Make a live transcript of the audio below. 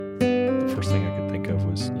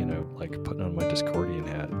Discordian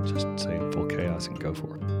hat and just saying full chaos and go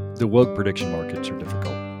for it. The woke prediction markets are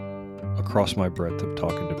difficult. Across my breadth of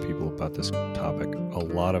talking to people about this topic, a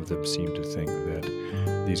lot of them seem to think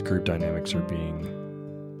that these group dynamics are being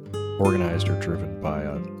organized or driven by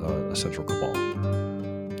a central cabal.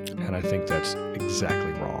 And I think that's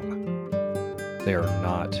exactly wrong. They are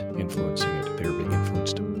not influencing it. They are being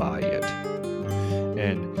influenced by it.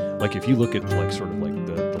 And like if you look at like sort of like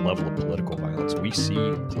the level of political violence, we see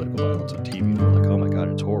political violence on TV and we're like, oh my God,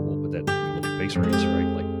 it's horrible. But then you look at base rates, right?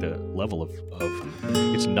 Like the level of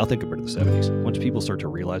it's nothing compared to the 70s. Once people start to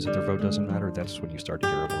realize that their vote doesn't matter, that's when you start to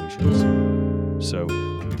get revolutions. So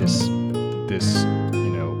this,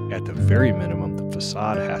 at the very minimum, the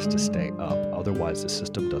facade has to stay up. Otherwise, the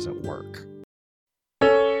system doesn't work.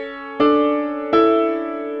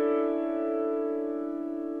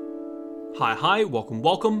 Hi,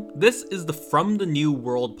 welcome. This is the From the New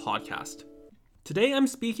World podcast. Today I'm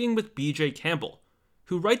speaking with BJ Campbell,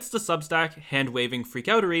 who writes the Substack Hand-Waving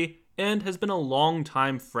Freakoutery and has been a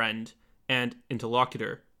long-time friend and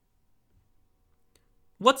interlocutor.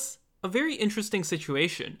 What's a very interesting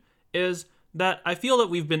situation is that I feel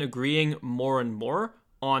that we've been agreeing more and more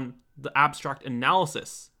on the abstract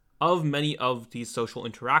analysis of many of these social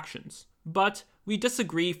interactions, but we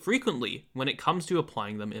disagree frequently when it comes to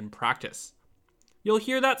applying them in practice. You'll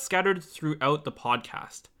hear that scattered throughout the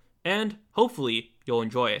podcast, and hopefully you'll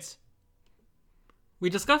enjoy it.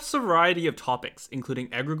 We discuss a variety of topics, including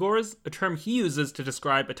egregores, a term he uses to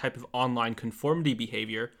describe a type of online conformity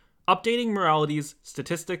behavior, updating moralities,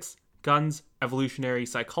 statistics, guns, evolutionary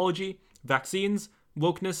psychology, vaccines,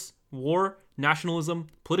 wokeness, war, nationalism,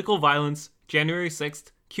 political violence, January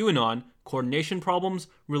 6th, QAnon, coordination problems,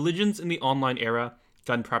 religions in the online era,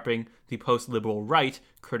 gun prepping, the post-liberal right,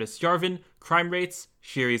 Curtis Yarvin, crime rates,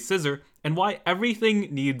 Sherry's scissor, and why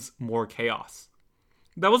everything needs more chaos.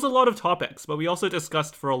 That was a lot of topics, but we also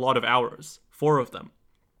discussed for a lot of hours, 4 of them.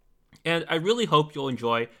 And I really hope you'll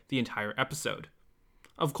enjoy the entire episode.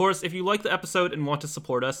 Of course, if you like the episode and want to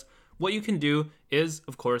support us, what you can do is,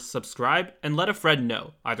 of course, subscribe and let a friend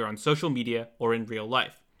know, either on social media or in real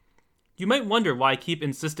life. You might wonder why I keep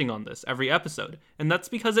insisting on this every episode, and that's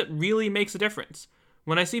because it really makes a difference.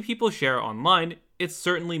 When I see people share online, it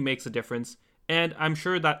certainly makes a difference, and I'm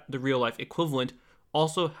sure that the real-life equivalent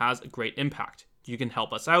also has a great impact. You can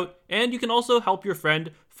help us out, and you can also help your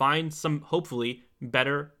friend find some, hopefully,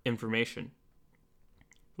 better information.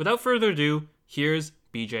 Without further ado, here's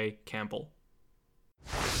BJ Campbell.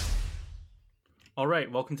 All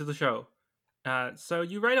right, welcome to the show. So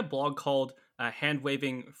you write a blog called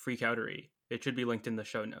Hand-Waving Freakoutery. It should be linked in the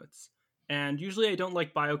show notes. And usually I don't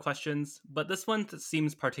like bio questions, but this one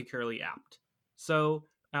seems particularly apt. So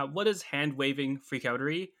what is Hand-Waving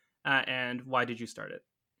Freakoutery, and why did you start it?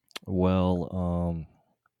 Well,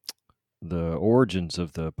 the origins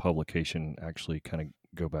of the publication actually kind of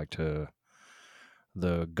go back to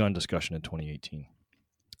the gun discussion in 2018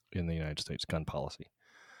 in the United States, gun policy.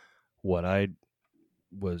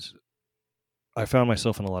 I found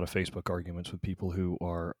myself in a lot of Facebook arguments with people who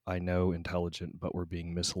are, I know, intelligent, but were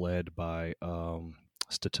being misled by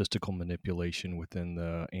statistical manipulation within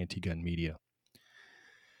the anti-gun media.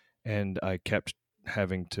 And I kept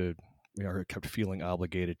kept feeling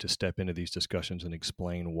obligated to step into these discussions and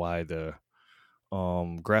explain why the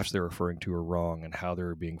graphs they're referring to are wrong and how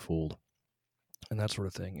they're being fooled and that sort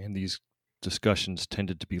of thing. And these discussions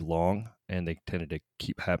tended to be long and they tended to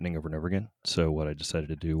keep happening over and over again. So what I decided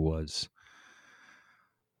to do was,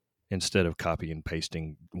 instead of copy and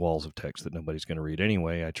pasting walls of text that nobody's going to read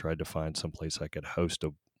anyway, I tried to find some place I could host I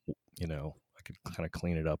could kind of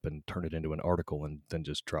clean it up and turn it into an article and then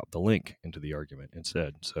just drop the link into the argument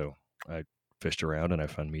instead. So I fished around and I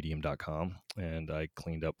found medium.com and I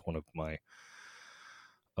cleaned up one of my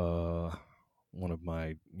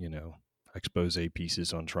expose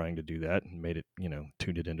pieces on trying to do that and made it,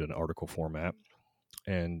 tuned it into an article format.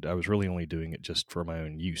 And I was really only doing it just for my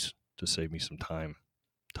own use to save me some time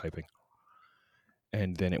typing.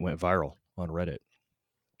 And then it went viral on Reddit.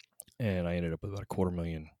 And I ended up with about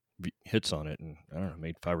 250,000 hits on it, and I don't know,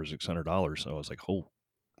 made $500 or $600. So I was like, "Oh,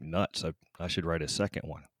 nuts! I should write a second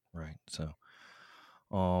one, right?" So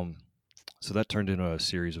that turned into a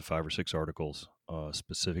series of 5 or 6 articles,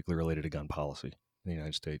 specifically related to gun policy in the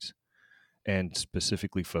United States, and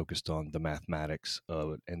specifically focused on the mathematics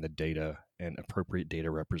of it and the data and appropriate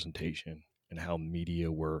data representation and how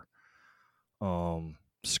media were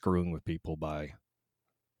screwing with people by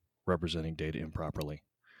representing data improperly.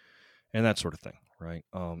 and that sort of thing, right?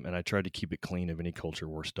 And I tried to keep it clean of any culture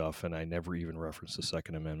war stuff, and I never even referenced the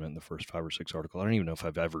Second Amendment in the first 5 or 6 articles. I don't even know if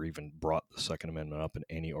I've ever even brought the Second Amendment up in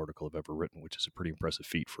any article I've ever written, which is a pretty impressive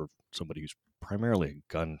feat for somebody who's primarily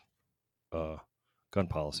a uh, gun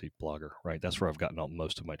policy blogger, right? That's where I've gotten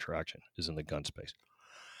most of my traction is in the gun space.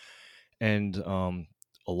 And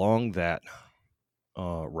along that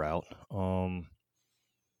route, I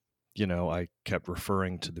kept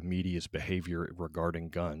referring to the media's behavior regarding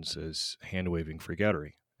guns as hand-waving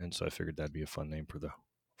freakoutery, and so I figured that'd be a fun name for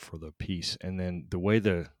the piece. And then the way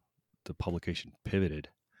the publication pivoted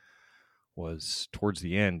was towards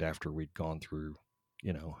the end, after we'd gone through,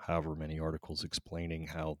 however many articles explaining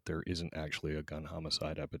how there isn't actually a gun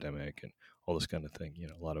homicide epidemic and all this kind of thing.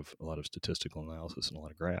 A lot of statistical analysis and a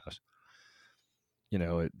lot of graphs.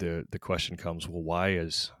 The question comes, well, why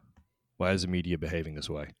is the media behaving this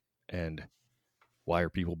way? And why are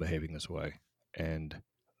people behaving this way? And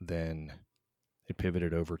then it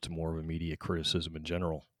pivoted over to more of a media criticism in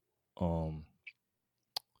general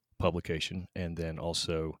publication, and then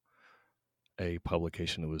also a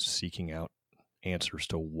publication that was seeking out answers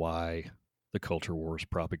to why the culture war is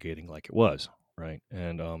propagating like it was, right?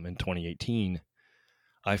 And in 2018,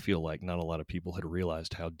 I feel like not a lot of people had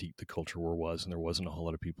realized how deep the culture war was, and there wasn't a whole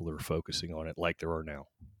lot of people that were focusing on it like there are now,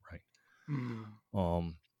 right?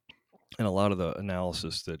 Mm. And a lot of the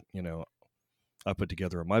analysis that I put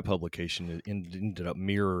together in my publication ended up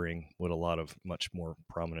mirroring what a lot of much more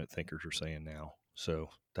prominent thinkers are saying now. So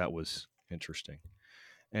that was interesting.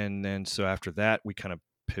 And then so after that, we kind of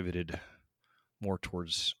pivoted more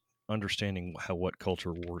towards understanding what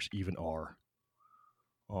culture wars even are,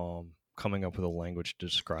 coming up with a language to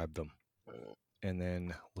describe them, and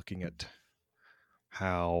then looking at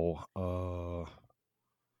how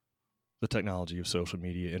the technology of social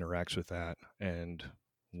media interacts with that, and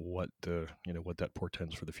what that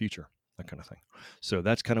portends for the future, that kind of thing. So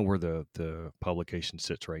that's kind of where the publication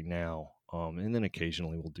sits right now. And then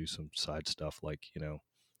occasionally we'll do some side stuff like a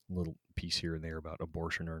little piece here and there about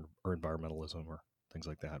abortion or environmentalism or things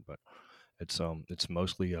like that. But it's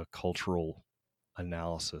mostly a cultural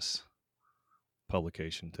analysis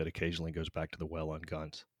publication that occasionally goes back to the well on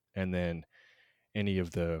guns. And then any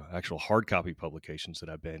of the actual hard copy publications that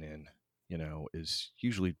I've been in, is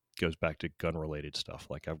usually goes back to gun related stuff.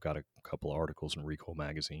 Like I've got a couple of articles in Recoil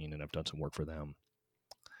magazine, and I've done some work for them,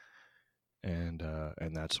 and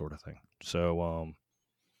that sort of thing. So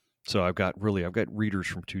I've got readers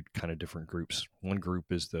from two kind of different groups. One group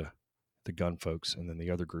is the gun folks, and then the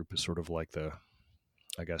other group is sort of like the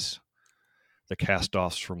cast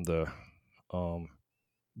offs from the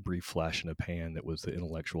brief flash in a pan that was the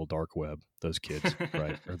intellectual dark web. Those kids,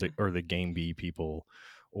 right? Or the game bee people,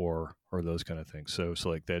 or those kind of things. So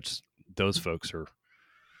like those folks are,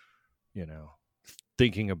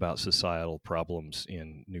 thinking about societal problems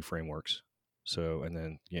in new frameworks. So, and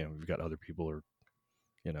then we've got other people who are,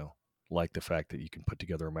 like the fact that you can put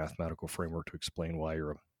together a mathematical framework to explain why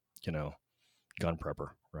you're a, gun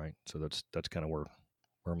prepper, right? So that's kind of where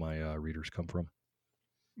my readers come from.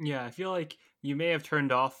 Yeah, I feel like you may have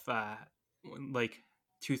turned off like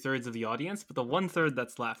 2/3 of the audience, but the 1/3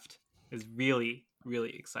 that's left is really,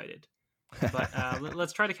 really excited. But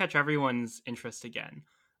let's try to catch everyone's interest again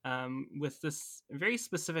with this very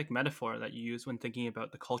specific metaphor that you use when thinking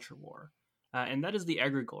about the culture war, and that is the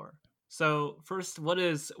egregore. So first, what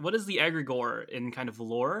is the egregore in kind of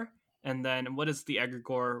lore, and then what is the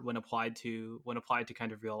egregore when applied to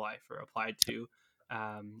kind of real life or applied to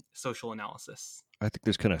social analysis? I think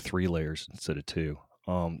there's kind of 3 layers instead of 2.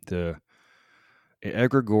 The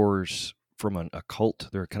egregores from an occult,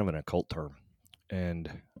 they're kind of an occult term,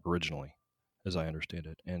 and originally, as I understand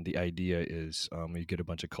it, and the idea is you get a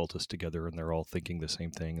bunch of cultists together, and they're all thinking the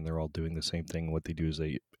same thing, and they're all doing the same thing. What they do is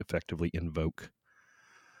they effectively invoke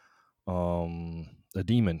a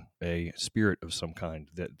demon, a spirit of some kind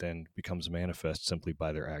that then becomes manifest simply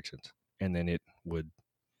by their actions, and then it would,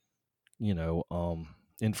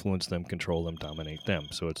 influence them, control them, dominate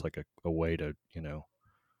them. So it's like a way to, it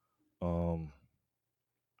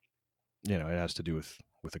has to do with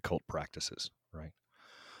occult practices, right?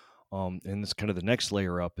 And it's kind of the next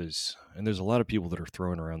layer up is, and there's a lot of people that are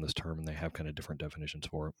throwing around this term, and they have kind of different definitions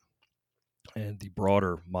for it. And the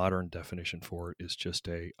broader modern definition for it is just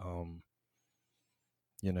a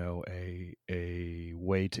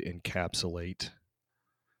way to encapsulate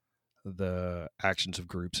the actions of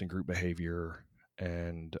groups and group behavior,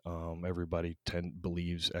 and everybody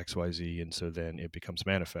believes XYZ, and so then it becomes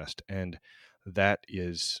manifest. And that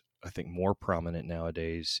is, I think, more prominent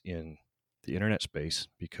nowadays in the internet space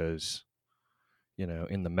because,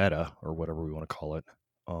 in the meta, or whatever we want to call it,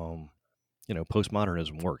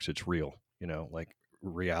 postmodernism works. It's real. Like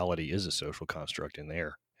reality is a social construct in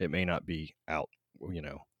there. It may not be out,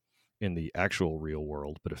 in the actual real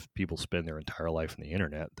world, but if people spend their entire life in the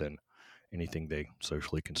internet, then anything they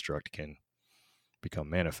socially construct can become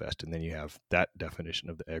manifest. And then you have that definition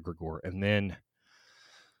of the egregore. And then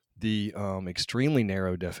the extremely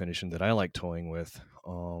narrow definition that I like toying with,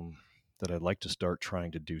 that I'd like to start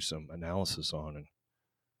trying to do some analysis on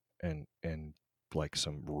and like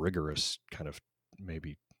some rigorous kind of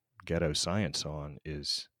maybe ghetto science on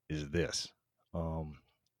is this.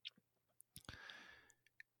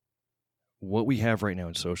 What we have right now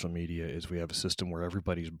in social media is we have a system where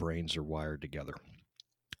everybody's brains are wired together.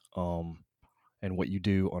 And what you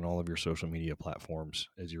do on all of your social media platforms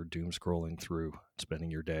as you're doom scrolling through, spending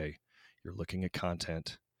your day, you're looking at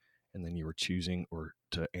content, and then you are choosing or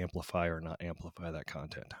to amplify or not amplify that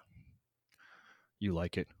content. You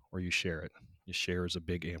like it or you share it. You share is a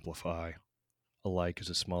big amplify. A like is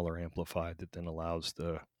a smaller amplify that then allows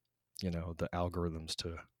the algorithms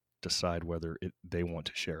to decide whether they want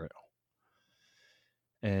to share it.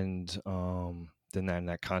 And then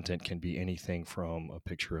that content can be anything from a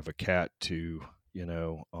picture of a cat to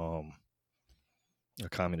a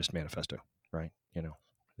communist manifesto, right?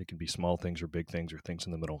 It can be small things or big things or things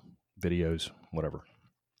in the middle, videos, whatever.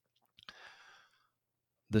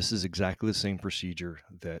 This is exactly the same procedure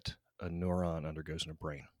that a neuron undergoes in a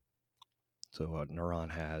brain. So a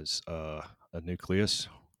neuron has a nucleus,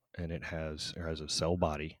 and it has a cell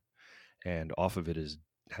body, and off of it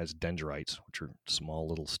has dendrites, which are small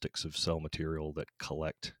little sticks of cell material that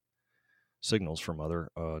collect signals from other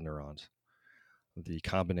neurons. The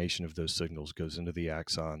combination of those signals goes into the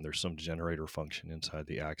axon. There's some generator function inside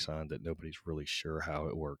the axon that nobody's really sure how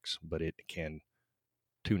it works, but it can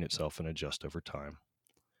tune itself and adjust over time.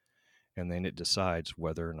 And then it decides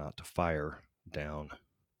whether or not to fire down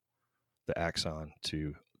the axon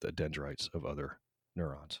to the dendrites of other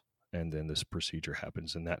neurons. And then this procedure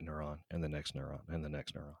happens in that neuron and the next neuron and the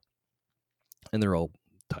next neuron. And they're all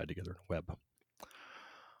tied together in a web.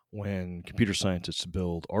 When computer scientists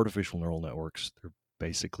build artificial neural networks, they're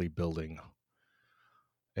basically building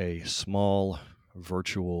a small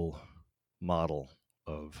virtual model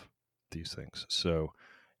of these things. So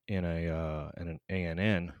in an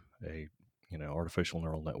ANN, a artificial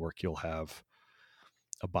neural network, you'll have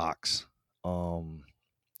a box.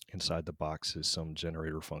 Inside the box is some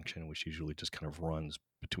generator function, which usually just kind of runs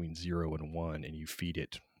between 0 and 1, and you feed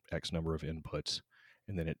it X number of inputs,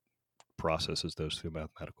 and then it processes those through a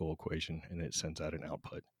mathematical equation, and it sends out an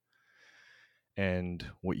output. And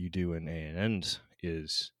what you do in ANNs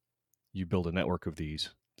is you build a network of these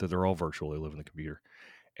that they're all virtual. They live in the computer,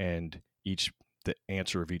 and the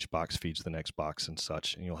answer of each box feeds the next box and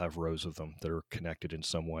such, and you'll have rows of them that are connected in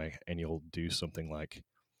some way, and you'll do something like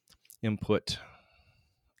input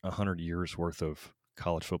 100 years worth of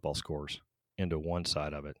college football scores into one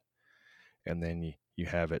side of it, and then you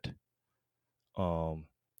have it,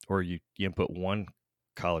 or you input one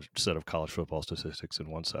set of college football statistics in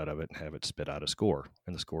one side of it and have it spit out a score,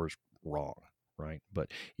 and the score is wrong, right? But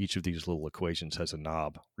each of these little equations has a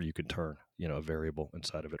knob where you can turn, a variable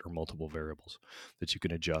inside of it, or multiple variables that you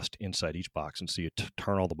can adjust inside each box. And so you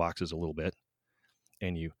turn all the boxes a little bit,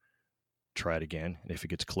 and you try it again. And if it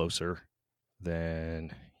gets closer,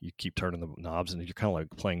 then you keep turning the knobs, and you're kind of like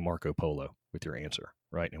playing Marco Polo with your answer,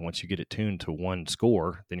 right? And once you get it tuned to one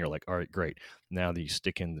score, then you're like, all right, great. Now that you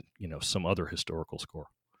stick in, some other historical score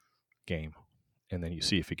game, and then you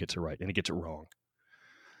see if it gets it right, and it gets it wrong.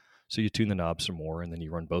 So you tune the knobs some more, and then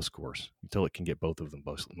you run both scores until it can get both of them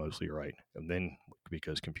mostly right. And then,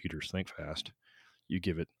 because computers think fast, you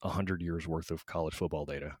give it 100 years worth of college football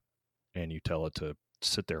data, and you tell it to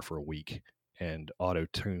sit there for a week and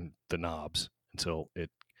auto-tune the knobs until it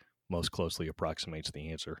most closely approximates the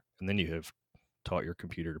answer. And then you have taught your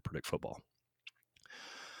computer to predict football.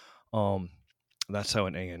 That's how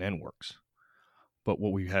an ANN works. But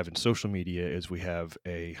what we have in social media is we have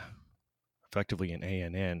effectively an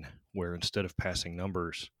ANN where instead of passing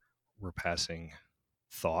numbers, we're passing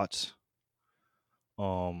thoughts.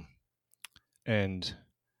 And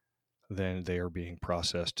then they are being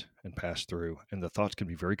processed and passed through. And the thoughts can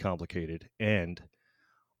be very complicated. And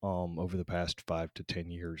over the past 5 to 10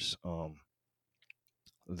 years,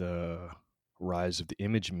 the rise of the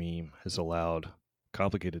image meme has allowed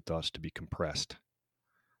complicated thoughts to be compressed.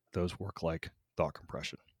 Those work like thought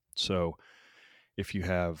compression. So if you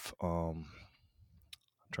have, I'm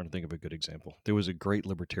trying to think of a good example. There was a great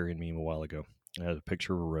libertarian meme a while ago. It had a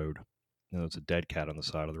picture of a road, and there was a dead cat on the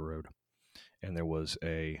side of the road. And there was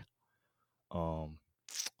a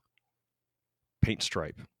paint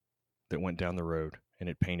stripe that went down the road, and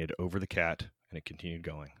it painted over the cat, and it continued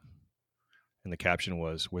going. And the caption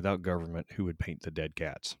was, "Without government, who would paint the dead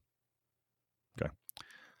cats?" Okay.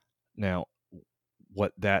 Now,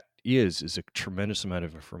 what that is a tremendous amount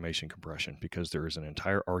of information compression, because there is an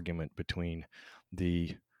entire argument between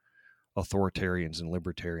the authoritarians and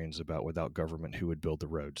libertarians about without government, who would build the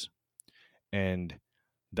roads. And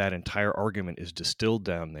that entire argument is distilled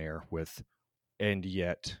down there with, and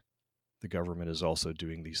yet the government is also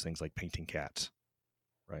doing these things like painting cats,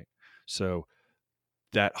 right? So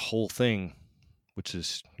that whole thing, which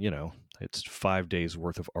is, it's 5 days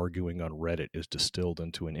worth of arguing on Reddit, is distilled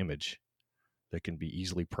into an image that can be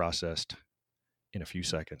easily processed in a few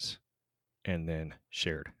seconds and then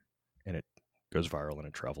shared. And it goes viral and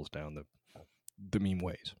it travels down the meme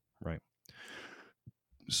ways, right?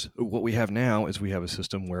 So what we have now is we have a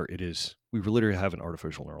system where we literally have an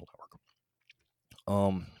artificial neural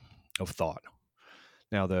network of thought.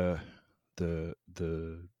 Now the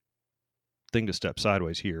thing to step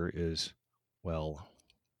sideways here is, well,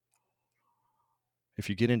 if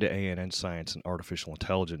you get into ANN science and artificial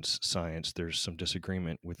intelligence science, there's some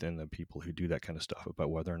disagreement within the people who do that kind of stuff about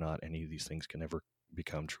whether or not any of these things can ever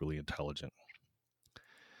become truly intelligent.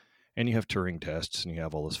 And you have Turing tests, and you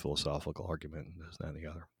have all this philosophical argument, and this, that, and the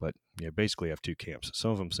other. But you basically have two camps.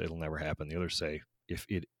 Some of them say it'll never happen. The others say if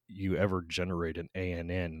you ever generate an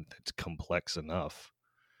ANN that's complex enough,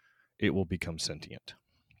 it will become sentient.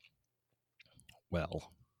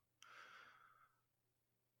 Well,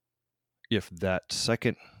 if that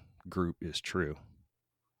second group is true,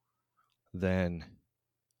 then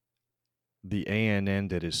the ANN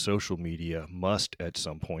that is social media must at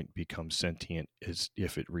some point become sentient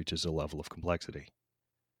if it reaches a level of complexity.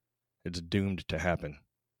 It's doomed to happen.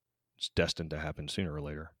 It's destined to happen sooner or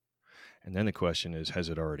later. And then the question is, has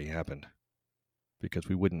it already happened? Because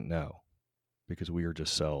we wouldn't know, because we are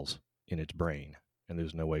just cells in its brain, and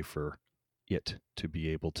there's no way for it to be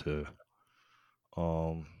able to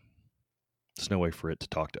there's no way for it to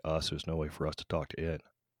talk to us. There's no way for us to talk to it.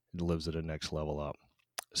 It lives at a next level up.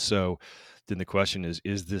 So then the question is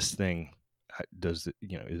this thing,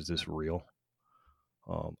 is this real?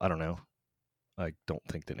 I don't know. I don't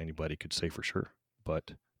think that anybody could say for sure,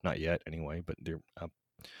 but not yet anyway. But they're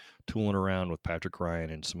tooling around with Patrick Ryan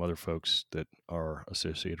and some other folks that are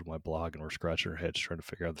associated with my blog, and we're scratching our heads trying to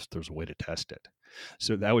figure out if there's a way to test it.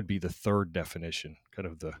 So that would be the third definition, kind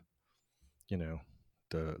of the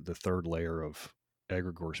third layer of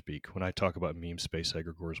egregore speak. When I talk about meme space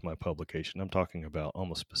egregores, my publication, I'm talking about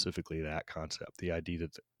almost specifically that concept, the idea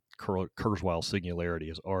that the Kurzweil singularity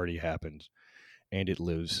has already happened, and it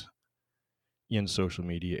lives in social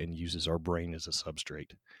media and uses our brain as a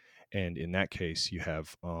substrate. And in that case, you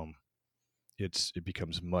have it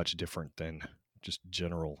becomes much different than just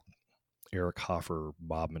general Eric Hoffer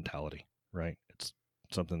mob mentality, right? It's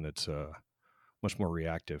something that's much more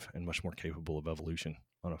reactive and much more capable of evolution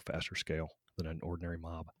on a faster scale than an ordinary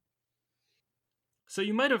mob. So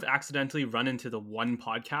you might have accidentally run into the one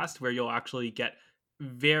podcast where you'll actually get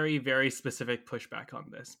very, very specific pushback on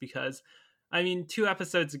this, because, 2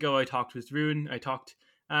 episodes ago I talked with Rune. I talked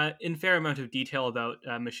in fair amount of detail about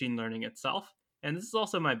machine learning itself, and this is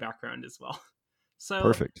also my background as well. So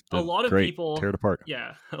Perfect. a lot of Great. people, Tear it apart.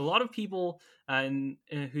 yeah, a lot of people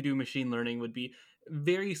who do machine learning would be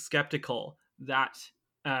very skeptical that,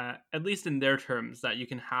 at least in their terms, that you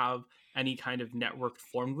can have any kind of network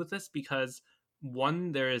formed with this, because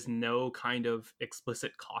one, there is no kind of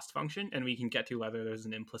explicit cost function, and we can get to whether there's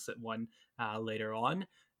an implicit one later on,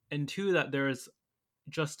 and two, that there's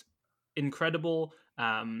just incredible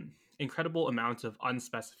amounts of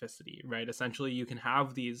unspecificity, right? Essentially, you can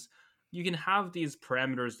have these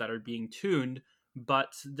parameters that are being tuned,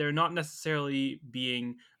 but they're not necessarily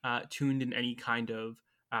being tuned in any kind of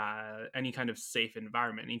safe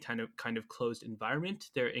environment, any kind of closed environment.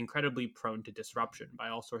 They're incredibly prone to disruption by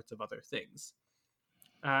all sorts of other things.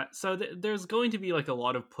 So there's going to be like a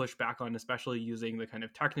lot of pushback on, especially using the kind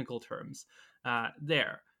of technical terms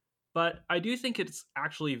there. But I do think it's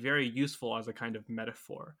actually very useful as a kind of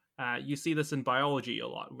metaphor. You see this in biology a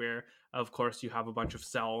lot, where, of course, you have a bunch of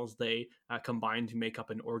cells. They combine to make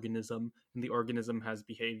up an organism, and the organism has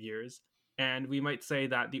behaviors. And we might say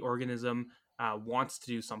that the organism wants to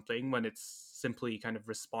do something when it's simply kind of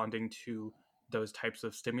responding to those types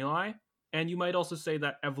of stimuli. And you might also say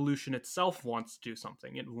that evolution itself wants to do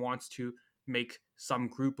something. It wants to make some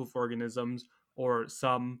group of organisms or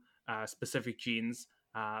some specific genes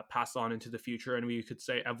pass on into the future. And we could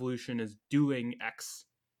say evolution is doing X,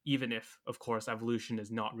 even if, of course, evolution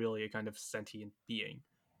is not really a kind of sentient being.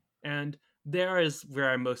 And there is where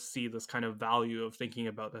I most see this kind of value of thinking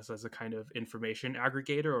about this as a kind of information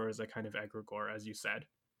aggregator or as a kind of egregore, as you said.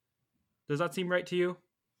 Does that seem right to you?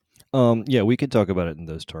 Yeah, we could talk about it in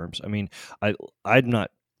those terms. I mean, I I'm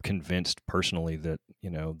not convinced personally that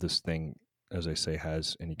this thing, as I say,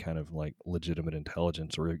 has any kind of like legitimate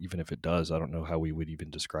intelligence, or even if it does, I don't know how we would even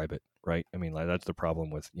describe it, right? I mean, like that's the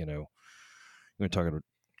problem with we're talking about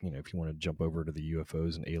if you want to jump over to the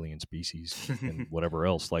UFOs and alien species and whatever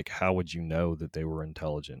else, like how would you know that they were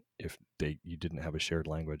intelligent if you didn't have a shared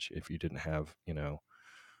language, if you didn't have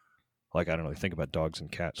like I don't know, think about dogs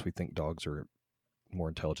and cats. We think dogs are more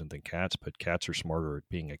intelligent than cats, but cats are smarter at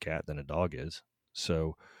being a cat than a dog is.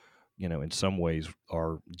 So, in some ways,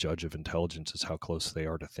 our judge of intelligence is how close they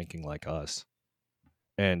are to thinking like us.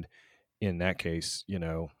 And in that case,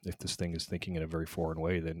 if this thing is thinking in a very foreign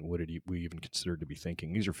way, then what did we even consider to be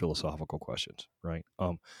thinking? These are philosophical questions, right?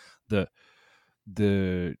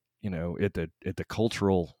 The at the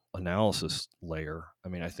cultural analysis layer, I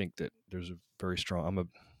mean, I think that there's a very strong. I'm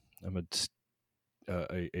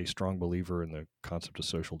a strong believer in the concept of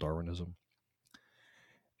social Darwinism.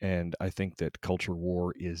 And I think that culture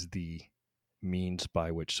war is the means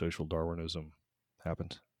by which social Darwinism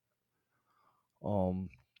happens. Um,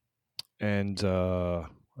 and I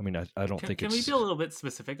mean, I don't think Can we be a it's little bit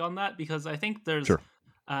specific on that? Because I think sure.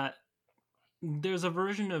 uh, there's a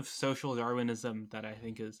version of social Darwinism that I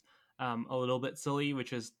think is a little bit silly,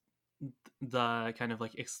 which is the kind of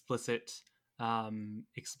like explicit kind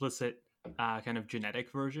of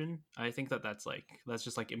genetic version. I think that that's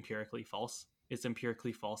just like empirically false. It's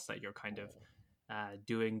empirically false that you're kind of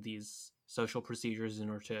doing these social procedures in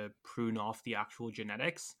order to prune off the actual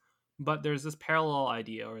genetics. But there's this parallel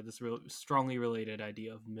idea, or this strongly related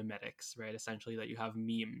idea of mimetics, right? Essentially, that you have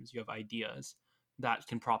memes, you have ideas that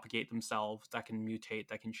can propagate themselves, that can mutate,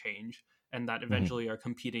 that can change, and that Hmm. eventually are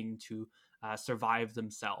competing to survive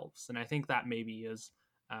themselves. And I think that maybe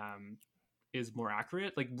um, is more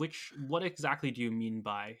accurate. Like, what exactly do you mean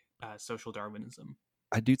by social Darwinism?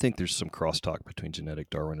 I do think there's some crosstalk between genetic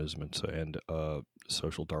Darwinism and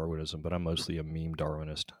social Darwinism, but I'm mostly a meme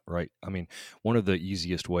Darwinist, right? I mean, one of the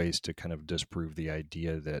easiest ways to kind of disprove the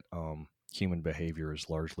idea that human behavior is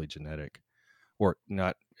largely genetic or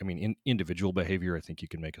not. I mean, in individual behavior, I think you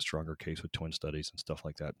can make a stronger case with twin studies and stuff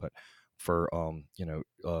like that. But for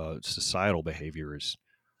societal behavior is,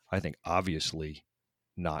 I think, obviously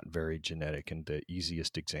not very genetic. And the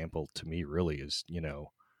easiest example to me really is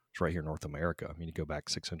it's right here in North America. I mean, you go back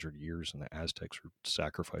 600 years, and the Aztecs were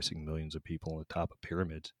sacrificing millions of people on the top of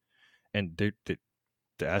pyramids, and the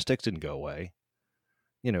Aztecs didn't go away.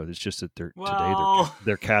 It's just that today Well,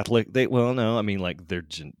 they're Catholic. Well, no, I mean like their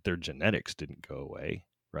genetics didn't go away,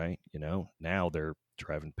 right? Now they're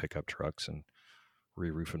driving pickup trucks and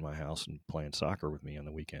re-roofing my house and playing soccer with me on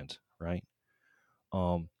the weekends, right?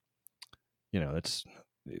 Um, that's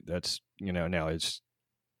now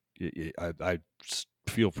I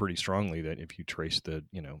feel pretty strongly that if you trace the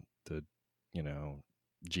you know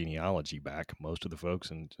genealogy back, most of the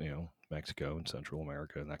folks in Mexico and Central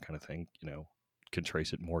America and that kind of thing, can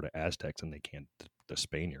trace it more to Aztecs than they can the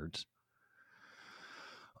Spaniards.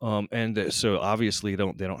 And so obviously they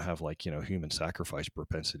don't have like human sacrifice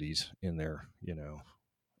propensities in their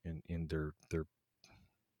in their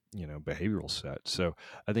behavioral set. So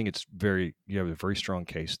I think you have a very strong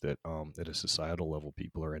case that at a societal level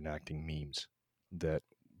people are enacting memes, that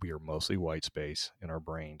we are mostly white space in our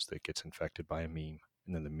brains that gets infected by a meme,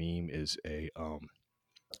 and then the meme is a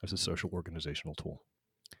social organizational tool.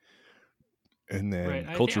 And right.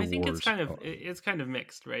 then culture I think wars. it's kind of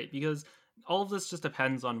mixed, right? Because all of this just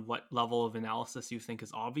depends on what level of analysis you think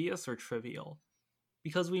is obvious or trivial.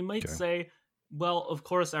 Because we might Okay. say, well, of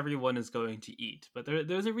course everyone is going to eat, but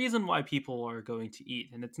there's a reason why people are going to eat,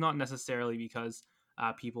 and it's not necessarily because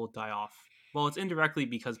people die off. Well, it's indirectly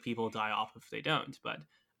because people die off if they don't, but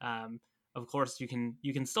um, of course you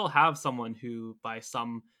can still have someone who, by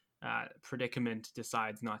some predicament,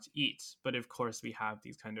 decides not to eat. But of course, we have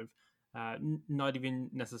these kind of not even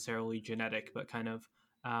necessarily genetic, but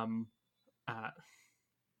um, uh,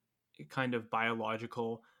 kind of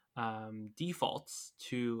biological defaults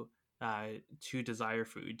to desire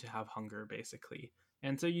food, to have hunger, basically.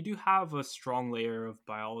 And so you do have a strong layer of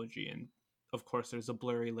biology, and of course, there's a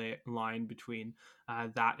blurry line between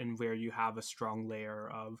that and where you have a strong layer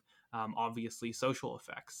of obviously social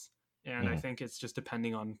effects. And I Mhm. think it's just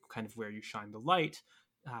depending on kind of where you shine the light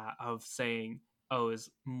of saying, oh, is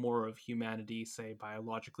more of humanity, say,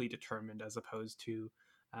 biologically determined as opposed to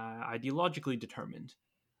ideologically determined.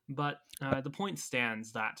 But the point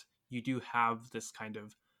stands that you do have this kind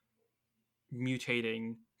of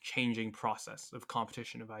mutating changing process of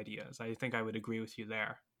competition of ideas. I think I would agree with you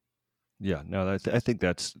there. Yeah, no, I think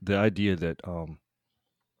that's the idea that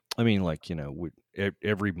I mean, like,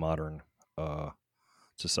 every modern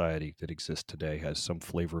society that exists today has some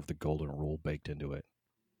flavor of the golden rule baked into it,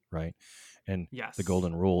 right? And the Yes,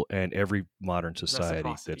 golden rule, and every modern society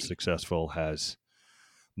that's reciprocity. successful has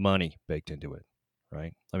money baked into it,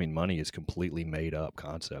 right? I mean, money is completely made up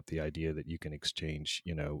concept. The idea that you can exchange,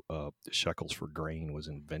 shekels for grain was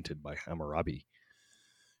invented by Hammurabi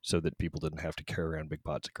so that people didn't have to carry around big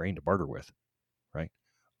pots of grain to barter with, right?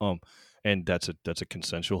 Um, and that's a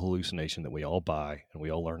consensual hallucination that we all buy, and we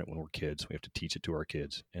all learn it when we're kids. We have to teach it to our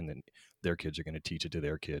kids, and then their kids are going to teach it to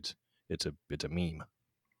their kids. It's a meme,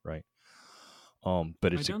 right?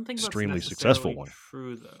 But I it's an don't think that's extremely successful necessarily one.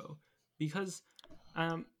 true though, because,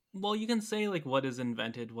 well, you can say like what is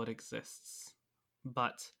invented, what exists,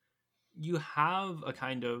 but you have a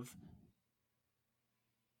kind of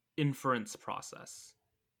inference process.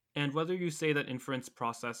 And whether you say that inference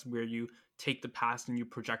process where you take the past and you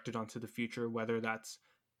project it onto the future, whether that's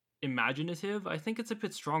imaginative, I think it's a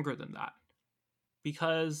bit stronger than that.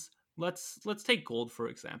 Because let's take gold for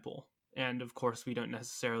example. And of course, we don't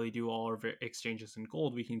necessarily do all our exchanges in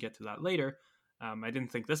gold. We can get to that later. I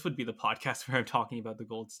didn't think this would be the podcast where I'm talking about the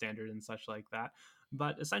gold standard and such like that.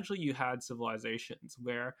 But essentially, you had civilizations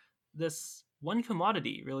where this one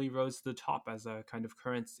commodity really rose to the top as a kind of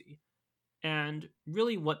currency. And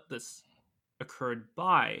really, what this occurred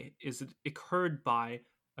by is it occurred by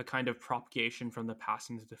a kind of propagation from the past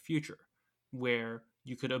into the future, where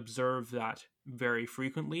you could observe that very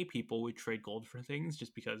frequently people would trade gold for things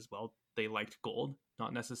just because, well, they liked gold,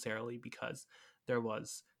 not necessarily because there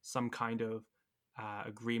was some kind of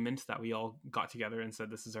agreement that we all got together and said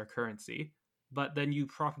this is our currency. But then you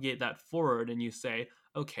propagate that forward and you say,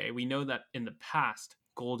 okay, we know that in the past,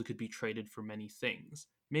 gold could be traded for many things.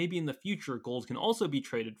 Maybe in the future, gold can also be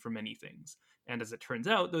traded for many things. And as it turns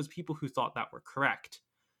out, those people who thought that were correct.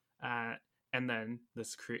 Uh, and then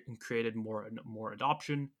this created more and more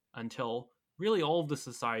adoption until really all of the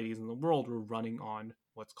societies in the world were running on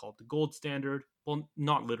what's called the gold standard. Well,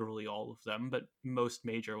 not literally all of them, but most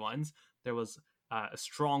major ones. There was a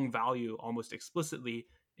strong value almost explicitly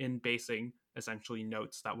in basing essentially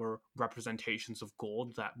notes that were representations of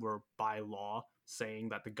gold that were by law saying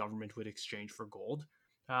that the government would exchange for gold.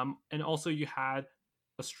 And also, you had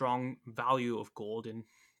a strong value of gold in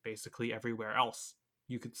basically everywhere else.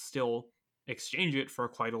 You could still exchange it for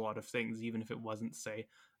quite a lot of things, even if it wasn't, say,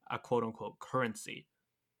 a quote unquote currency.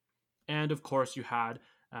 And of course, you had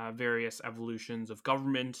various evolutions of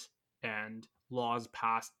government and laws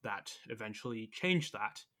passed that eventually changed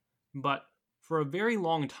that. But for a very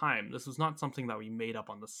long time, this was not something that we made up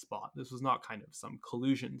on the spot. This was not kind of some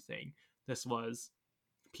collusion thing. This was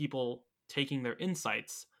people taking their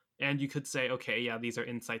insights, and you could say, okay, yeah, these are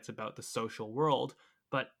insights about the social world,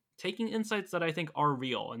 but taking insights that I think are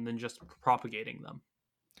real and then just propagating them.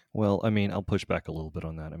 Well, I mean, I'll push back a little bit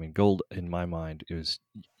on that. I mean, gold, in my mind, it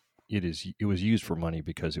was used for money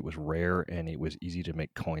because it was rare and it was easy to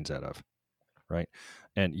make coins out of, right?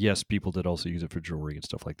 And yes, people did also use it for jewelry and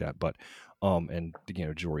stuff like that. But and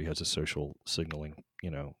jewelry has a social signaling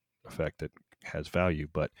effect that has value.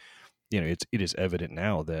 But it is evident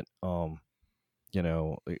now that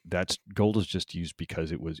that's gold is just used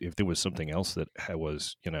because it was, if there was something else that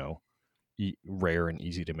was rare and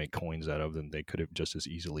easy to make coins out of, then they could have just as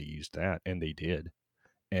easily used that, and they did.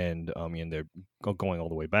 And they're going all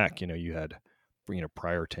the way back. You had,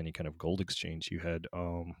 prior to any kind of gold exchange, you had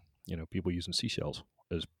people using seashells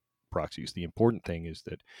as proxies. The important thing is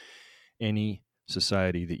that any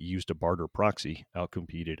society that used a barter proxy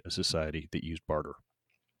outcompeted a society that used barter.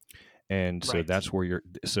 And so Right. that's where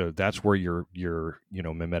your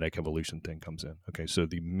mimetic evolution thing comes in. Okay, so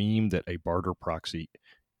the meme that a barter proxy,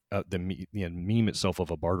 the meme itself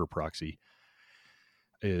of a barter proxy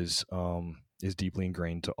is deeply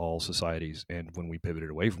ingrained to all societies. And when we pivoted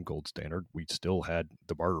away from gold standard, we still had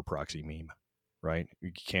the barter proxy meme, right?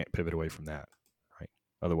 You can't pivot away from that, right?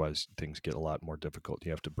 Otherwise, things get a lot more difficult.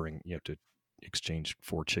 You have to exchange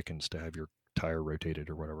 4 chickens to have your tire rotated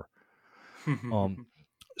or whatever. Um,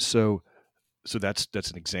 so that's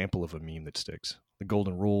an example of a meme that sticks. The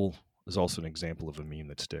golden rule is also an example of a meme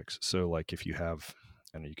that sticks. So like if you have,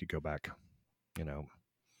 I know you could go back, you know,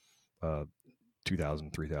 uh,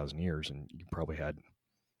 2,000, 3,000 years, and you probably had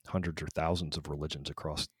hundreds or thousands of religions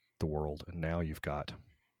across the world, and now you've got,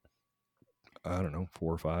 I don't know,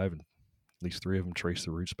 4 or 5, and at least 3 of them trace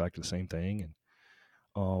the roots back to the same thing,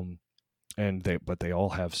 um, but they all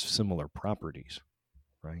have similar properties,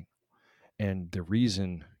 right? And the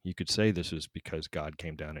reason you could say this is because God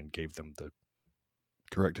came down and gave them the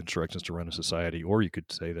correct instructions to run a society. Or you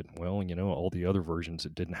could say that, well, all the other versions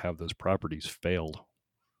that didn't have those properties failed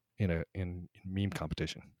in meme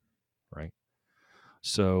competition, right?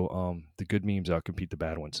 So the good memes outcompete the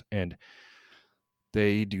bad ones, and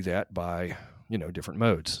they do that by different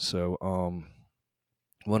modes. So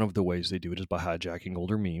one of the ways they do it is by hijacking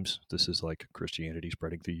older memes. This is like Christianity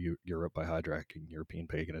spreading through Europe by hijacking European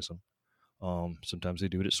paganism. Sometimes they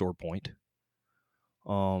do it at sword point.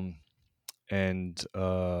 And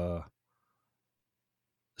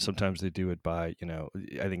sometimes they do it by,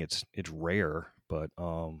 I think it's rare, but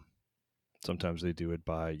sometimes they do it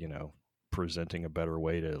by, presenting a better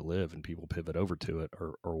way to live, and people pivot over to it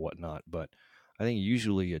or whatnot. But I think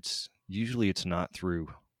usually it's not through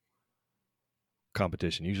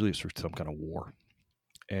competition. Usually it's through some kind of war.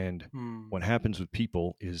 And what happens with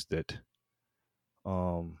people is that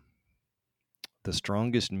the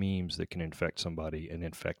strongest memes that can affect somebody and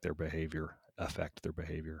affect their behavior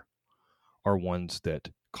are ones that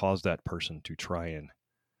cause that person to try and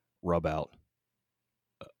rub out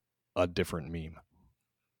a different meme.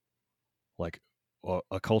 Like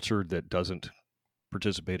a culture that doesn't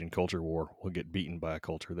participate in culture war will get beaten by a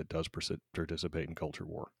culture that does participate in culture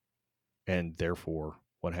war. And therefore,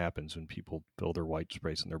 what happens when people fill their white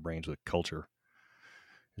space in their brains with culture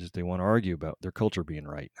is that they want to argue about their culture being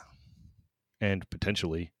right and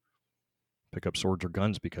potentially pick up swords or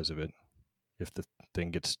guns because of it if the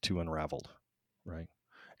thing gets too unraveled, right?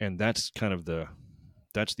 And that's kind of the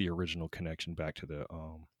original connection back to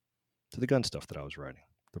the gun stuff that I was writing,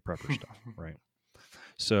 the prepper stuff, right?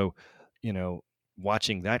 So,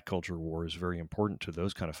 watching that culture war is very important to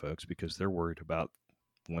those kind of folks because they're worried about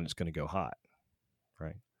when it's going to go hot,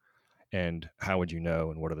 right? And how would you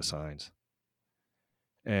know, and what are the signs?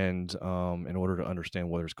 And in order to understand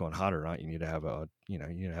whether it's going hot or not, you need to have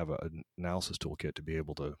an analysis toolkit to be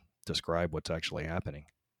able to describe what's actually happening.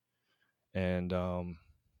 And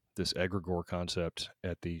this egregore concept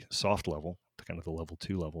at the soft level, kind of the level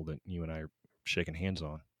 2 level that you and I are shaking hands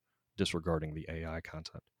on, disregarding the AI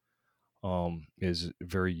concept, is a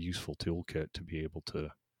very useful toolkit to be able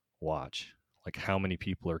to watch. Like how many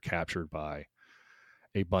people are captured by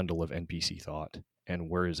a bundle of NPC thought, and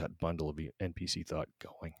where is that bundle of NPC thought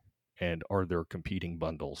going? And are there competing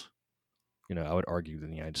bundles? I would argue that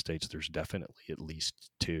in the United States, there's definitely at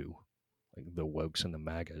least two, like the wokes and the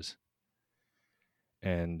MAGAs,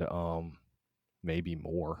 and maybe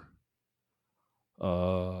more,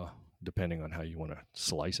 depending on how you want to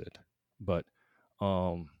slice it. But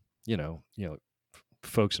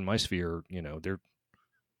folks in my sphere,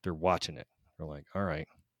 they're watching it. They're like, all right,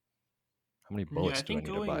 how many bullets do I need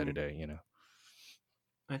to buy today?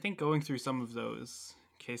 I think going through some of those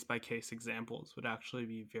case by case examples would actually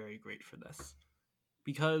be very great for this,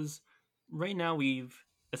 because right now we've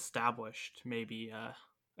established maybe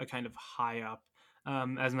a kind of high up,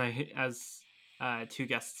 as two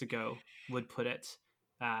guests ago would put it,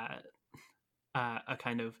 a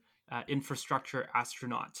kind of infrastructure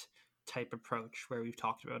astronaut type approach where we've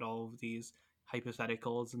talked about all of these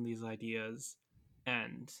hypotheticals and these ideas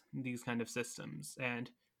and these kind of systems,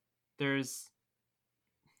 and there's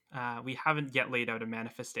we haven't yet laid out a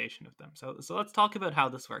manifestation of them. So let's talk about how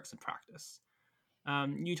this works in practice.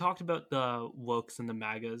 You talked about the wokes and the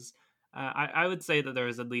MAGAs. I would say that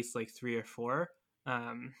there's at least like 3 or 4,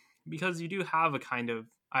 because you do have a kind of,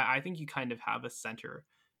 I think you kind of have a center.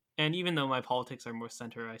 And even though my politics are more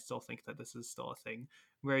center, I still think that this is still a thing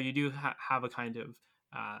where you do have a kind of,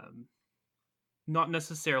 not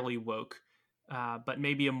necessarily woke, but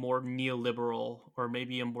maybe a more neoliberal or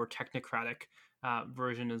maybe a more technocratic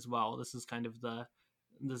version as well. This is kind of the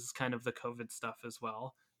COVID stuff as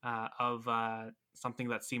well, of something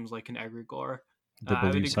that seems like an egregore. I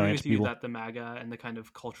would agree with you that the MAGA and the kind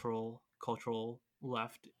of cultural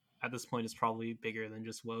left at this point is probably bigger than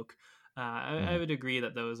just woke. I would agree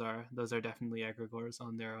that those are definitely egregores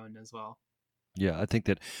on their own as well. Yeah, I think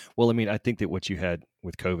that. Well, I mean, I think that what you had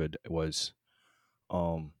with COVID was,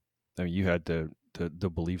 you had the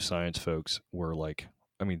belief science folks were like,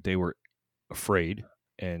 they were afraid,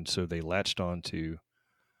 and so they latched on to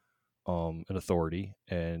an authority,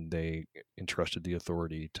 and they entrusted the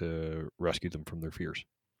authority to rescue them from their fears.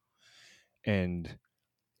 And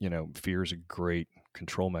fear is a great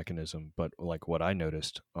control mechanism, but like what I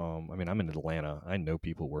noticed, I'm in Atlanta. I know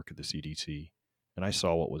people work at the CDC, and I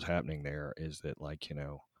saw what was happening there is that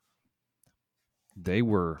they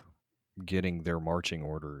were getting their marching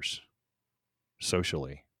orders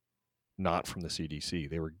socially, not from the CDC.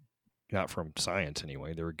 They were not from science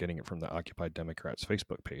anyway. They were getting it from the Occupy Democrats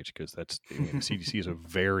Facebook page, because the CDC is a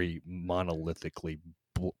very monolithically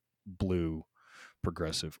blue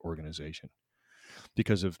progressive organization.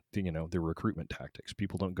 because of their recruitment tactics.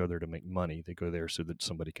 People don't go there to make money; they go there so that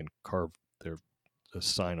somebody can carve a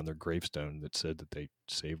sign on their gravestone that said that they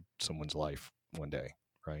saved someone's life one day,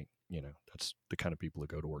 right? That's the kind of people that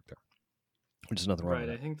go to work there. There's nothing wrong with Right.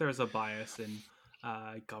 I that. think there's a bias in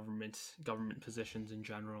government positions in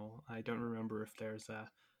general. I don't remember if there's a.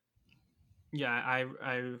 Yeah,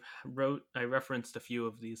 I referenced a few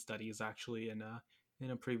of these studies actually in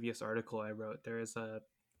a previous article I wrote. There is a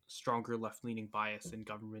stronger left leaning bias in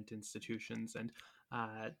government institutions, and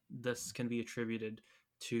this can be attributed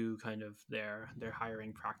to kind of their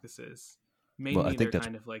hiring practices. Well, I Mainly, think they're that's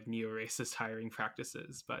kind of like neo-racist hiring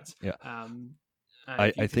practices, but yeah. um, I,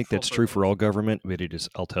 if you I can think fall that's true further for into all that. government, but it is.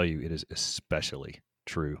 I'll tell you, it is especially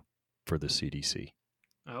true for the CDC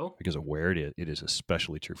Oh, because of where it is. It is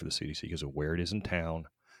especially true for the CDC because of where it is in town.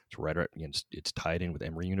 It's right. It's tied in with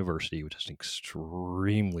Emory University, which is an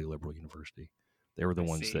extremely liberal university. They were the I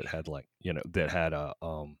ones that see. had that had a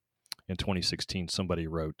in 2016 somebody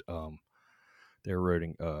wrote they were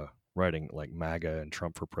writing like MAGA and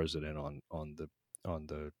Trump for president on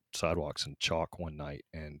the sidewalks in chalk one night,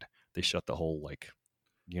 and they shut the whole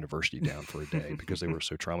university down for a day because they were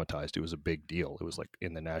so traumatized. It was a big deal. It was like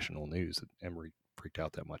in the national news that Emory freaked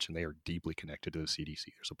out that much, and they are deeply connected to the CDC.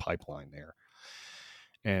 There's a pipeline there,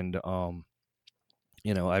 and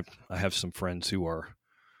I have some friends who are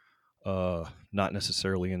not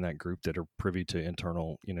necessarily in that group that are privy to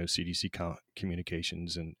internal CDC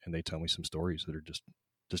communications, and they tell me some stories that are just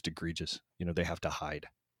egregious. They have to hide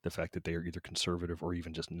the fact that they are either conservative or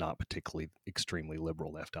even just not particularly extremely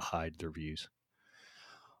liberal. They have to hide their views.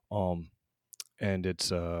 And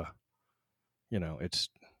it's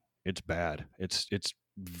bad. It's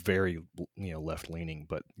very left leaning.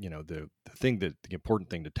 But the important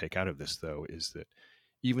thing to take out of this though is that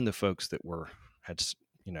even the folks that had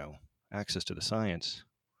access to the science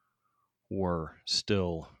were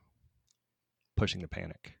still pushing the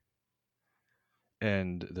panic.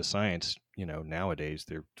 And the science, nowadays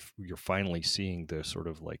you're finally seeing the sort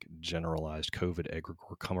of like generalized COVID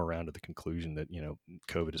egregore come around to the conclusion that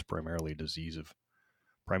COVID is primarily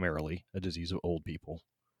a disease of old people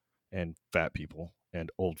and fat people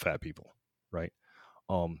and old fat people, right?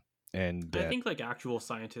 Um, and I that think like actual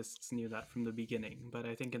scientists knew that from the beginning, but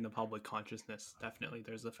I think in the public consciousness, definitely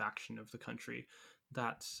there's a faction of the country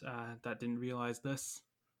that didn't realize this.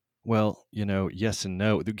 well, yes and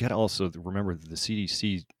no. You got to also remember that the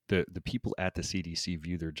CDC, the people at the CDC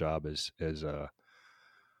view their job as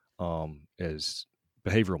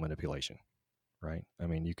behavioral manipulation, right? I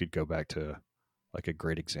mean, you could go back to like a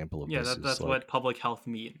great example of Yeah, this is that's like what public health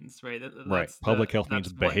means, right? right, public health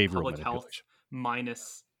means That's what behavioral public health manipulation.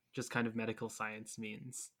 minus just kind of medical science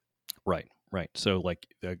means. Right, right. So like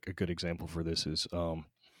a good example for this is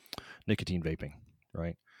nicotine vaping,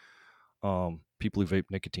 right? People who vape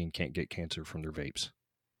nicotine can't get cancer from their vapes.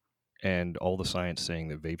 And all the science saying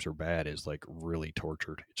that vapes are bad is like really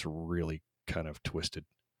tortured. It's really kind of twisted.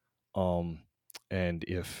 Um, and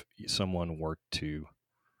if someone were to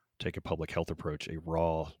take a public health approach, a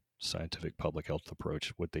raw scientific public health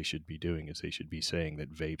approach, what they should be doing is they should be saying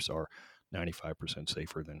that vapes are 95%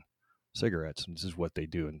 safer than cigarettes. And this is what they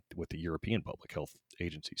do and what the European public health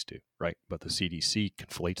agencies do, right? But the CDC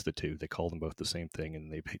conflates the two. They call them both the same thing,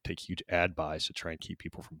 and they take huge ad buys to try and keep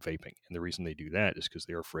people from vaping. And the reason they do that is because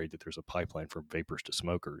they're afraid that there's a pipeline from vapors to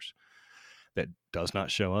smokers that does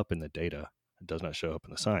not show up in the data, it does not show up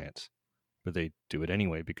in the science, but they do it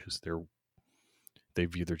anyway because they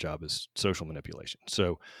view their job as social manipulation.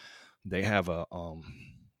 So they have a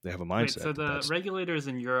Wait, mindset so that the that's regulators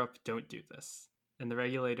in Europe don't do this, and the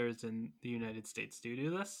regulators in the United States do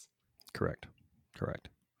this? correct, correct.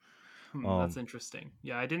 That's Um, interesting.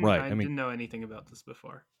 Yeah, I didn't right. I I mean, didn't know anything about this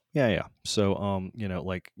before. yeah, yeah. So,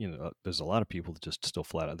 there's a lot of people that just still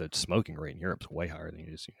flat out that smoking rate in Europe is way higher than it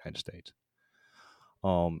is in the United States.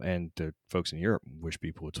 And the folks in Europe wish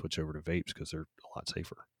people would switch over to vapes because they're a lot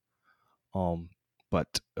safer. Um,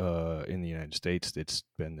 but in the United States, it's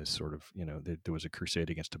been this sort of, there was a crusade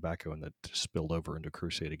against tobacco and that spilled over into a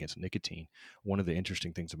crusade against nicotine. One of the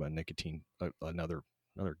interesting things about nicotine, another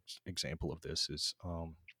example of this is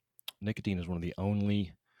nicotine is one of the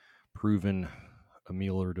only proven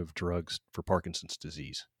ameliorative drugs for Parkinson's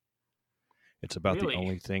disease. It's about the Really?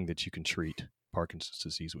 only thing that you can treat Parkinson's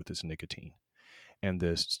disease with is nicotine. And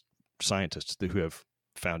the scientists who have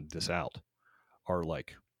found this out are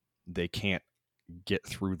like, they can't get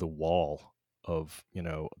through the wall of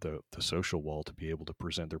the social wall to be able to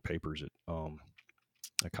present their papers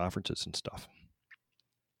at conferences and stuff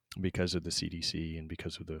because of the CDC and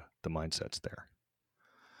because of the mindsets there.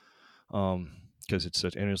 Because it's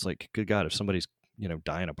such, and it's like, good God, if somebody's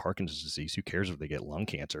dying of Parkinson's disease. Who cares if they get lung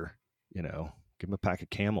cancer? Give them a pack of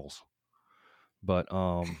Camels. But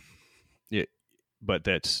it, but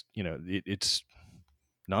that's it's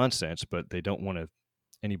nonsense. But they don't want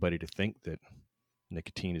anybody to think that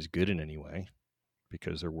nicotine is good in any way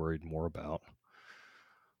because they're worried more about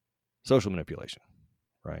social manipulation,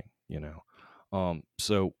 right?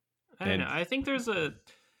 So I don't know. I think there's a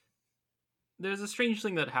strange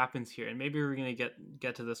thing that happens here, and maybe we're gonna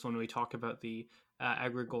get to this when we talk about the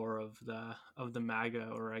egregore of the MAGA,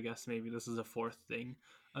 or I guess maybe this is a fourth thing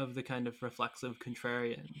of the kind of reflexive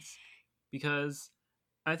contrarians, because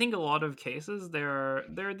I think a lot of cases there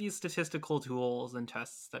are these statistical tools and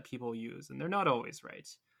tests that people use, and they're not always right.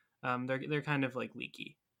 They're kind of like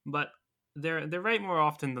leaky, but they're right more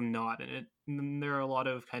often than not, and there are a lot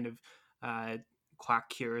of kind of quack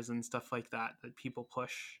cures and stuff like that people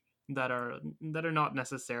push that are not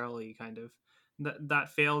necessarily kind of that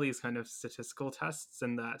fail these kind of statistical tests,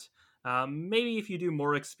 and that maybe if you do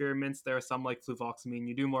more experiments, there are some like fluvoxamine,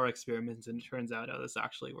 you do more experiments and it turns out, oh, this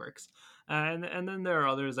actually works. And then there are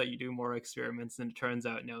others that you do more experiments and it turns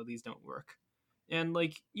out, no, these don't work. And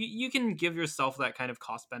like you can give yourself that kind of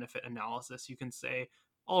cost benefit analysis. You can say,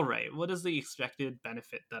 all right, what is the expected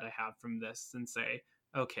benefit that I have from this? And say,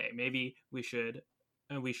 okay, maybe we should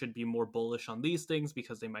be more bullish on these things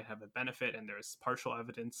because they might have a benefit and there's partial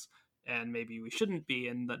evidence, and maybe we shouldn't be,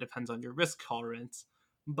 and that depends on your risk tolerance.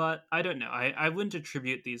 But I don't know. I wouldn't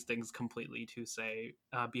attribute these things completely to, say,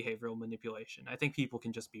 behavioral manipulation. I think people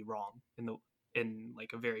can just be wrong in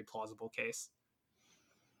like a very plausible case.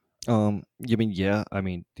 You mean, yeah, I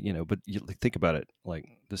mean, but you think about it, like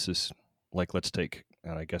this is like, let's take,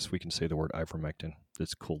 and I guess we can say the word ivermectin.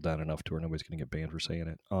 It's cooled down enough to where nobody's going to get banned for saying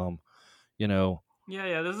it.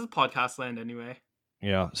 Yeah, this is podcast land anyway.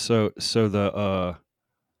 Yeah. So the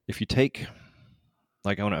if you take,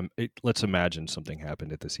 like, let's imagine something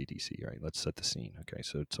happened at the CDC, right? Let's set the scene. Okay,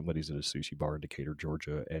 so somebody's at a sushi bar in Decatur,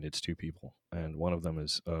 Georgia, and it's two people, and one of them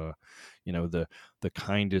is, the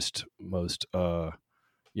kindest, most,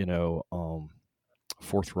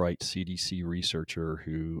 forthright CDC researcher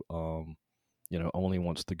who, only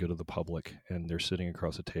wants the good of the public, and they're sitting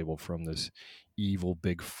across a table from this evil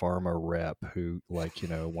big pharma rep who,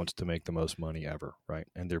 wants to make the most money ever, right?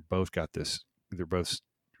 And they're both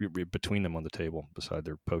between them on the table beside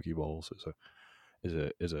their poke bowls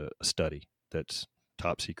is a study that's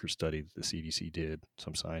top secret study that the CDC did,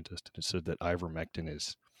 some scientist, and it said that ivermectin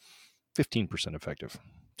is 15% effective.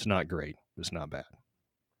 It's not great, it's not bad.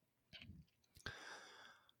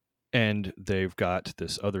 And they've got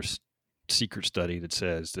this other secret study that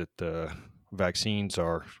says that the vaccines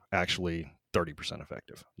are actually 30%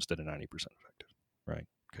 effective instead of 90% effective, right?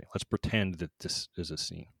 Okay, let's pretend that this is a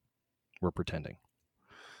scene. We're pretending.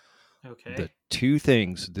 Okay. The two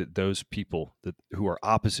things that those people who are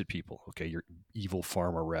opposite people, okay, your evil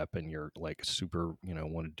pharma rep and your like super,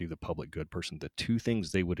 want to do the public good person, the two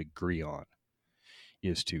things they would agree on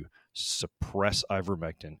is to suppress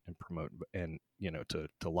ivermectin and promote, and to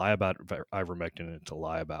lie about ivermectin and to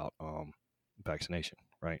lie about vaccination,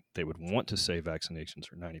 right? They would want to say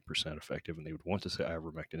vaccinations are 90% effective, and they would want to say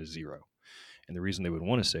ivermectin is 0. And the reason they would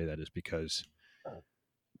want to say that is because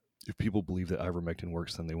if people believe that ivermectin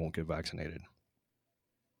works, then they won't get vaccinated.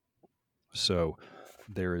 So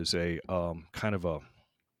there is a kind of a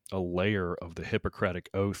layer of the Hippocratic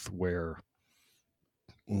Oath where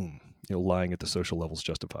lying at the social level is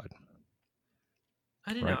justified.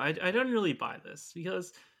 I don't know. I don't really buy this,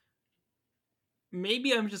 because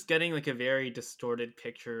maybe I'm just getting like a very distorted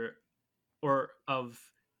picture, or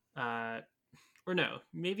no,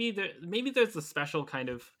 maybe there's a special kind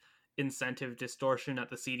of incentive distortion at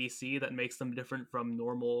the CDC that makes them different from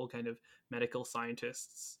normal kind of medical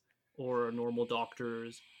scientists or normal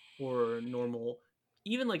doctors or normal,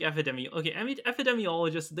 even like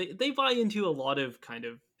epidemiologists. They buy into a lot of kind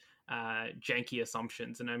of janky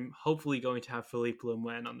assumptions, and I'm hopefully going to have Philippe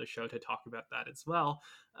Lemoine on the show to talk about that as well.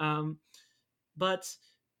 But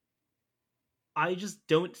I just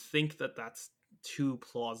don't think that that's too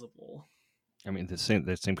plausible. I mean, the same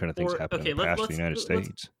kind of things happen in the past in the United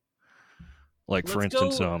States. Like, for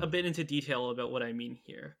instance, go a bit into detail about what I mean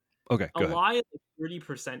here. Okay, go ahead. Lie is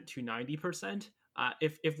 30% to 90%.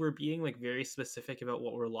 If we're being like very specific about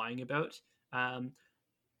what we're lying about,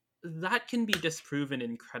 that can be disproven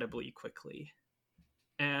incredibly quickly.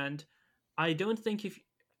 And I don't think if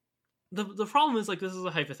the problem is, like, this is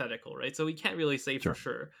a hypothetical, right? So we can't really say for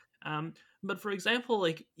sure. But for example,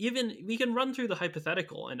 like, even we can run through the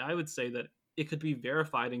hypothetical, and I would say that it could be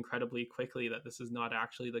verified incredibly quickly that this is not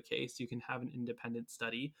actually the case. You can have an independent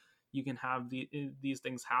study. You can have these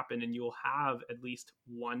things happen, and you'll have at least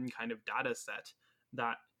one kind of data set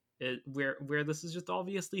that where this is just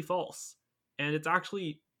obviously false. And it's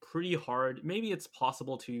actually pretty hard. Maybe it's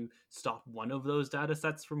possible to stop one of those data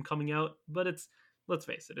sets from coming out, but it's, let's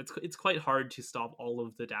face it, it's quite hard to stop all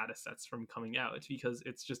of the data sets from coming out, because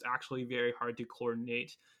it's just actually very hard to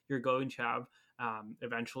coordinate. You're going to have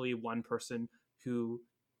eventually one person who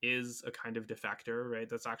is a kind of defector, right?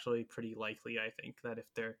 That's actually pretty likely, I think, that if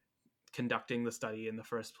they're conducting the study in the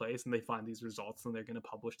first place and they find these results, then they're going to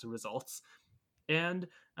publish the results. And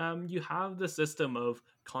you have the system of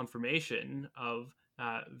confirmation, of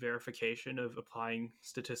verification, of applying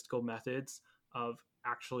statistical methods, of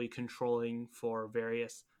actually controlling for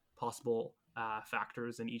various possible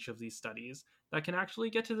factors in each of these studies that can actually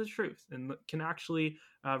get to the truth and can actually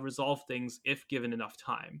resolve things if given enough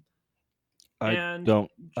time. I And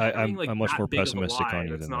don't. carrying like I'm much more that big of a pessimistic lie, on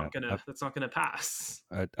you than that. that's not gonna pass.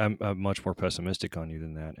 I'm much more pessimistic on you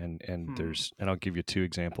than that. And Hmm. I'll give you two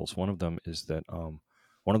examples. One of them is that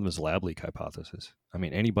one of them is lab leak hypothesis. I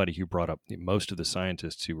mean, anybody who brought up, most of the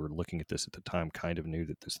scientists who were looking at this at the time kind of knew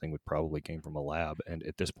that this thing would probably came from a lab. And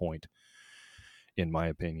at this point, in my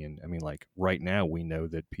opinion, I mean, like right now, we know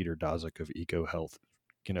that Peter Daszak of EcoHealth,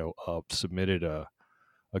 submitted a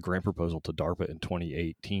grant proposal to DARPA in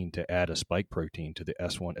 2018 to add a spike protein to the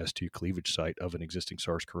S1, S2 cleavage site of an existing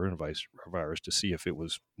SARS coronavirus to see if it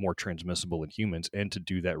was more transmissible in humans, and to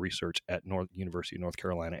do that research at University of North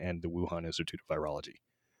Carolina and the Wuhan Institute of Virology.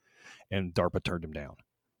 And DARPA turned him down.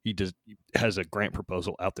 He has a grant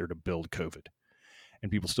proposal out there to build COVID,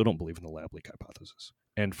 and people still don't believe in the lab leak hypothesis.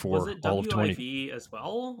 And Was for it all of 20, WIV as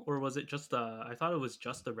well, or was it just the? I thought it was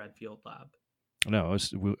just the Redfield lab. no,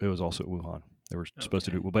 it was also at Wuhan. They were supposed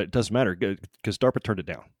to Okay. do, but it doesn't matter because DARPA turned it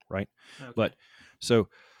down, right? Okay. But so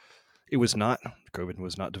it was not, COVID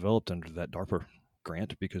was not developed under that DARPA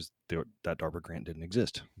grant because that DARPA grant didn't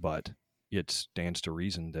exist. But it stands to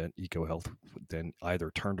reason that EcoHealth then either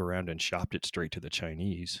turned around and shopped it straight to the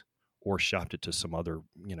Chinese, or shopped it to some other,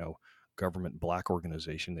 government black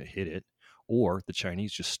organization that hid it, or the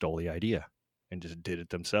Chinese just stole the idea and just did it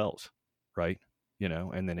themselves, right?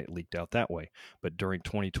 And then it leaked out that way. But during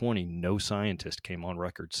 2020, no scientist came on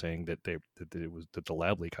record saying that that the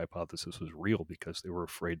lab leak hypothesis was real because they were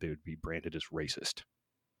afraid they would be branded as racist.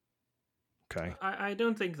 Okay, I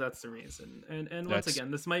don't think that's the reason. And once that's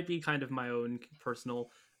again, this might be kind of my own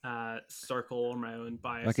personal circle or my own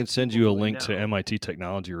I bias can of send people you a who I link to know. MIT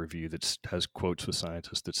Technology Review that has quotes with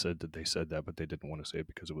scientists that said that they said that, but they didn't want to say it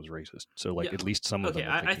because it was racist. So, like, Yeah. at least some of Okay.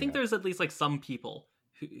 them are I thinking think that. there's at least like some people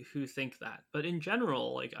who think that, but in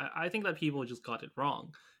general, like I think that people just got it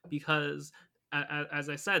wrong, because as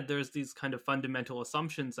I said, there's these kind of fundamental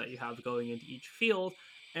assumptions that you have going into each field.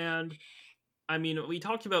 And I mean, we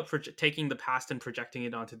talked about taking the past and projecting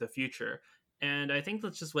it onto the future, and I think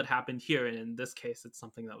that's just what happened here. And in this case, it's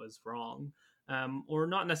something that was wrong, or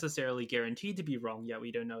not necessarily guaranteed to be wrong yet.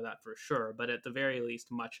 We don't know that for sure, but at the very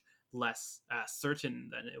least, much less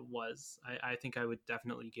certain than it was. I think I would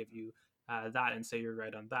definitely give you that and say you're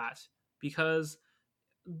right on that, because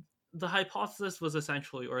the hypothesis was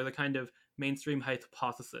essentially, or the kind of mainstream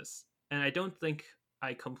hypothesis, and I don't think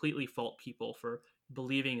I completely fault people for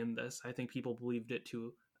believing in this. I think people believed it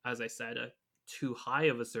to, as I said, a too high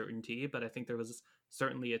of a certainty, but I think there was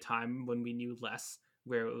certainly a time when we knew less,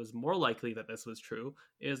 where it was more likely that this was true,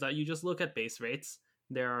 is that you just look at base rates.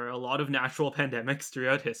 There are a lot of natural pandemics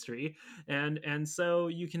throughout history, and so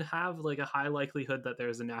you can have like a high likelihood that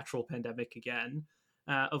there's a natural pandemic again.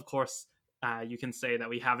 Of course, you can say that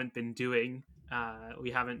we haven't been doing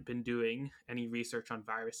any research on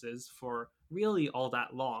viruses for really all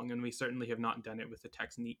that long, and we certainly have not done it with the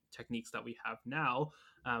techniques that we have now,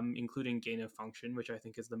 including gain of function, which I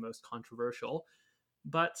think is the most controversial.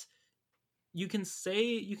 But you can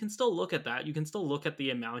still look at that. You can still look at the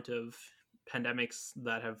amount of pandemics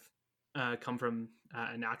that have come from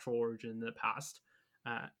a natural origin in the past,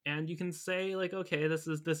 and you can say like, okay, this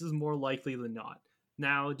is more likely than not.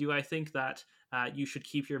 Now, do I think that you should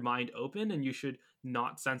keep your mind open and you should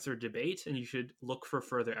not censor debate and you should look for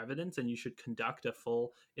further evidence and you should conduct a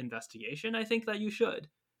full investigation? I think that you should.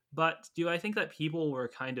 But do I think that people were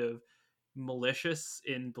kind of malicious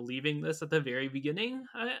in believing this at the very beginning?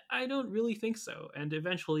 I don't really think so. And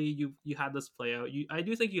eventually you had this play out. I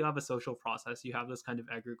do think you have a social process. You have this kind of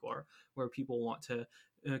egregore where people want to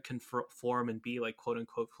conform and be like quote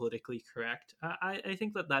unquote politically correct. I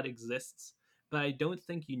think that exists, but I don't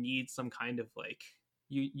think you need some kind of like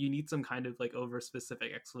you need some kind of like over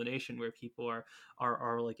specific explanation where people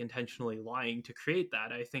are like intentionally lying to create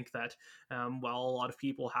that. I think that while a lot of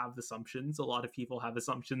people have assumptions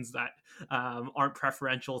that aren't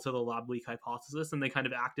preferential to the lab leak hypothesis, and they kind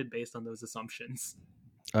of acted based on those assumptions.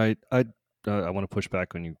 I I want to push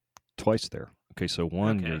back on you twice there. Okay, so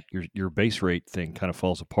one, Okay. your base rate thing kind of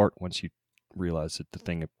falls apart once you realize that the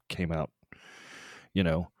thing that came out, you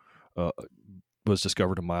know, uh, was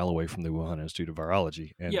discovered a mile away from the Wuhan Institute of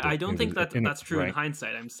Virology, and Yeah, I don't it think was that in it, that's true in right.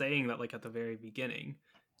 hindsight. I'm saying that like at the very beginning.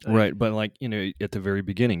 Like Right, but like at the very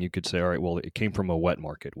beginning, you could say, all right, well, it came from a wet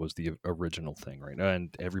market was the original thing, right?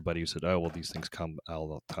 And everybody said, oh, well, these things come out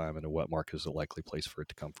all the time, and a wet market is a likely place for it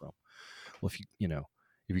to come from. Well, if you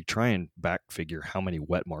try and back figure how many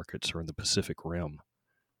wet markets are in the Pacific Rim,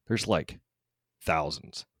 there's like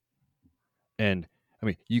thousands, and I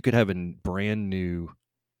mean, you could have a brand new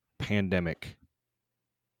pandemic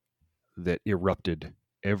that erupted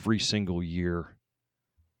every single year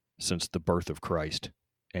since the birth of Christ,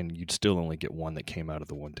 and you'd still only get one that came out of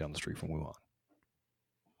the one down the street from Wuhan.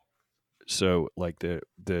 So like the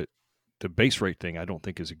base rate thing, I don't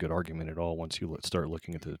think is a good argument at all once you start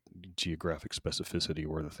looking at the geographic specificity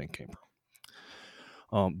where the thing came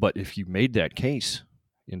from. But if you made that case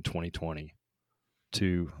in 2020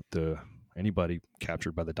 to anybody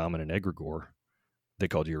captured by the dominant egregore, they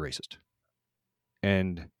called you a racist.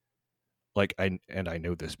 And I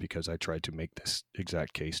know this because I tried to make this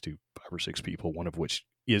exact case to 5 or 6 people, one of which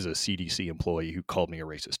is a CDC employee who called me a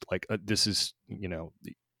racist. Like this is,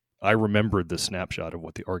 I remembered the snapshot of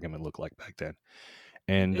what the argument looked like back then.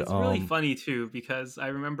 And it's really funny too because I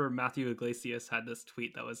remember Matthew Iglesias had this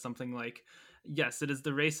tweet that was something like, "Yes, it is the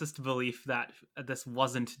racist belief that this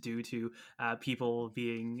wasn't due to people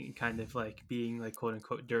being kind of like being like quote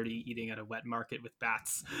unquote dirty, eating at a wet market with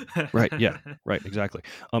bats." right, yeah, right, exactly.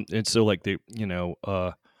 And so like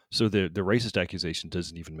so the racist accusation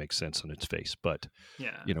doesn't even make sense on its face, but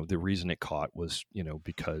Yeah, the reason it caught was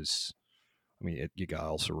because I mean, you got to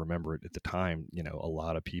also remember it at the time. A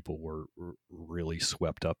lot of people were really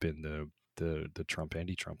swept up in the Trump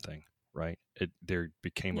anti-Trump thing, right? There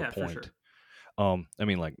became a yeah, for point. sure. I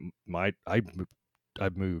mean, like I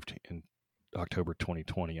moved in October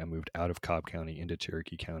 2020. I moved out of Cobb County into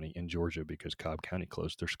Cherokee County in Georgia because Cobb County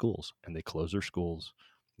closed their schools, and they closed their schools.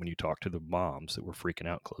 When you talk to the moms that were freaking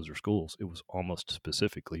out, close their schools, it was almost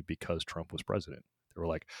specifically because Trump was president. They were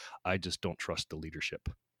like, I just don't trust the leadership.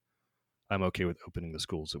 I'm okay with opening the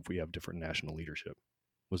schools if we have different national leadership,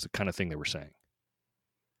 was the kind of thing they were saying.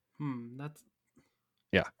 That's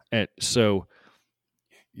Yeah. And so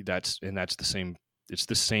that's the same, it's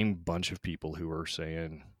the same bunch of people who are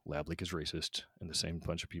saying Lab Leak is racist, and the same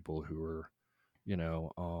bunch of people who are, you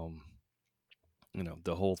know, um,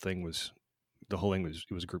 the whole thing was,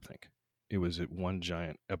 it was groupthink. It was one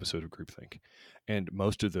giant episode of groupthink. And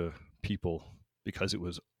most of the people, because it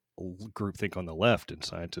was groupthink on the left and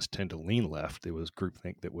scientists tend to lean left, it was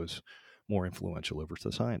groupthink that was more influential over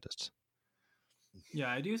the scientists.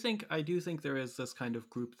 yeah. I do think there is this kind of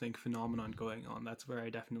groupthink phenomenon going on. That's where I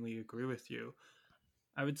definitely agree with you.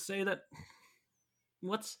 I would say that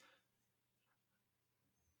what's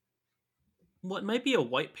what might be a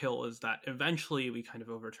white pill is that eventually we kind of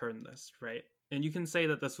overturn this, right? And you can say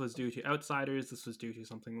that this was due to outsiders, this was due to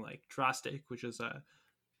something like drastic, which is a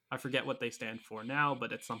I forget what they stand for now,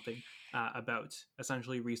 but it's something about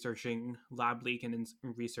essentially researching lab leak and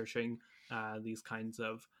researching uh, these kinds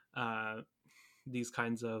of uh,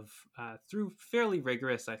 through fairly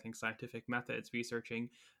rigorous, I think, scientific methods, researching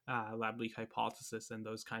lab leak hypothesis and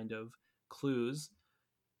those kind of clues.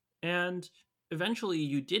 And eventually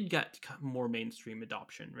you did get more mainstream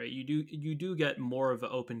adoption, right? You do get more of an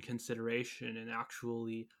open consideration and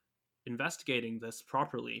actually investigating this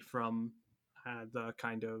properly from the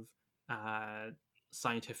kind of uh,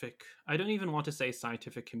 scientific, I don't even want to say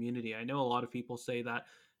scientific community. I know a lot of people say that.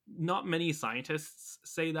 Not many scientists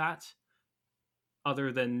say that,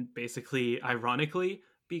 other than basically ironically,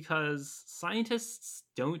 because scientists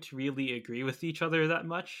don't really agree with each other that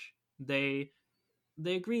much. They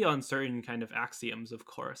agree on certain kind of axioms, of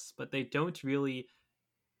course, but they don't really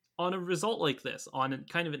on a result like this, on a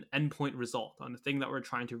kind of an endpoint result, on a thing that we're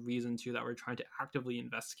trying to reason to, that we're trying to actively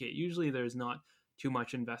investigate. Usually, there's not too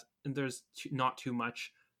much not too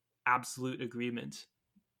much absolute agreement,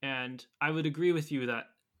 and I would agree with you that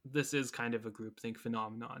this is kind of a groupthink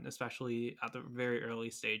phenomenon, especially at the very early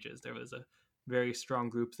stages. There was a very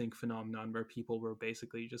strong groupthink phenomenon where people were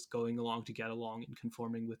basically just going along to get along and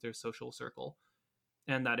conforming with their social circle,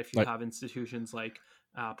 and that if you But have institutions like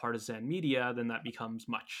partisan media, then that becomes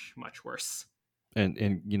much much worse. and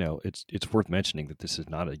it's worth mentioning that this is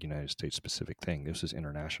not a United States specific thing. This is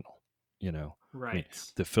international. I mean,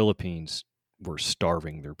 Right. the Philippines were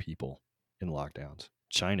starving their people in lockdowns.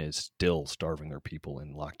 China is still starving their people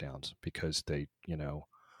in lockdowns because they,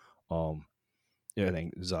 um, Yeah, I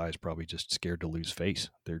think Zai is probably just scared to lose face.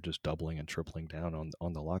 They're just doubling and tripling down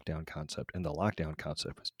on the lockdown concept, and the lockdown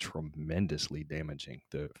concept is tremendously damaging.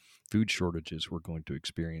 The food shortages we're going to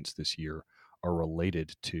experience this year are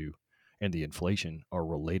related to, and the inflation are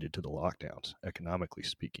related to the lockdowns. Economically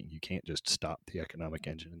speaking, you can't just stop the economic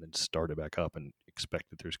engine and then start it back up and expect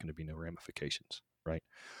that there's going to be no ramifications, right?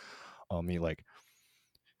 I mean, like,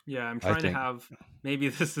 Yeah, I'm I trying to think have, maybe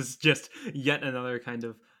this is just yet another kind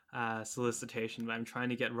of solicitation, but I'm trying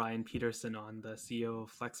to get Ryan Peterson on, the CEO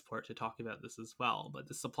of Flexport, to talk about this as well. But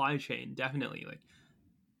the supply chain, definitely, like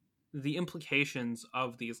the implications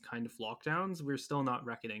of these kind of lockdowns, we're still not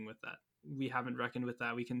reckoning with that. We haven't reckoned with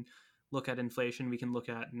that. We can look at inflation. We can look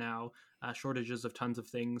at now shortages of tons of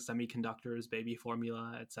things, semiconductors, baby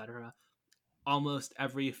formula, etc. Almost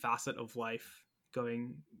every facet of life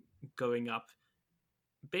going up.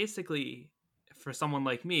 Basically, for someone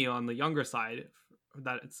like me on the younger side,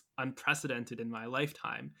 that it's unprecedented in my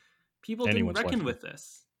lifetime. People didn't anyone's reckon lifetime. with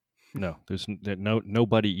this. No, there's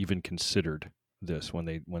nobody even considered this when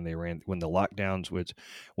they ran when the lockdowns, which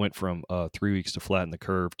went from 3 weeks to flatten the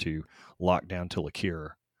curve to lockdown till a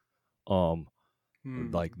cure. Um,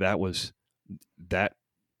 like Hmm. that was that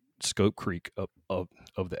scope creep of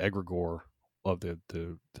the egregore of the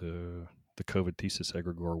COVID thesis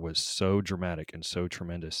egregore was so dramatic and so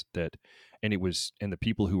tremendous that, and the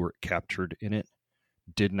people who were captured in it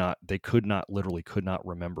could not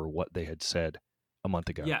remember what they had said a month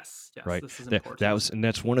ago, Yes, yes, right? this is That important. was, and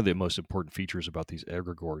that's one of the most important features about these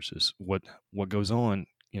egregores is what goes on,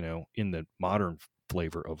 in the modern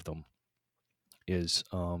flavor of them is,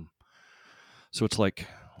 so it's like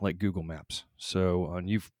Google Maps. So, and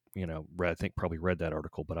you've, read, I think probably read that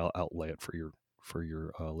article, but I'll outlay it for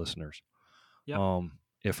your listeners. Yep.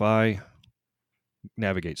 If I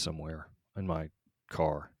navigate somewhere in my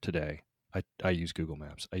car today, I use Google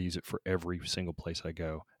Maps. I use it for every single place I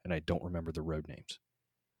go, and I don't remember the road names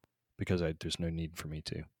because there's no need for me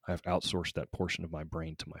to. I've outsourced that portion of my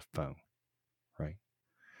brain to my phone, right?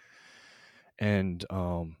 And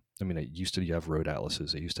I mean, I used to have road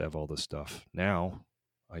atlases. I used to have all this stuff. Now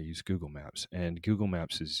I use Google Maps, and Google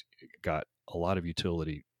Maps has got a lot of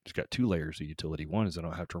utility. It's got two layers of utility. One is I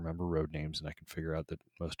don't have to remember road names, and I can figure out the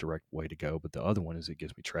most direct way to go. But the other one is it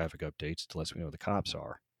gives me traffic updates to let me know where the cops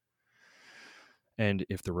are. And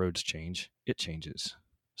if the roads change, it changes.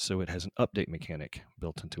 So it has an update mechanic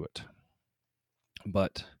built into it.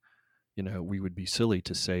 But, we would be silly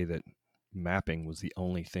to say that mapping was the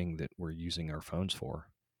only thing that we're using our phones for.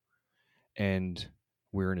 And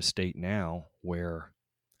we're in a state now where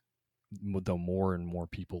the more and more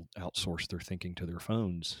people outsource their thinking to their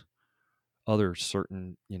phones, other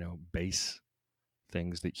certain, base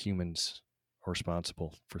things that humans are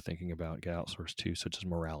responsible for thinking about get outsourced to, such as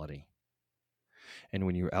morality. And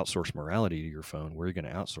when you outsource morality to your phone, where are you going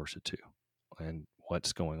to outsource it to? And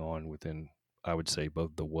what's going on within, I would say,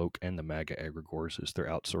 both the woke and the MAGA egregores is they're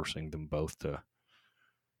outsourcing them both to,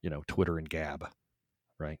 Twitter and Gab,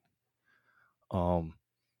 right? Um,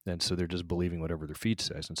 and so they're just believing whatever their feed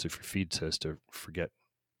says. And so if your feed says to forget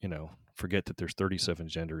that there's 37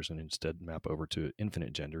 genders and instead map over to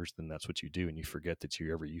infinite genders, then that's what you do. And you forget that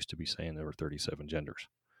you ever used to be saying there were 37 genders,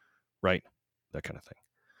 right? That kind of thing.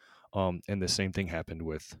 And the same thing happened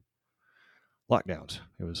with lockdowns.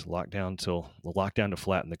 It was lockdown to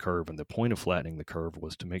flatten the curve. And the point of flattening the curve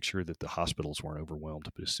was to make sure that the hospitals weren't overwhelmed.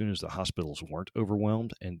 But as soon as the hospitals weren't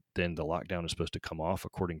overwhelmed, and then the lockdown is supposed to come off,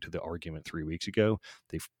 according to the argument 3 weeks ago,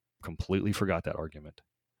 they completely forgot that argument.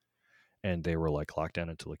 And they were like, lockdown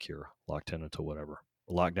until a cure, lockdown until whatever,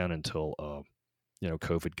 lockdown until,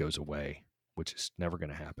 COVID goes away, which is never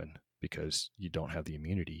going to happen because you don't have the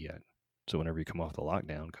immunity yet. So whenever you come off the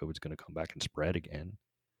lockdown, COVID's going to come back and spread again.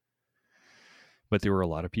 But there were a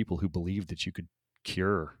lot of people who believed that you could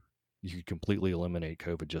completely eliminate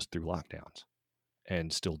COVID just through lockdowns,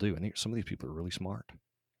 and still do. And some of these people are really smart.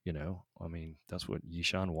 I mean, that's what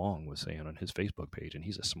Yishan Wong was saying on his Facebook page, and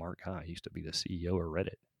he's a smart guy. He used to be the CEO of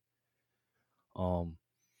Reddit.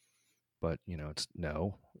 But it's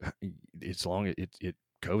no, it's long it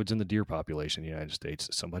COVID's in the deer population in the United States.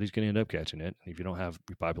 Somebody's going to end up catching it, and if you don't have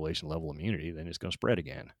population level immunity, then it's going to spread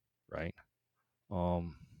again, right?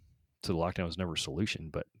 So the lockdown was never a solution,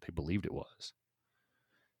 but they believed it was.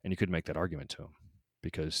 And you could make that argument to them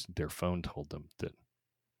because their phone told them that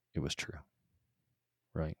it was true,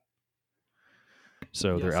 right?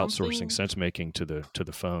 So Yeah, they're outsourcing something sense making to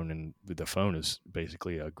the phone, and the phone is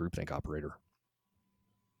basically a groupthink operator.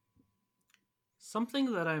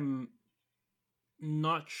 something that I'm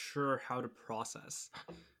not sure how to process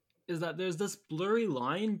is that there's this blurry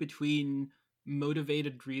line between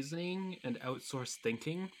motivated reasoning and outsourced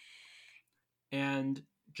thinking. and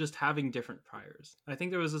just having different priors. I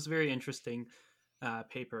think there was this very interesting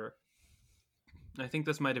paper. I think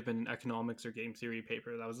this might have been an economics or game theory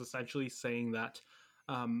paper that was essentially saying that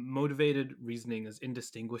motivated reasoning is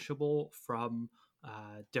indistinguishable from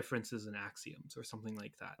differences in axioms or something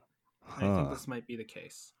like that. And I think Huh. this might be the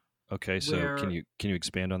case. Okay, so Where, can you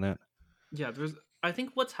expand on that? yeah, I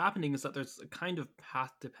think what's happening is that there's a kind of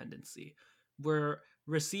path dependency where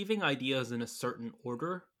receiving ideas in a certain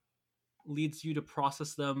order leads you to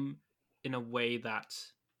process them in a way that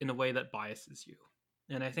biases you.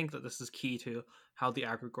 And I think that this is key to how the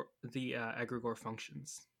egregore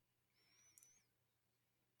functions,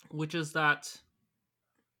 which is that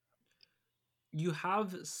you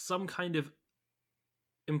have some kind of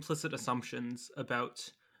implicit assumptions about,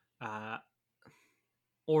 uh,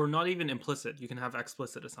 or not even implicit, you can have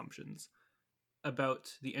explicit assumptions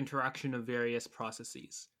about the interaction of various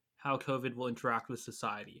processes, how COVID will interact with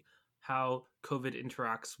society, how COVID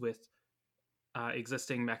interacts with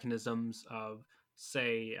existing mechanisms of,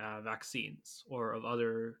 say, vaccines or of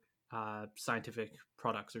other scientific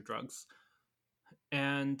products or drugs.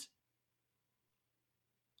 And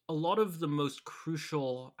a lot of the most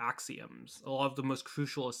crucial axioms, a lot of the most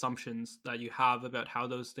crucial assumptions that you have about how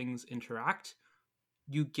those things interact,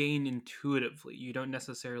 you gain intuitively. You don't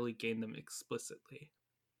necessarily gain them explicitly.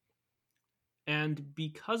 And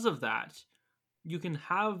because of that, you can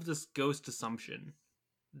have this ghost assumption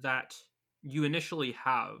that you initially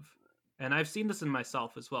have. And I've seen this in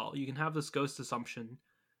myself as well. You can have this ghost assumption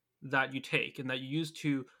that you take and that you use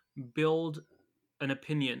to build an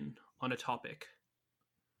opinion on a topic.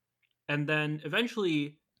 And then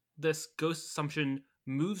eventually, this ghost assumption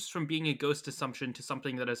moves from being a ghost assumption to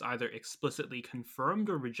something that is either explicitly confirmed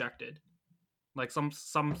or rejected. Like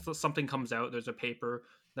something comes out, there's a paper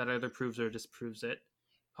that either proves or disproves it.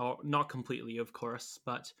 Oh, not completely, of course,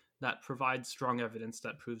 but that provides strong evidence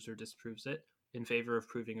that proves or disproves it in favor of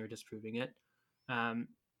proving or disproving it. Um,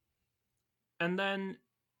 and then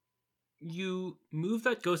you move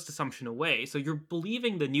that ghost assumption away. So you're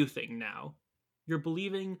believing the new thing now. You're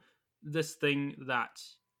believing this thing that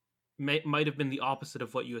might have been the opposite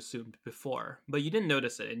of what you assumed before, but you didn't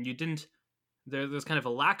notice it, and you didn't. There's kind of a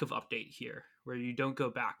lack of update here, where you don't go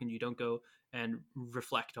back and you don't go and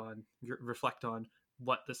reflect on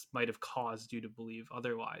what this might have caused you to believe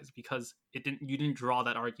otherwise, because you didn't draw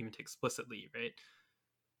that argument explicitly, right?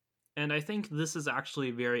 And I think this is actually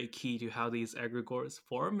very key to how these egregores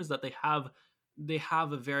form, is that they have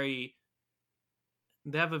a very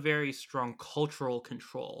strong cultural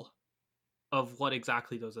control of what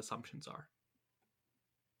exactly those assumptions are.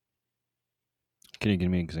 Can you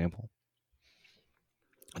give me an example?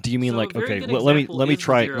 Do you mean So a like, very okay, good let example me is the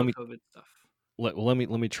try zero COVID stuff. let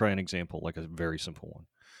me try an example, like a very simple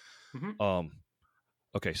Mm-hmm. one.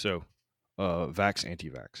 Okay, so vax,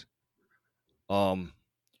 anti-vax. Um,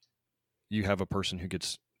 you have a person who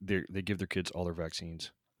they give their kids all their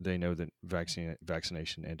vaccines. They know that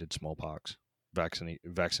vaccination ended smallpox.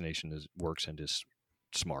 Vaccination works and is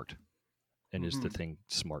smart and is the Mm-hmm. thing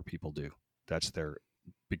smart people do. That's their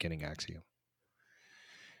beginning axiom.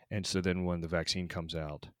 And so then when the vaccine comes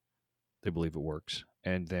out, they believe it works.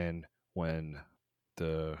 And then when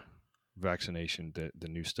the the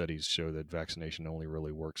new studies show that vaccination only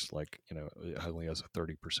really works, like, it only has a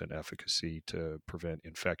 30% efficacy to prevent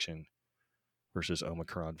infection versus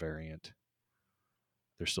Omicron variant,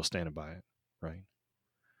 they're still standing by it, right?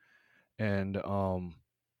 And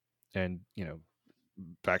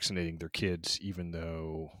vaccinating their kids, even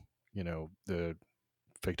though the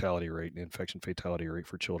infection fatality rate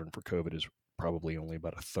for children for COVID is probably only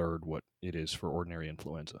about a third what it is for ordinary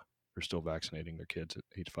influenza. They're still vaccinating their kids at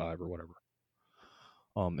age 5 or whatever.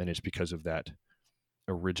 And it's because of that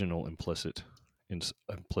original implicit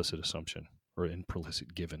assumption, or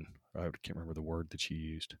implicit given. I can't remember the word that she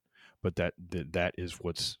used, but that is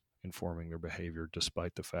what's informing their behavior,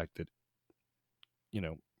 despite the fact that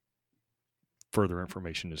further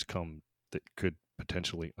information has come that could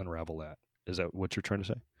potentially unravel that. Is that what you're trying to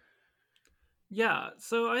say? Yeah,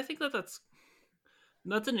 so I think that's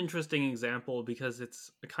an interesting example, because it's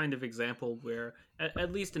a kind of example where,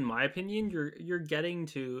 at least in my opinion, you're getting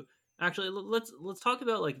to actually, let's talk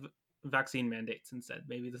about like vaccine mandates instead.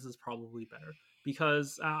 Maybe this is probably better,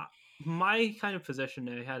 because my kind of position,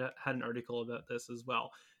 I had an article about this as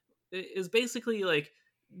well, is basically like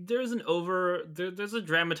there's a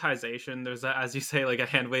dramatization, there's a, as you say, like a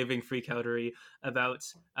hand waving freakoutery about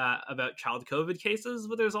child COVID cases,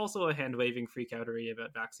 but there's also a hand waving freakoutery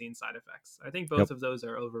about vaccine side effects. I think Yep, both of those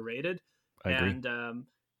are overrated. I agree. And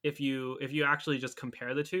if you actually just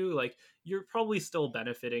compare the two, like, you're probably still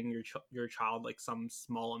benefiting your child like some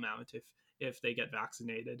small amount if they get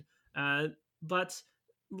vaccinated. But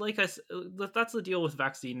like that's the deal with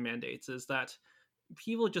vaccine mandates, is that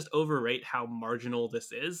people just overrate how marginal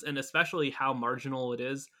this is, and especially how marginal it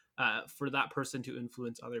is for that person to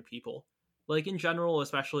influence other people. Like in general,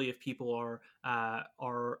 especially if people are,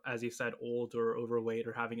 as you said, old or overweight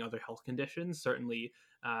or having other health conditions, certainly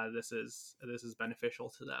this is beneficial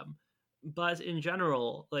to them. But in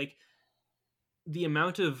general, like the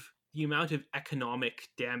amount of economic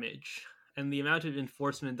damage and the amount of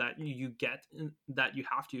enforcement that you get, that you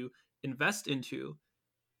have to invest into,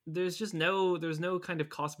 there's no kind of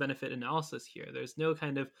cost benefit analysis here. There's no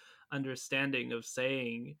kind of understanding of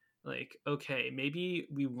saying, like, okay, maybe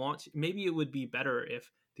it would be better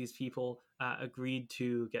if these people agreed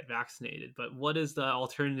to get vaccinated, but what is the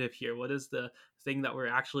alternative here? What is the thing that we're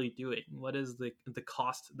actually doing? What is the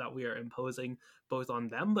cost that we are imposing, both on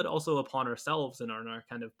them but also upon ourselves and on our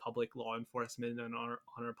kind of public law enforcement and on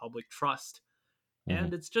our public trust? Mm-hmm.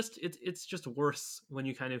 And it's just worse when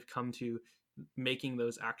you kind of come to making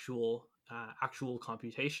those actual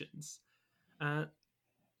computations. Uh,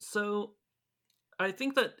 so I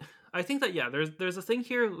think that yeah, there's a thing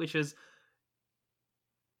here which is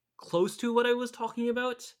close to what I was talking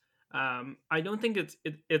about. I don't think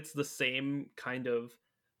it's the same kind of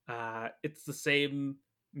it's the same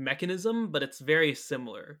mechanism, but it's very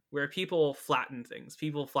similar, where people flatten things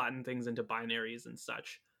into binaries and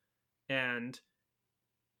such. And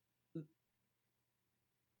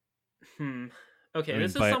hmm, I okay, mean,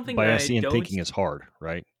 this is something that I Bayesian don't. thinking is hard,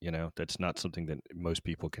 right? That's not something that most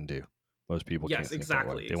people can do. Most people can't Yes, think that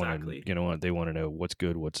way. exactly, They want to, exactly. they want to know what's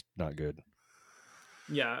good, what's not good.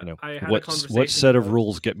 Yeah, I had a What conversation set of about.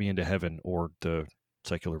 rules get me into heaven, or the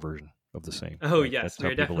secular version of the same, Oh, right? yes, That's we how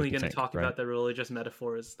are people like definitely to going to think, talk right? about the religious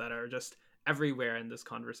metaphors that are just everywhere in this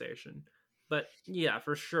conversation. But yeah,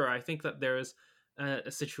 for sure, I think that there's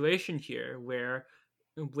a situation here where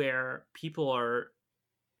people are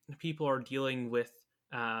dealing with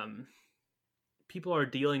um, people are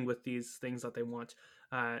dealing with these things that they want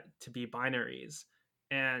to be binaries,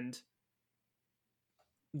 and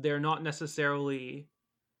they're not necessarily.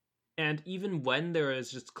 And even when there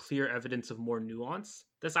is just clear evidence of more nuance,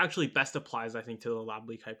 this actually best applies, I think, to the lab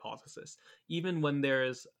leak hypothesis. Even when there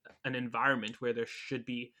is an environment where there should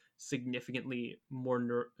be significantly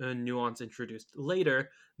more nuance introduced later,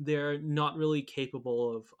 they're not really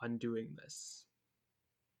capable of undoing this.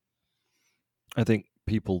 I think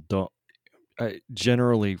people don't.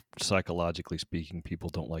 Generally, psychologically speaking, people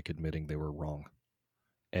don't like admitting they were wrong,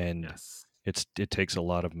 and Yes. it takes a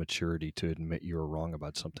lot of maturity to admit you were wrong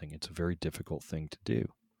about something. It's a very difficult thing to do.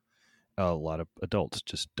 A lot of adults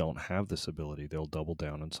just don't have this ability. They'll double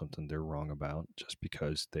down on something they're wrong about just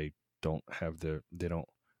because they don't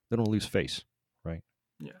lose face, right?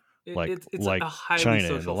 Yeah. It's a Like highly China and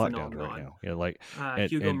the social lockdowns right phenomenon. now. And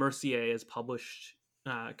Hugo Mercier has published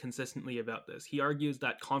consistently about this. He argues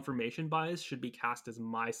that confirmation bias should be cast as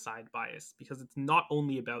my side bias, because it's not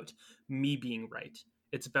only about me being right,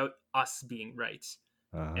 it's about us being right.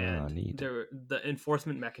 And neat. the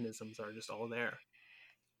enforcement mechanisms are just all there.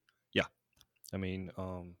 Yeah, I mean,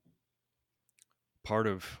 part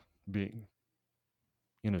of being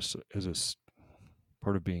in a s- as a s-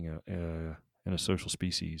 part of being in a social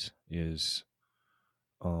species is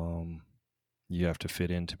um, you have to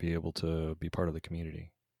fit in to be able to be part of the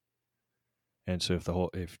community. And so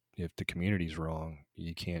if the community's wrong,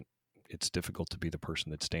 you can't. It's difficult to be the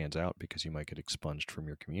person that stands out because you might get expunged from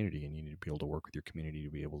your community, and you need to be able to work with your community to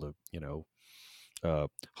be able to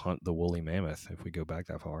hunt the woolly mammoth if we go back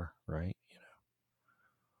that far, right?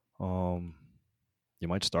 You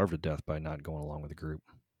might starve to death by not going along with the group.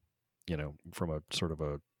 From a sort of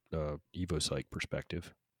a evo psych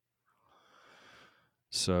perspective.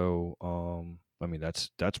 So, I mean, that's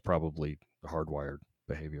probably hardwired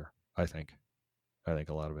behavior. I think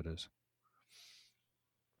a lot of it is.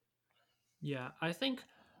 Yeah, I think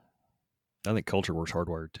culture war's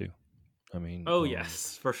hardwired too. I mean, oh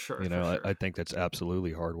yes, for sure, for I sure. think that's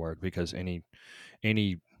absolutely hardwired because any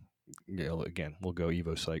again, we'll go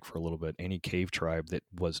Evo Psych for a little bit. Any cave tribe that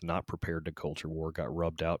was not prepared to culture war got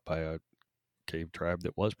rubbed out by a cave tribe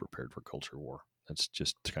that was prepared for culture war. That's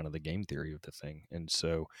just kind of the game theory of the thing. And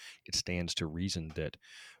so it stands to reason that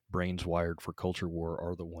brains wired for culture war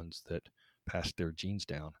are the ones that passed their genes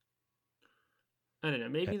down. I don't know. Eh,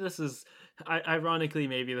 Maybe this is, ironically,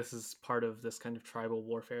 maybe this is part of this kind of tribal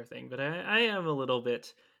warfare thing. But I am a little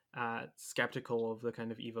bit skeptical of the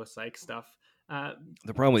kind of Evo Psych stuff. Uh,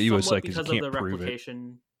 The problem with Evo Somewhat Psych is you because of can't the prove it.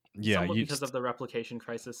 replication. Yeah, somewhat because of the replication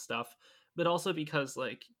crisis stuff, but also because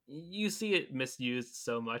like you see it misused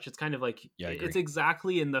so much. It's kind of like yeah, I it's agree.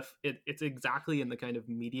 exactly in the it's exactly in the kind of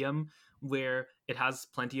medium where it has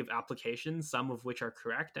plenty of applications, some of which are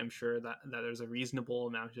correct. I'm sure that there's a reasonable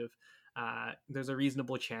amount of there's a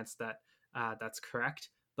reasonable chance that that's correct,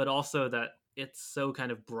 but also that it's so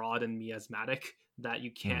kind of broad and miasmatic that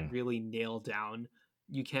you can't Mhm. really nail down.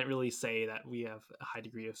 You can't really say that we have a high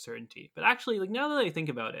degree of certainty. But actually, like now that I think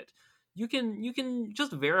about it, you can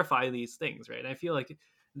just verify these things, right? I feel like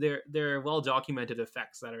there are well documented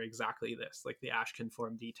effects that are exactly this, like the Ash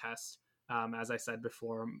conformity test. As I said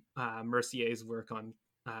before, Mercier's work on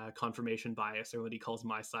confirmation bias, or what he calls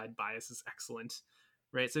my side bias, is excellent,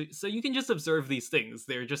 right? So you can just observe these things.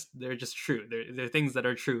 They're just true. They're things that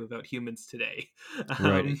are true about humans today.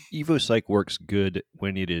 Right. um, EvoPsych works good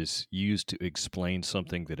when it is used to explain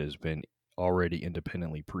something that has been already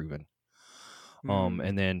independently proven. hmm,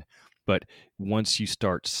 And then, but once you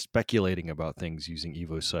start speculating about things using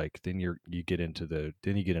EvoPsych, then you get into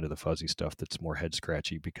the fuzzy stuff that's more head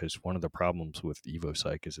scratchy, because one of the problems with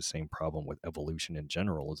EvoPsych is the same problem with evolution in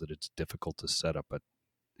general, is that it's difficult to set up an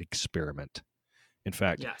experiment. In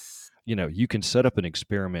fact, yes. you can set up an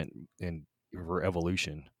experiment in for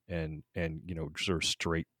evolution and sort of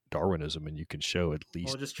straight Darwinism, and you can show at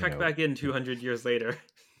We'll least just check back in 200 years later.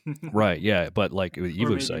 right, yeah. But like with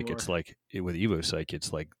Or maybe EvoPsych, more.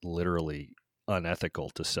 it's like literally unethical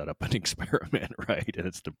to set up an experiment, right? And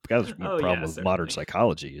it's that's the Oh problem yeah, with modern certainly.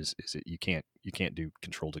 psychology is that you can't do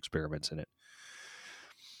controlled experiments in it.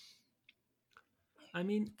 I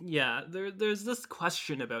mean, yeah, there's this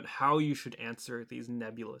question about how you should answer these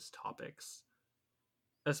nebulous topics,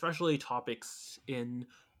 especially topics in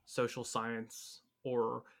social science.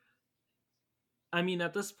 Or, I mean,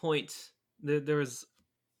 at this point, there's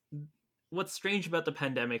what's strange about the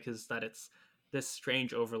pandemic is that it's this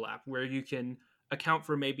strange overlap where you can account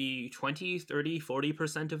for maybe 20, 30,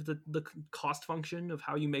 40% of the cost function of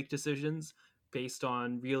how you make decisions based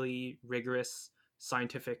on really rigorous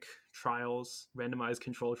scientific trials, randomized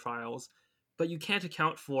control trials, but you can't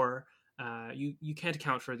account for you can't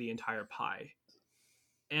account for the entire pie.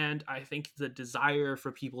 And I think the desire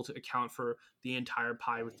for people to account for the entire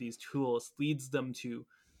pie with these tools leads them to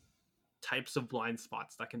types of blind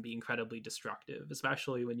spots that can be incredibly destructive,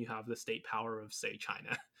 especially when you have the state power of, say,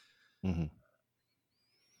 China. Hmm.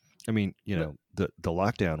 I mean, But the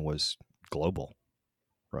lockdown was global,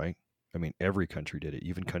 right? I mean, every country did it,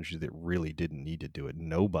 even countries that really didn't need to do it.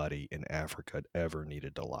 Nobody in Africa ever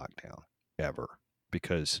needed to lock down, ever,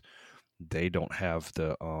 because they don't have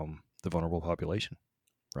the vulnerable population,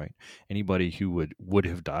 right? Anybody who would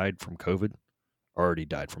have died from COVID already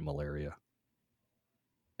died from malaria,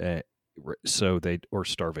 uh, so they or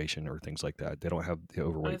starvation or things like that. They don't have the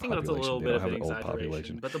I overweight think that's a population. little They bit don't of have an the old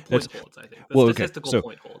population. exaggeration, but the That's point holds, I think. The well, okay. statistical So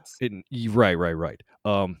point holds. right, right, right.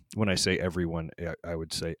 When I say everyone, I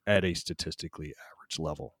would say at a statistically average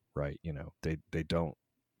level, right? They don't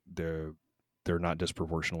they're they're not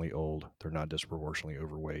disproportionately old. They're not disproportionately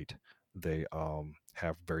overweight. They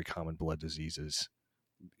have very common blood diseases,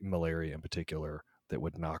 malaria in particular, that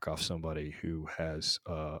would knock off somebody who has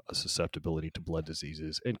a susceptibility to blood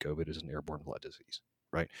diseases, and COVID is an airborne blood disease,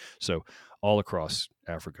 right? So all across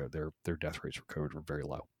Africa, their death rates for COVID were very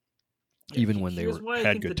low, Yeah, even when they here's were why I had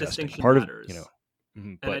think the good testing. distinction Part of matters.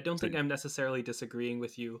 And I but don't think I'm necessarily disagreeing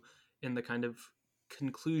with you in the kind of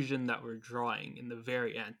conclusion that we're drawing in the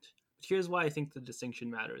very end. But here's why I think the distinction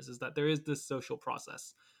matters is that there is this social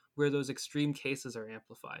process where those extreme cases are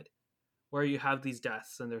amplified, where you have these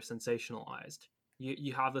deaths and they're sensationalized.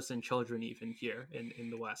 You have this in children, even here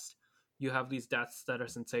in the West. You have these deaths that are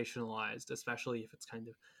sensationalized, especially if it's kind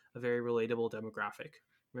of a very relatable demographic,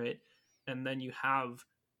 right? And then you have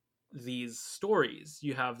these stories.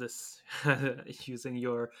 You have this using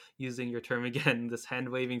your term again, this hand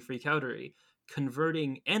waving freakoutery,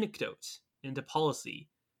 converting anecdote into policy.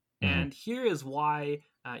 Mhm, And here is why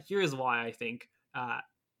I think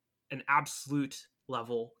an absolute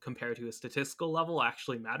level compared to a statistical level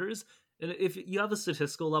actually matters. And if you have a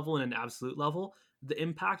statistical level and an absolute level, the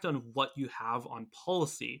impact on what you have on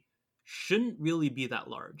policy shouldn't really be that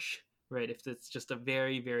large, right? If it's just a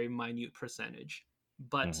very, very minute percentage.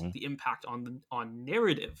 But mhm, the impact on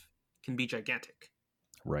narrative can be gigantic.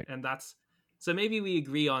 right. And that's so maybe we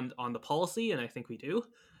agree on the policy, and I think we do.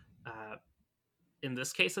 Uh, in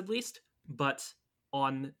this case at least, but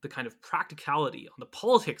on the kind of practicality, on the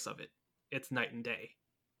politics of it, it's night and day.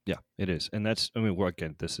 Yeah, it is, and that's. I mean, well,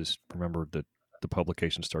 again, this is remember that the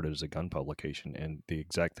publication started as a gun publication, and the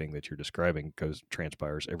exact thing that you're describing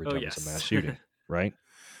transpires every Oh time there's a mass yes. shooting. right?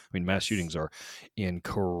 I mean, mass Yes. shootings are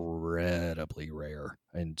incredibly rare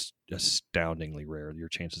and astoundingly rare. Your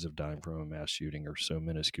chances of dying from a mass shooting are so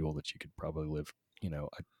minuscule that you could probably live,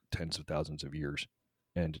 tens of thousands of years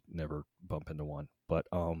and never bump into one.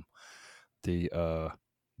 The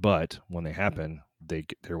but when they happen,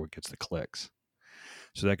 they're what gets the clicks.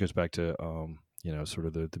 So that goes back to sort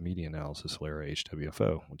of the media analysis layer,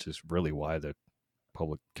 HWFO, which is really why the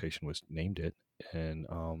publication was named it, and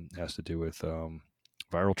has to do with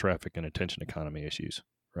viral traffic and attention economy issues,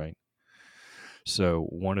 right? So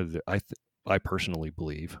one of the I personally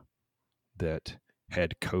believe that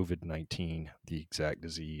had COVID-19, the exact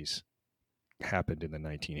disease, happened in the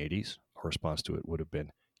 1980s, our response to it would have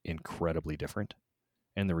been incredibly different.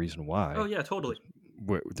 And the reason Oh why, yeah, totally.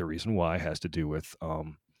 has to do with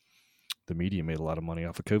the media made a lot of money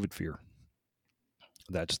off of COVID fear.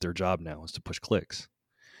 That's their job now, is to push clicks.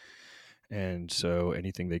 And so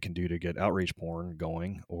anything they can do to get outrage porn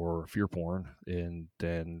going or fear porn, and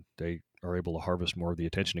then they are able to harvest more of the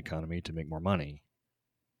attention economy to make more money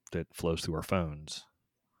that flows through our phones.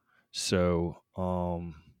 So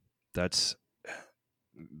that's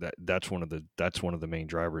that's one of the main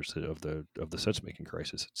drivers of the sense making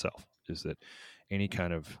crisis itself, is that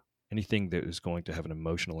anything that is going to have an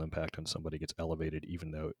emotional impact on somebody gets elevated,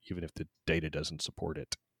 even if the data doesn't support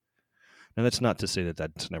it. Now, that's not to say that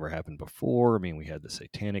that's never happened before. I mean, we had the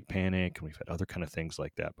satanic panic, and we've had other kind of things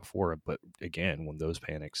like that before. But again, when those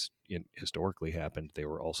panics historically happened, they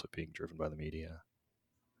were also being driven by the media.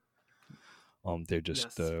 They're just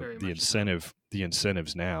Yes, very the much so. incentive. The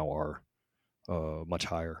incentives now are much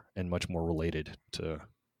higher and much more related to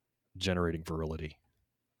generating virility,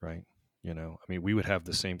 right? I mean, we would have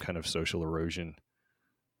the same kind of social erosion.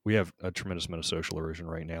 We have a tremendous amount of social erosion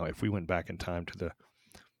right now. If we went back in time to the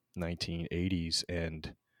 1980s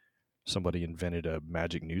and somebody invented a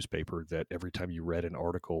magic newspaper that every time you read an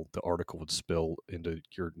article, the article would spill into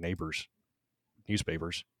your neighbor's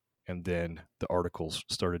newspapers, and then the articles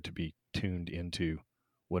started to be tuned into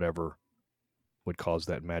whatever would cause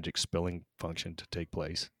that magic spilling function to take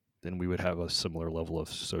place, then we would have a similar level of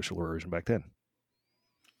social erosion back then,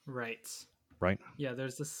 Right. right? Yeah,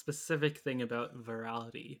 there's this specific thing about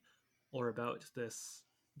virality, or about this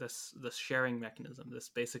sharing mechanism, this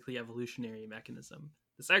basically evolutionary mechanism,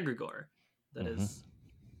 this egregore that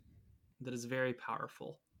Mm-hmm. is very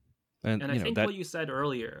powerful. And And I think that what you said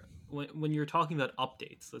earlier, when you're talking about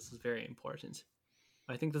updates, this is very important.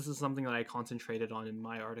 I think this is something that I concentrated on in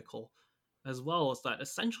my article as well, is that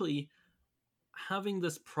essentially having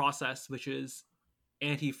this process which is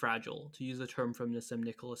anti-fragile, to use a term from Nassim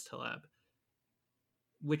Nicholas Taleb,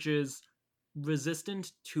 which is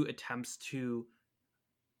resistant to attempts to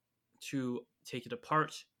take it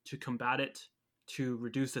apart, to combat it, to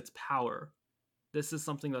reduce its power. This is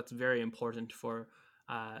something that's very important for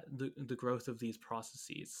the growth of these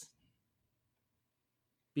processes.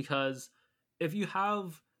 Because if you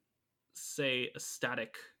have, say, a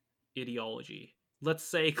static ideology, let's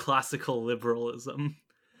say classical liberalism,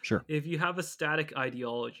 sure. if you have a static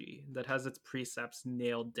ideology that has its precepts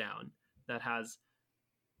nailed down, that has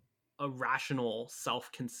a rational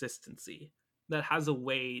self consistency, that has a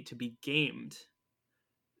way to be gamed,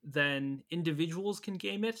 then individuals can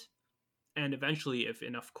game it. And eventually, if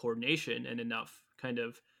enough coordination and enough kind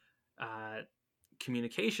of uh,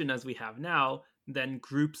 communication as we have now, then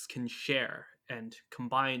groups can share and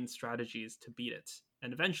combine strategies to beat it.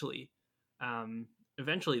 And um,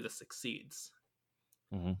 eventually, this succeeds.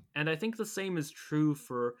 Mm-hmm. And I think the same is true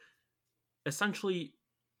for essentially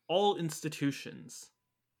all institutions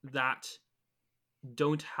that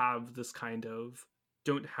don't have this kind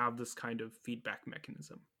of feedback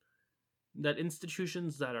mechanism. That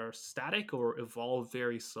institutions that are static or evolve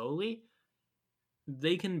very slowly,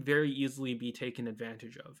 they can very easily be taken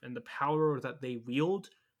advantage of, and the power that they wield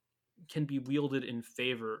can be wielded in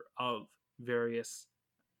favor of various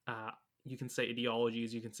uh, you can say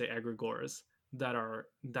ideologies, you can say egregores that are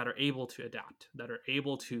able to adapt, that are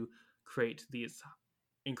able to create these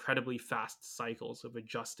incredibly fast cycles of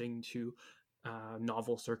adjusting to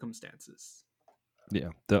novel circumstances. Yeah.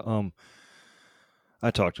 The I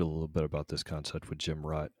talked a little bit about this concept with Jim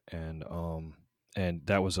Rutt, and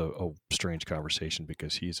that was a strange conversation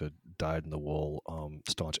because he's a dyed in the wool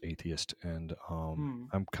staunch atheist, and Hmm.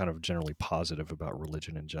 I'm kind of generally positive about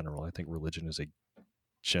religion in general. I think religion is a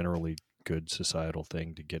generally good societal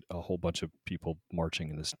thing to get a whole bunch of people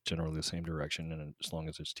marching in this generally the same direction, and as long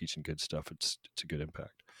as it's teaching good stuff, it's a good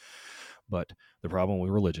impact. But the problem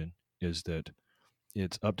with religion is that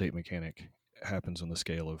its update mechanic happens on the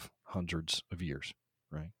scale of hundreds of years,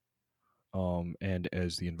 right? And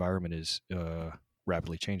as the environment is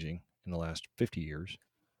rapidly changing, in the last 50 years,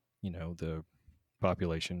 the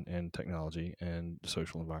population and technology and the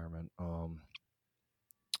social environment,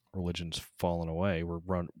 religion's fallen away. We're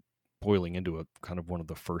boiling into a kind of one of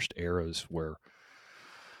the first eras where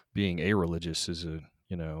being a-religious is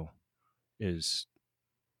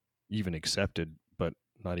even accepted, but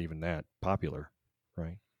not even that popular,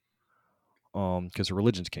 right? Because the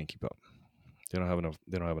religions can't keep up. They don't have enough.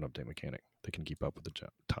 They don't have an update mechanic that can keep up with the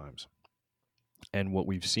times. And what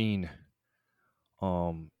we've seen,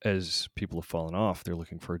 as people have fallen off, they're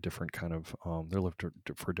looking for a different kind of. They're looking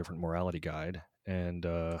for a different morality guide, and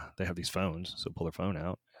they have these phones, so pull their phone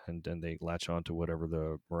out, and then they latch on to whatever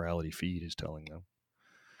the morality feed is telling them,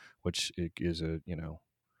 which is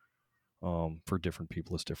for different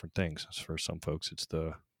people, it's different things. For some folks, it's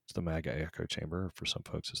the MAGA echo chamber. For some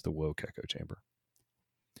folks, it's the woke echo chamber,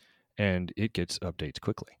 and it gets updates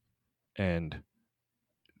quickly. And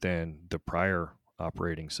then the prior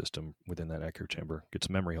operating system within that echo chamber gets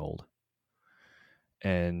memory hold,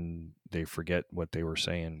 and they forget what they were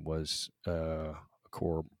saying was a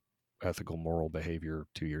core ethical moral behavior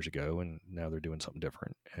 2 years ago, and now they're doing something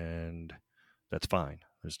different, and that's fine.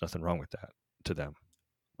 There's nothing wrong with that to them,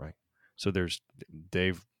 right? So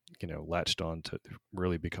they've latched on to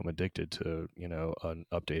really become addicted to an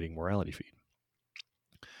updating morality feed.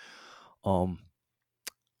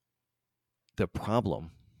 The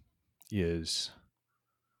problem is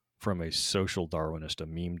from a social Darwinist, a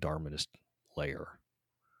meme Darwinist layer.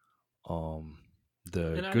 The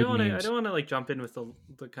And good I memes. don't want to like jump in with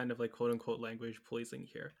the kind of like quote unquote language policing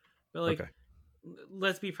here, but like Okay.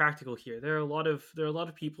 let's be practical here. There are a lot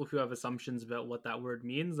of people who have assumptions about what that word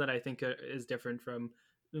means that I think is different from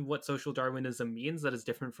what social Darwinism means. That is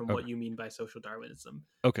different from what Okay. you mean by social Darwinism.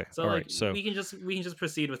 Okay. So All like right. So we can just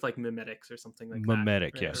proceed with like mimetics or something like that,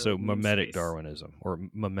 mimetic, right? yeah. Or So like meme mimetic space. Darwinism or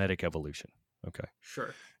mimetic evolution. Okay.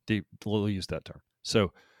 Sure. We'll use that term.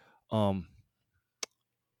 So, um,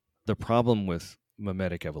 the problem with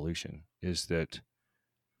mimetic evolution is that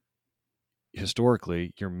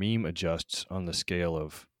historically your meme adjusts on the scale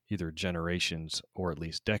of either generations or at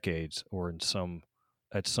least decades, or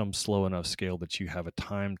at some slow enough scale that you have a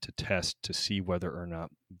time to test to see whether or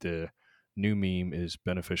not the new meme is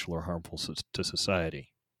beneficial or harmful to society.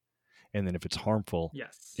 And then if it's harmful,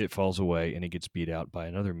 Yes. it falls away and it gets beat out by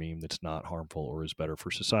another meme that's not harmful or is better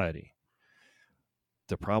for society.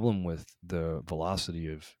 The problem with the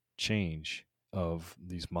velocity of change of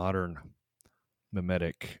these modern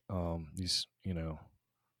mimetic, these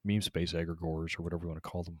meme space egregores or whatever you want to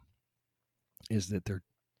call them, is that they're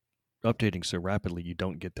updating so rapidly you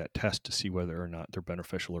don't get that test to see whether or not they're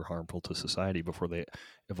beneficial or harmful to society before they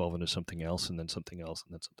evolve into something else and then something else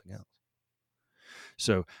and then something else.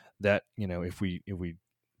 So that if we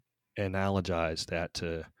analogize that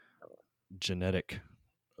to genetic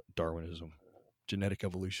Darwinism, genetic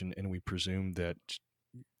evolution, and we presume that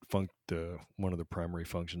one of the primary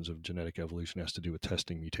functions of genetic evolution has to do with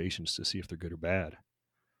testing mutations to see if they're good or bad.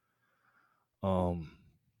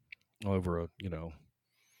 Over a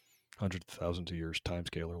hundreds of thousands of years time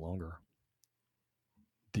scale or longer,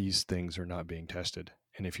 these things are not being tested.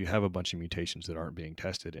 And if you have a bunch of mutations that aren't being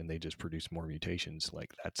tested and they just produce more mutations,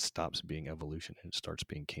 like that stops being evolution and it starts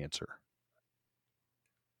being cancer.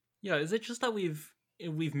 Yeah. Is it just that we've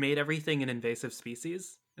made everything an invasive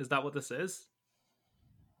species? Is that what this is?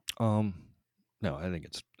 Um, no, I think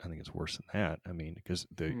it's worse than that. I mean, because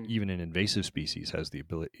even an invasive species has the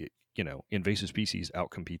ability, invasive species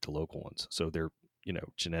outcompete the local ones, so they're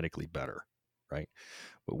genetically better, right?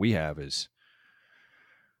 What we have is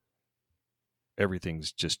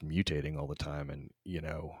everything's just mutating all the time,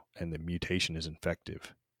 and the mutation is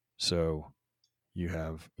infective. So you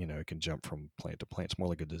have, it can jump from plant to plant. It's more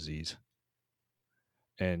like a disease,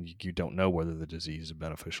 and you don't know whether the disease is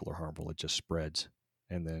beneficial or harmful. It just spreads,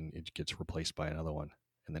 and then it gets replaced by another one,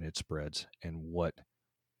 and then it spreads. And what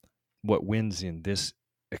wins in this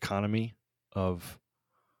economy of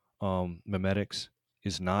mimetics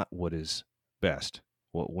is not what is best.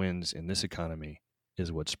 What wins in this economy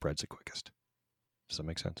is what spreads the quickest. Does that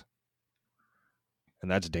make sense? And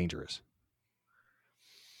that's dangerous.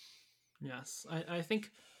 Yes. I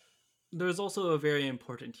think there's also a very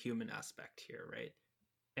important human aspect here, right?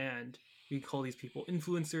 And we can call these people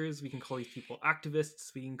influencers, we can call these people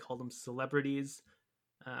activists, we can call them celebrities.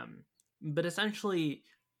 But essentially,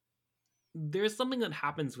 there's something that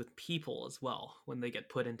happens with people as well when they get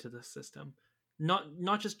put into the system.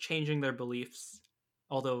 Not just changing their beliefs,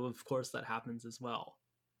 although of course that happens as well,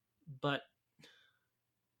 but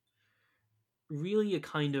really a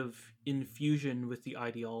kind of infusion with the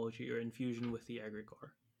ideology or infusion with the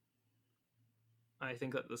egregore. I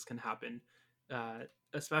think that this can happen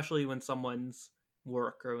especially when someone's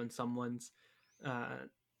work or when someone's uh,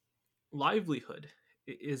 livelihood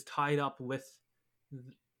is tied up with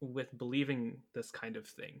believing this kind of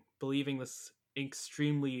thing, believing this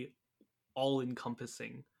extremely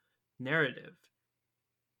all-encompassing narrative.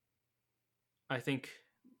 I think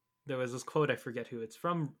there was this quote, I forget who it's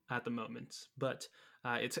from at the moment, but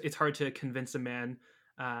it's hard to convince a man.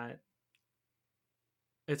 Uh,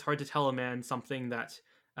 it's hard to tell a man something that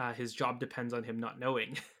his job depends on him not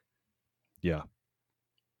knowing. Yeah.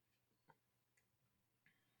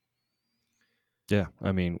 Yeah.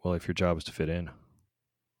 I mean, well, if your job is to fit in,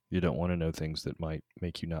 you don't want to know things that might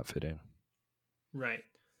make you not fit in. Right.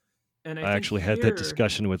 And I I think actually had that here,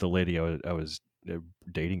 discussion with a lady I was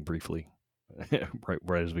dating briefly,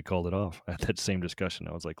 right as we called it off. I had that same discussion.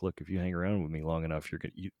 I was like, "Look, if you hang around with me long enough, you're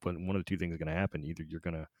gonna. One of the two things is gonna happen. Either you're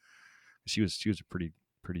gonna." She was pretty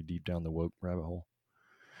deep down the woke rabbit hole,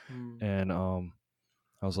 hmm, and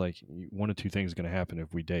I was like, one of two things is going to happen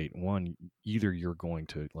if we date. One, either you're going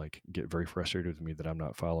to like get very frustrated with me that I'm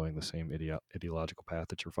not following the same ideological path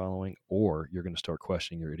that you're following, or you're going to start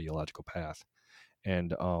questioning your ideological path.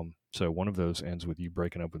 And so one of those ends with you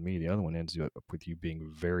breaking up with me. The other one ends up with you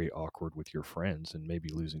being very awkward with your friends and maybe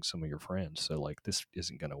losing some of your friends. So like this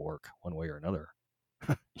isn't going to work one way or another.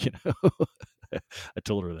 you know, I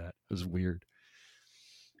told her that. It was weird.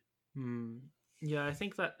 hmm, yeah, I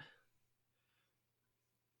think that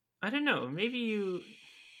I don't know. Maybe you.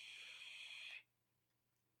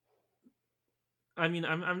 I mean,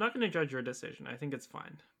 I'm not going to judge your decision. I think it's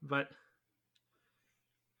fine. But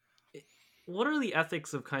what are the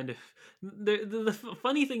ethics of kind of the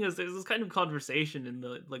funny thing is there's this kind of conversation in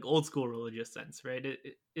the like old school religious sense, right?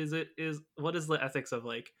 It is what is the ethics of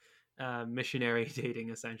like missionary dating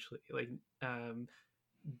essentially, like um,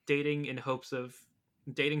 dating in hopes of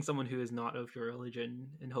dating someone who is not of your religion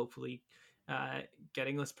and hopefully uh,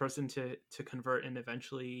 getting this person to convert and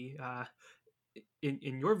eventually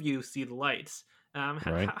in your view see the lights.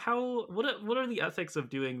 Right. How what are the ethics of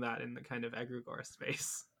doing that in the kind of egregore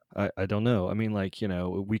space? I don't know. I mean, like,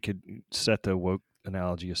 we could set the woke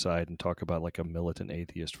analogy aside and talk about like a militant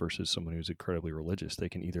atheist versus someone who's incredibly religious. They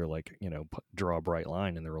can either like, draw a bright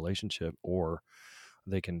line in their relationship, or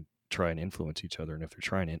they can try and influence each other. And if they're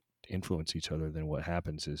trying to influence each other, then what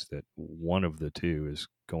happens is that one of the two is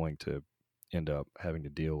going to end up having to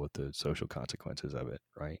deal with the social consequences of it.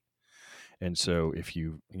 Right. And so if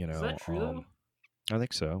Is that true though? I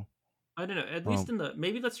think so. I don't know. At least Um, in the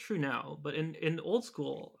maybe that's true now, but in old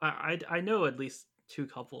school, I know at least two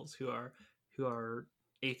couples who are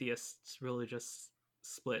atheists, religious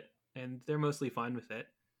split, and they're mostly fine with it.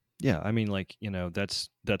 Yeah, I mean, like, that's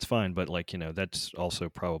fine, but like, that's also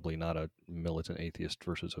probably not a militant atheist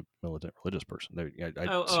versus a militant religious person.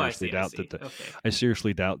 Oh, I see, I see. Okay. I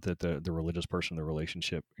seriously doubt that the religious person in the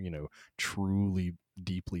relationship, truly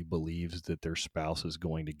deeply believes that their spouse is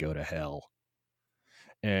going to go to hell.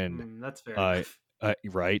 And That's fair I, enough.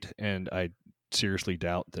 right, and I seriously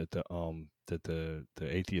doubt that the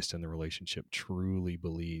atheist in the relationship truly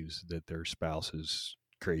believes that their spouse is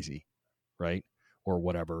crazy, right? Or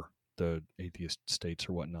whatever the atheist states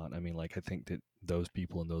or whatnot. I mean, like, I think that those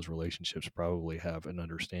people in those relationships probably have an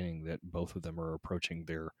understanding that both of them are approaching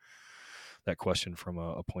that question from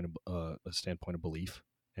a point of a standpoint of belief,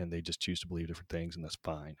 and they just choose to believe different things, and that's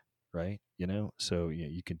fine, right? So yeah,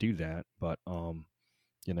 you can do that, but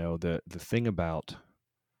the thing about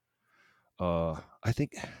I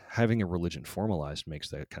think having a religion formalized makes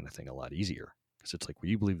that kind of thing a lot easier, because it's like, well,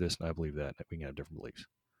 you believe this and I believe that, and we can have different beliefs.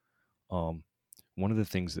 Um, One of the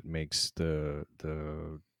things that makes the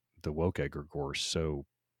woke egregore so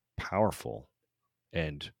powerful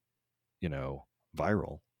and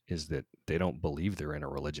viral is that they don't believe they're in a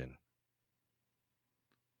religion.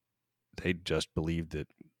 They just believe that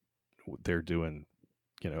they're doing,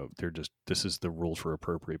 they're just, this is the rules for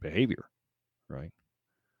appropriate behavior, right?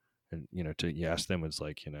 And you ask them, it's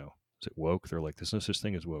like, is it woke? They're like, there's no such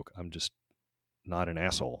thing as woke. I'm just not an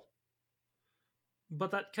asshole,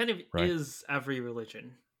 But that kind of right? is every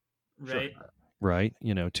religion, Sure. right? Right, to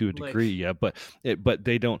a Like degree, yeah, but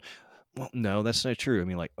they don't. Well, no, that's not true. I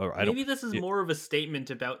mean, like, I don't. maybe this is It, more of a statement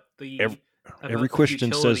every, every about the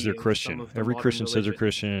Christian says they're futility of some Christian. of the Every modern Christian says they're religions.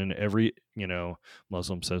 Christian. Every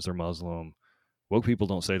Muslim says they're Muslim. Woke people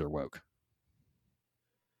don't say they're woke.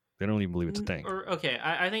 They don't even believe it's a thing. Or okay,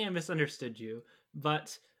 I think I misunderstood you,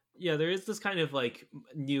 but yeah, there is this kind of like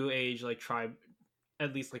new age like tribe,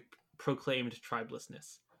 at least like proclaimed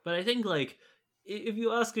tribelessness. But I think like if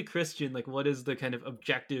you ask a Christian, like, what is the kind of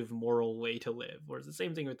objective moral way to live, or it's the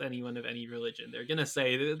same thing with anyone of any religion, they're gonna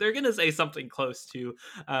say something close to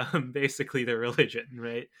basically their religion,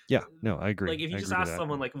 right? Yeah, no, I Like, agree. if you I just agree to ask that.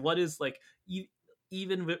 someone, like, what is like you.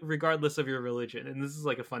 Even regardless of your religion, and this is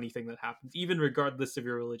like a funny thing that happens, even regardless of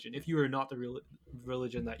your religion, if you are not the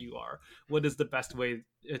religion that you are, what is the best way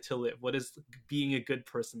to live? What does being a good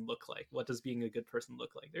person look like? What does being a good person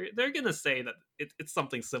look like? They're gonna say that it's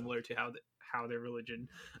something similar to how their religion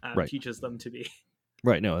Right. teaches them to be.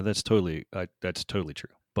 Right. No, that's totally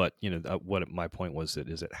true. But what my point was that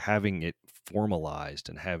is that having it formalized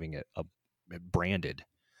and having it branded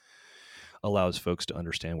allows folks to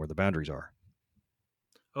understand where the boundaries are.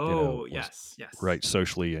 Oh, Was yes, yes. right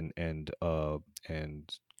socially and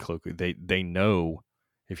colloquially. They know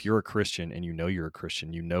if you're a Christian and you know you're a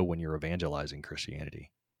Christian, you know when you're evangelizing Christianity,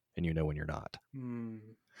 and you know when you're not. Hmm.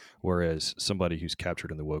 Whereas somebody who's captured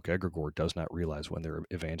in the woke egregore does not realize when they're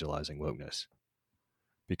evangelizing wokeness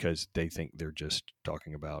because they think they're just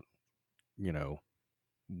talking about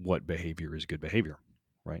what behavior is good behavior,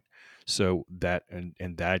 right? So that and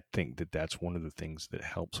I think that that's one of the things that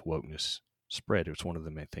helps wokeness spread. It's one of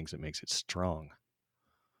the main things that makes it strong.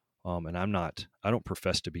 And I don't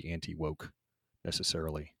profess to be anti woke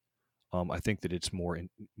necessarily. I think that it's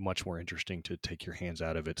much more interesting to take your hands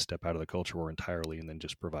out of it, step out of the culture war entirely, and then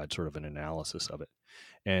just provide sort of an analysis of it.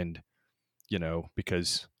 And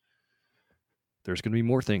because there's going to be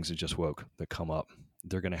more things than just woke that come up.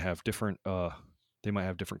 They're going to have different. They might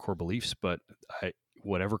have different core beliefs, but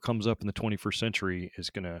whatever comes up in the 21st century is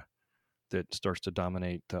going to that starts to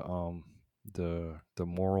dominate the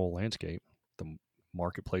moral landscape, the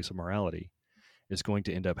marketplace of morality, is going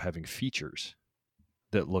to end up having features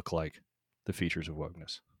that look like the features of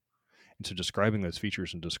wokeness. And so describing those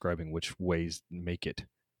features and describing which ways make it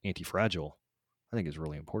anti-fragile, I think is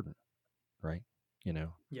really important, right? You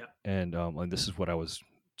know, Yeah. and this is what I was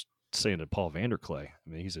saying to Paul Vanderklay. I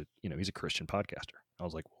mean, he's a Christian podcaster. I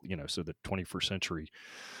was like, so the 21st century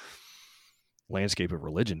landscape of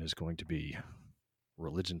religion is going to be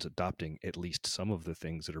religions adopting at least some of the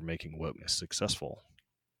things that are making wokeness successful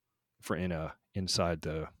for inside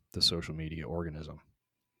the social media organism,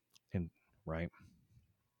 and right.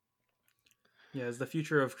 Yeah, is the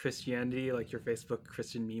future of Christianity like your Facebook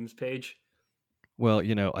Christian memes page? Well,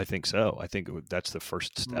 I think so. I think that's the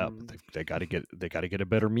first step. Hmm. They got to get a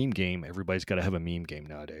better meme game. Everybody's got to have a meme game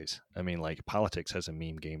nowadays. I mean, like politics has a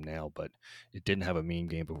meme game now, but it didn't have a meme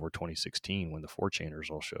game before 2016 when the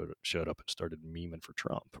 4chaners all showed up and started memeing for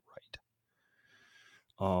Trump,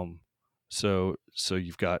 right? So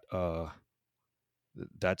you've got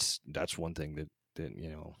that's one thing that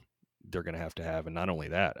they're going to have, and not only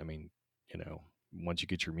that, I mean, once you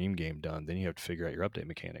get your meme game done, then you have to figure out your update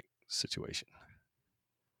mechanic situation,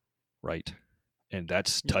 right? And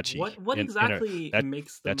that's Yeah. touchy. What And exactly that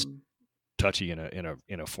makes that's them? touchy in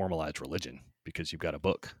a formalized religion because you've got a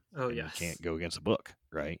book Oh, and you can't yes. go against a book,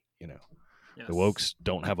 right? The Yes. wokes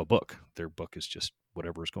don't have a book. Their book is just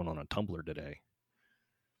whatever is going on Tumblr today.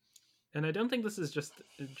 And I don't think this is just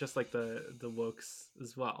like the wokes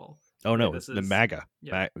as well, Oh right? no, This it's the is MAGA.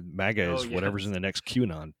 yeah. MAGA Oh, is whatever's in yes. the next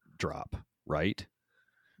QAnon drop, right?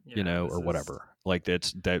 Yeah, this Or is. whatever. Like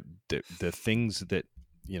that's that the things that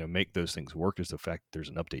make those things work is the fact that there's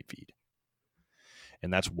an update feed,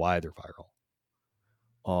 and that's why they're viral.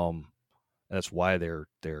 That's why they're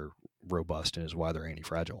robust and is why they're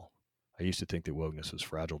anti-fragile. I used to think that wokeness was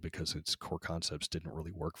fragile because its core concepts didn't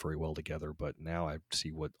really work very well together, but now I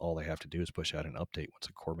see what all they have to do is push out an update once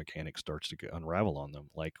a core mechanic starts to unravel on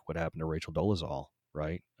them, like what happened to Rachel Dolezal,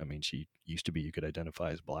 right? I mean, she used to be you could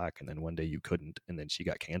identify as black, and then one day you couldn't, and then she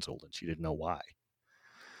got canceled, and she didn't know why.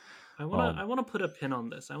 I wanna put a pin on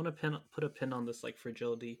this. I want to put a pin on this like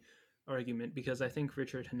fragility argument because I think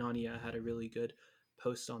Richard Hanania had a really good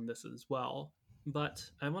post on this as well. But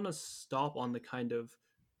I want to stop on the kind of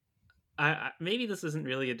maybe this isn't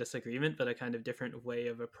really a disagreement, but a kind of different way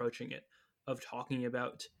of approaching it, of talking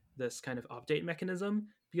about this kind of update mechanism.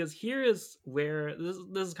 Because here is where this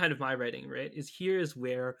is kind of my writing, right? Is here is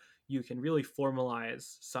where you can really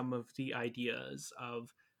formalize some of the ideas uh,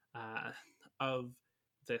 of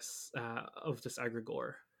of this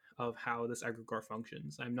egregore, of how this egregore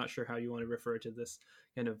functions. I'm not sure how you want to refer to this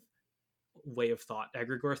kind of way of thought,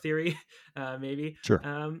 egregore theory, maybe. Sure.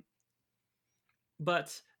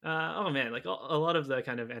 But oh man, like a lot of the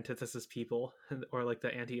kind of antithesis people or like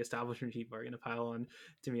the anti-establishment people are going to pile on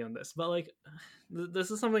to me on this. But like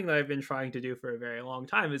this is something that I've been trying to do for a very long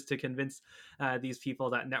time, is to convince these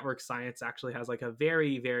people that network science actually has like a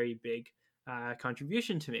very big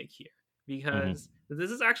contribution to make here, Hmm. because this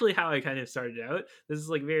is actually how I kind of started out. This is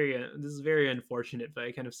like this is very unfortunate, but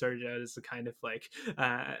I kind of started out as a kind of like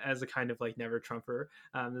as a kind of like never Trumper.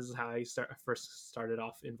 This is how first started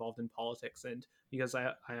off involved in politics, and because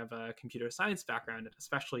I have a computer science background and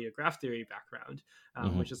especially a graph theory background,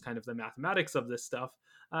 Hmm. which is kind of the mathematics of this stuff.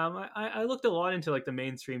 I looked a lot into like the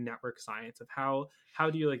mainstream network science of how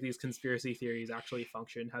do you like these conspiracy theories actually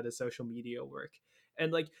function? How does social media work?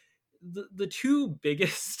 And like the two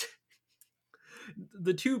biggest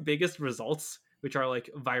the two biggest results, which are like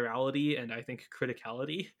virality and I think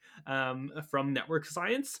criticality, from network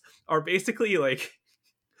science, are basically like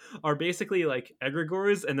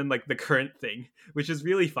egregores and then like the current thing, which is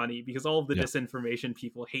really funny because all of the Yeah. disinformation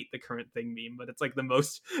people hate the current thing meme, but it's like the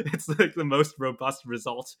most it's like the most robust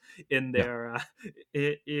result in Yeah.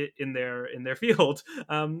 their in their field.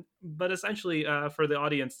 But essentially, for the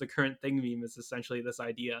audience, the current thing meme is essentially this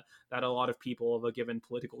idea that a lot of people of a given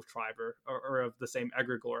political tribe or of the same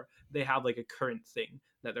egregore, they have like a current thing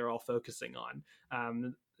that they're all focusing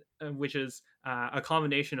on. Which is a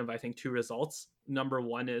combination of I think two results.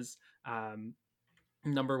 Um,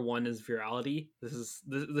 number one is virality.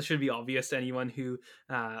 This should be obvious to anyone who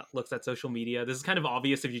looks at social media. This is kind of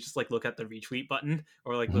obvious if you just like look at the retweet button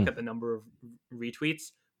or like look Hmm. at the number of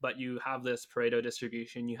retweets. But you have this Pareto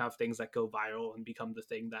distribution. You have things that go viral and become the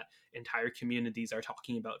thing that entire communities are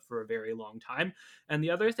talking about for a very long time. And the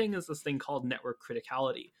other thing is this thing called network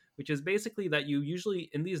criticality, which is basically that you usually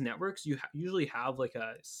in these networks usually have like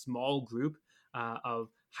a small group of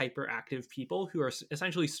hyperactive people who are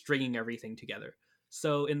essentially stringing everything together.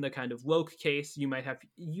 So in the kind of woke case, you might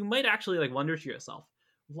actually like wonder to yourself,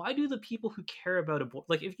 why do the people who care about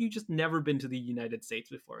like if you just never been to the United States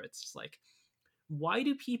before, it's just like, why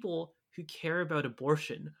do people who care about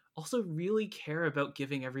abortion also really care about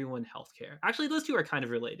giving everyone health care? Actually, those two are kind of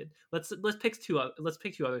related. Let's pick two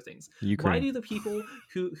other things. Why Ukraine. do the people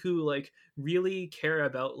who like really care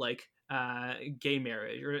about like gay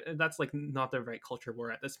marriage, or that's like not the right culture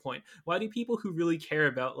war at this point, why do people who really care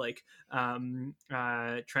about like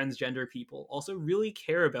transgender people also really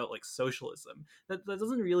care about like socialism? That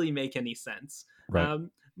doesn't really make any sense. Right.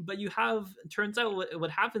 But you have turns out what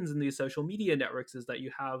happens in these social media networks is that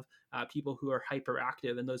you have people who are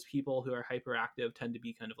hyperactive, and those people who are hyperactive tend to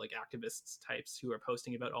be kind of like activists types who are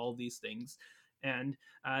posting about all of these things, and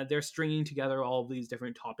they're stringing together all of these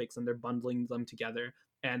different topics and they're bundling them together,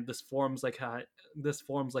 and this forms like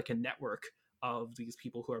a network of these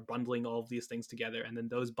people who are bundling all of these things together, and then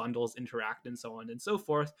those bundles interact and so on and so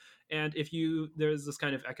forth. And if you there's this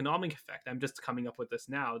kind of economic effect. I'm just coming up with this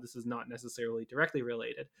now. This is not necessarily directly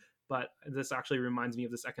related, but this actually reminds me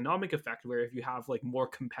of this economic effect where if you have like more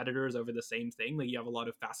competitors over the same thing, like you have a lot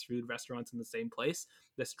of fast food restaurants in the same place,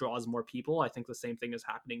 this draws more people. I think the same thing is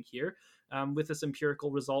happening here, with this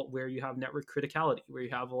empirical result where you have network criticality, where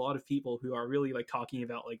you have a lot of people who are really like talking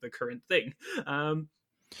about like the current thing.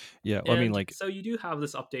 Yeah. Well, I mean, And like, so you do have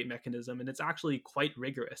this update mechanism, and it's actually quite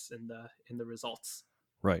rigorous in the results.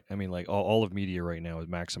 right. I mean, like all of media right now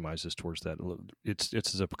maximizes towards that.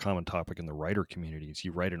 It's a common topic in the writer communities.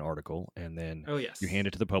 You write an article and then Oh you yes. hand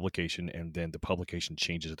it to the publication, and then the publication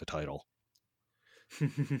changes the title.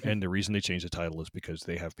 And the reason they change the title is because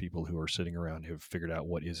they have people who are sitting around who have figured out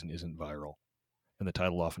what is and isn't viral. And the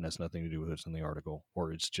title often has nothing to do with what's in the article,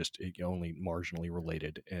 or it's just only marginally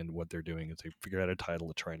related. And what they're doing is they figure out a title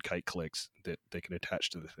to try and kite clicks that they can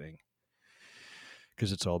attach to the thing,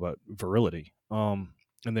 because it's all about virility. And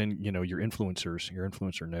then your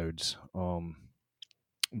influencer nodes,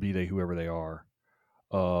 be they whoever they are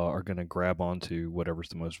going to grab onto whatever's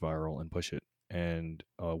the most viral and push it, and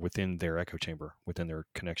within their echo chamber, within their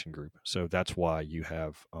connection group. So that's why you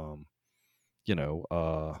have you know,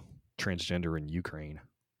 uh, transgender in Ukraine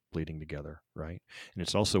bleeding together, right? And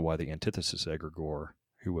it's also why the antithesis egregore,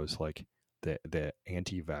 who was like the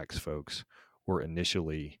anti-vax folks, were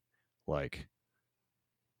initially like,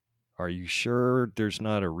 "Are you sure there's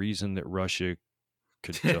not a reason that Russia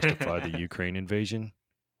could justify the Ukraine invasion?"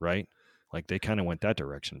 Right? Like they kind of went that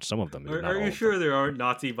direction. Some of them did, not Are you all of them. sure there aren't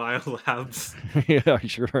Nazi biolabs? Yeah, are you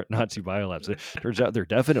sure aren't Nazi biolabs? It turns out they're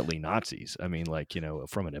definitely Nazis. I mean, like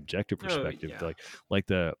from an objective Oh perspective, yeah. like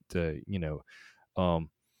the um,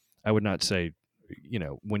 I would not say,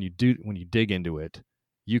 when you dig into it,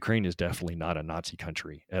 Ukraine is definitely not a Nazi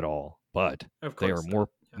country at all, but Of they are course not.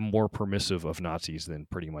 Yeah. more permissive of Nazis than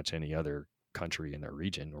pretty much any other country in their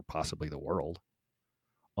region or possibly the world.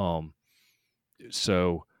 Um,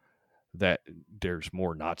 so that there's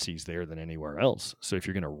more Nazis there than anywhere else. So if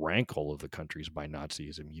you're going to rank all of the countries by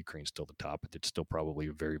Nazism, Ukraine's still the top, but it's still probably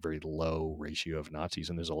a very, very low ratio of Nazis.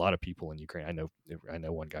 And there's a lot of people in Ukraine. I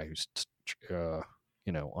know one guy who's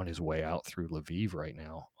on his way out through Lviv right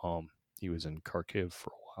now. He was in Kharkiv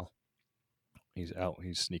for a while. He's out.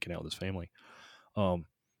 He's sneaking out with his family.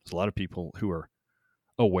 There's a lot of people who are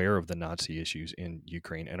aware of the Nazi issues in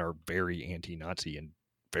Ukraine and are very anti-Nazi and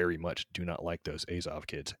very much do not like those Azov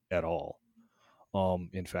kids at all.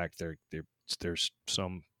 In fact, there's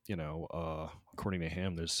some, according to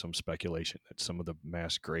him, there's some speculation that some of the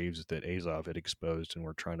mass graves that Azov had exposed and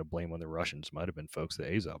were trying to blame on the Russians might have been folks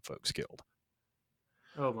that Azov folks killed.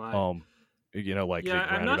 Oh my. Um, like Yeah, they I'm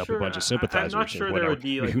rounded not up a sure. bunch of I'm not sympathizers or sure there whatever. would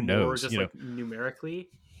be I mean, like who more knows? just like numerically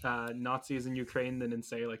Nazis in Ukraine than in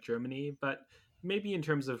say like Germany, but maybe in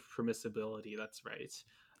terms of permissibility, that's right.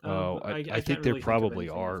 Oh, I I can't think there really think of probably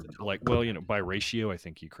anything off are, the top like, of my well, head. by ratio, I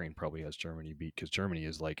think Ukraine probably has Germany beat, because Germany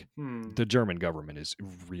is like, Hmm. the German government is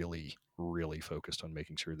really, really focused on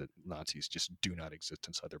making sure that Nazis just do not exist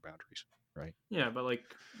inside their boundaries, right? Yeah, but like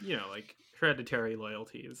like hereditary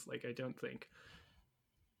loyalties. Like I don't think.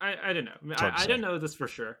 I don't know. It's hard to I don't say. know this for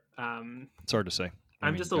sure. It's hard to say. I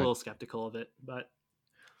I'm mean, just a little skeptical of it, but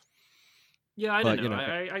yeah, I don't but know.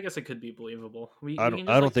 I guess it could be believable. I We don't, can I just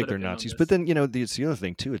don't like think put a they're pin on Nazis. But this. then, it's the other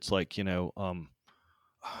thing too. It's like,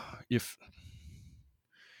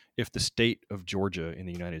 if the state of Georgia in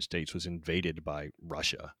the United States was invaded by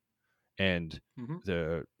Russia, and Mm-hmm.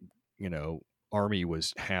 the army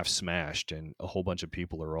was half smashed, and a whole bunch of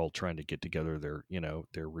people are all trying to get together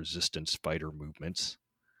their resistance fighter movements,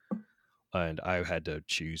 and I had to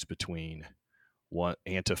choose between one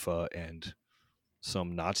Antifa and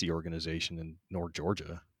some Nazi organization in North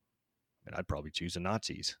Georgia, and I'd probably choose the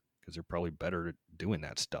Nazis because they're probably better at doing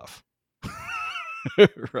that stuff.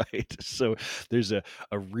 Right. So there's a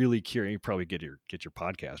really curious, you probably get your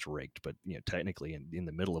podcast raked, but technically in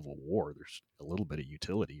the middle of a war, there's a little bit of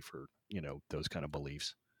utility for, those kind of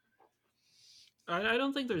beliefs. I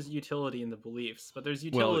don't think there's utility in the beliefs, but there's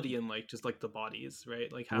Well, utility in like just like the bodies,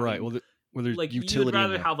 right? Like right. having Well, there's like you'd utility in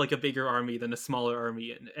rather the have like a bigger army than a smaller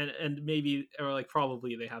army, and maybe or like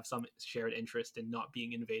probably they have some shared interest in not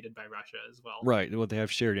being invaded by Russia as well. right. Well, they have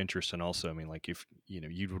shared interests, and also, I mean, like if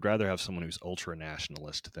you'd rather have someone who's ultra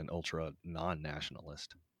nationalist than ultra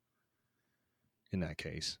non-nationalist in that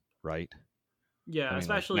case, right? I Yeah, mean, like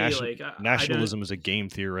especially like I don't. nationalism is a game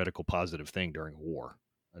theoretical positive thing during war.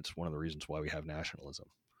 That's one of the reasons why we have nationalism.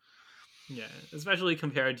 Yeah, especially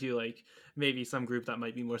compared to like maybe some group that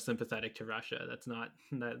might be more sympathetic to Russia.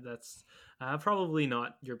 That's probably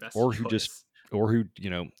not your best Or who just, choice. or who,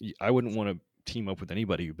 I wouldn't want to team up with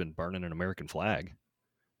anybody who's been burning an American flag.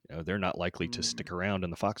 They're not likely to Mm. stick around in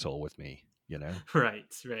the foxhole with me. Right,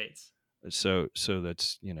 right. So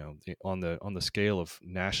that's on the scale of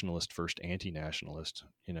nationalist versus anti-nationalist.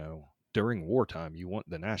 During wartime, you want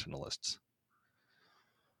the nationalists.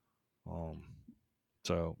 Um,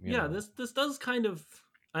 so Yeah, this does kind of.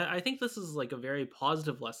 I think this is like a very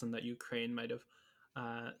positive lesson that Ukraine might have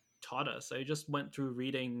taught us. I just went through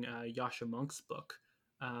reading Yasha Monk's book.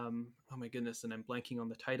 Oh my goodness, and I'm blanking on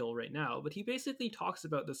the title right now. But he basically talks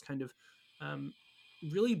about this kind of um,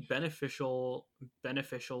 really beneficial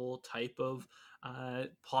type of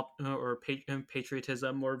pop or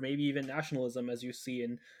patriotism, or maybe even nationalism, as you see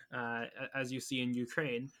in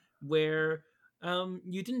Ukraine, where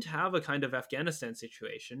you didn't have a kind of Afghanistan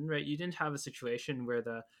situation, right? You didn't have a situation where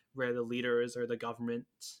the leaders or the government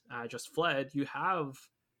just fled. You have,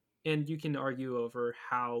 and you can argue over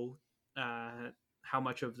how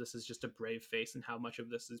much of this is just a brave face and how much of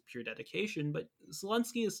this is pure dedication. But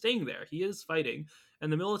Zelensky is staying there. He is fighting,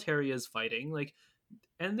 and the military is fighting. Like,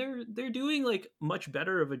 and they're doing like much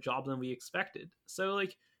better of a job than we expected. So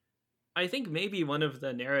like I think maybe one of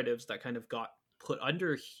the narratives that kind of got put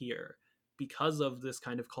under here because of this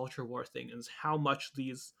kind of culture war thing is how much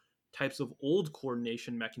these types of old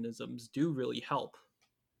coordination mechanisms do really help.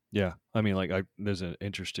 Yeah, I mean, like, there's an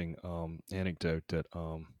interesting anecdote that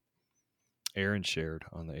Erin shared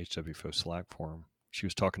on the HWFO Slack forum. She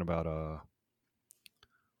was talking about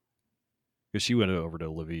because she went over to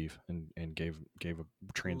Lviv and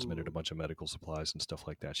transmitted a Ooh. bunch of medical supplies and stuff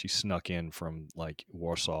like that. She snuck in from like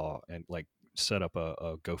Warsaw and like set up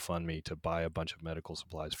a GoFundMe to buy a bunch of medical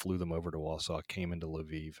supplies, flew them over to Warsaw, came into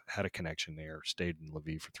Lviv, had a connection there, stayed in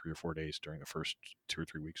Lviv for 3 or 4 days during the first 2 or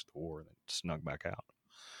 3 weeks of the war, and then snuck back out.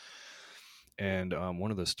 And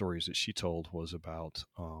one of the stories that she told was about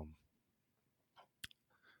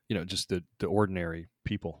just the ordinary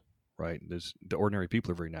people, right? There's the ordinary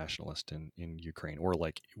people are very nationalist in Ukraine, or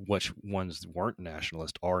like which ones weren't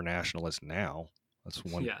nationalist are nationalist now. That's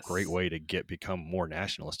one great Yes. way to become more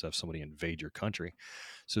nationalist, to have somebody invade your country.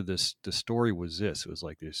 So the story was this: it was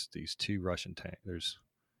like these two Russian tanks. There's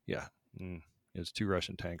two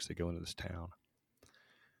Russian tanks that go into this town.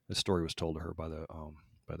 The story was told to her by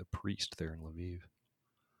the priest there in Lviv.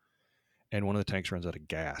 And one of the tanks runs out of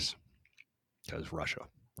gas because Russia,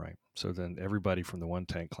 right? So then everybody from the one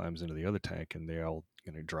tank climbs into the other tank, and they all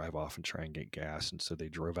drive off and try and get gas. And so they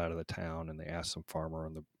drove out of the town, and they asked some farmer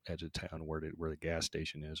on the edge of town where the gas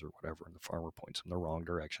station is or whatever, and the farmer points in the wrong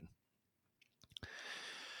direction.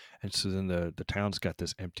 And so then the town's got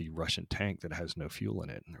this empty Russian tank that has no fuel in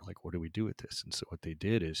it. And they're like, what do we do with this? And so what they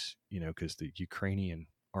did is, because the Ukrainian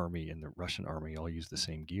army and the Russian army all use the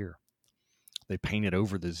same gear, they painted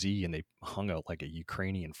over the Z and they hung out like a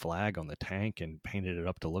Ukrainian flag on the tank and painted it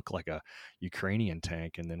up to look like a Ukrainian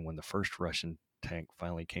tank. And then when the first Russian tank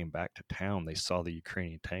finally came back to town, they saw the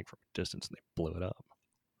Ukrainian tank from a distance and they blew it up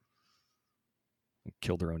and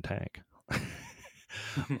killed their own tank.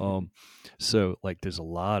 So like there's a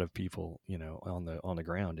lot of people, on the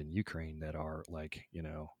ground in Ukraine that are like,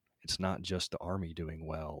 it's not just the army doing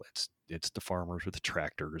well. It's the farmers with the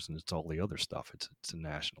tractors and it's all the other stuff. It's a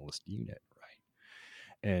nationalist unit, right?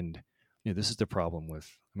 And this is the problem with.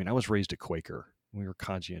 I mean, I was raised a Quaker. We were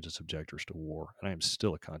conscientious objectors to war, and I am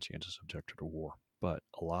still a conscientious objector to war. But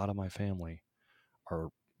a lot of my family are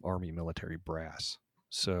army military brass.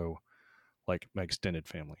 So, like my extended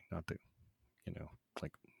family, not the,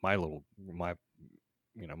 like my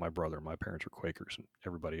my brother, my parents were Quakers, and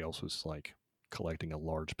everybody else was like collecting a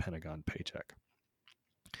large Pentagon paycheck.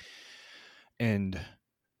 And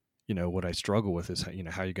what I struggle with is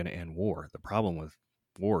how are you going to end war? The problem with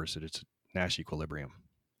war is that it's a Nash equilibrium.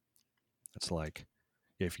 It's like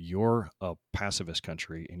if you're a pacifist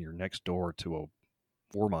country and you're next door to a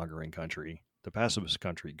warmongering country, the pacifist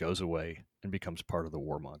country goes away and becomes part of the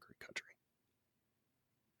warmongering country,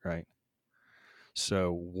 right?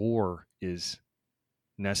 So war is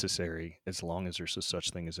necessary as long as there's a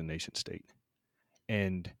such thing as a nation state.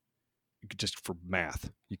 And just for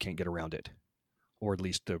math, you can't get around it. Or at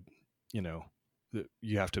least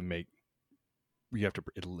you have to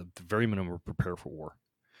at the very minimum prepare for war.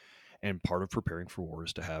 And part of preparing for war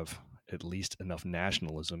is to have at least enough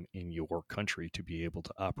nationalism in your country to be able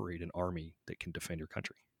to operate an army that can defend your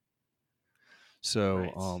country. So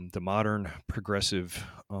Right. the modern progressive,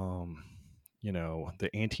 the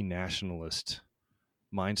anti-nationalist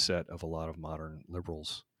mindset of a lot of modern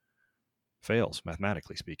liberals fails,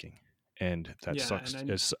 mathematically speaking. And that Yeah, sucks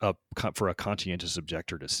for a conscientious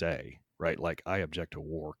objector to say, right? Like, I object to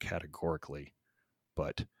war categorically,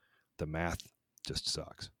 but the math just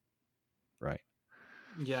sucks, right?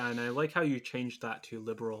 and I like how you changed that to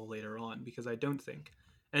liberal later on, because I don't think,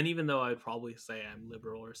 and even though I'd probably say I'm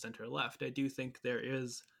liberal or center left, I do think there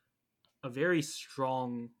is a very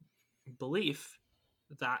strong belief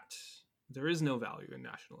that there is no value in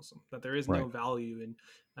nationalism, that there is Right. no value in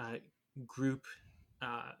uh, group,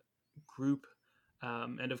 uh, group,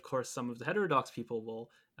 and of course, some of the heterodox people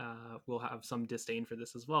will have some disdain for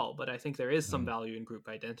this as well. But I think there is some Mm. value in group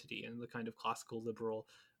identity, and the kind of classical liberal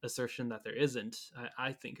assertion that there isn't,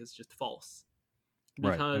 I think, is just false.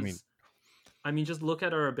 Right. I mean, Because just look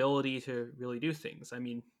at our ability to really do things. I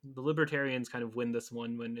mean, the libertarians kind of win this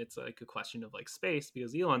one when it's like a question of like space,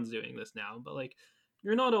 because Elon's doing this now. But like,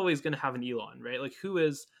 you're not always going to have an Elon, right? Like, who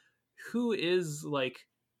is like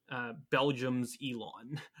Belgium's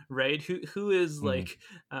Elon, right? Who is mhm. like,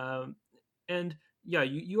 and yeah,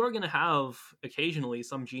 you are going to have occasionally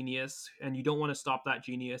some genius, and you don't want to stop that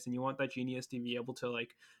genius, and you want that genius to be able to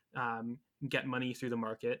like get money through the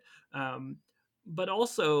market. But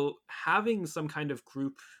also having some kind of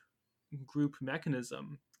group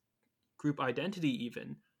mechanism, group identity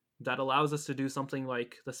even, that allows us to do something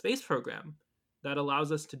like the space program, that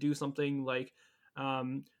allows us to do something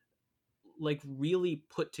um, like really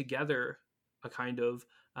put together a kind of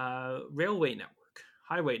railway network,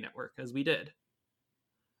 highway network, as we did.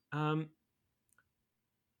 um,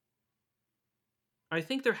 I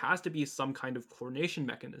think there has to be some kind of coordination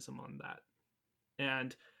mechanism on that,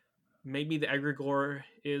 and maybe the egregore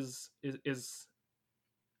is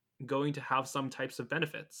going to have some types of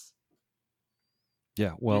benefits. Yeah.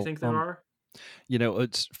 Do you Well, think there are?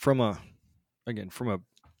 it's from a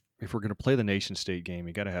if we're going to play the nation state game,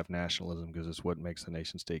 you got to have nationalism because it's what makes the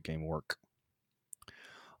nation state game work.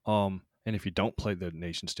 And if you don't play the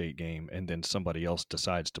nation state game and then somebody else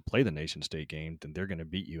decides to play the nation state game, then they're going to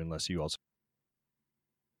beat you unless you also.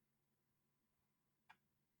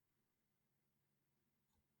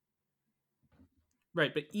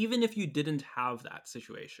 Right, but even if you didn't have that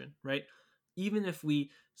situation, right? Even if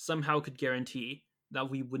we somehow could guarantee that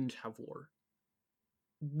we wouldn't have war,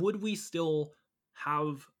 would we still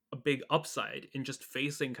have a big upside in just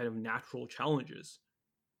facing kind of natural challenges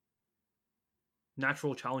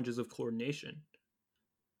of coordination?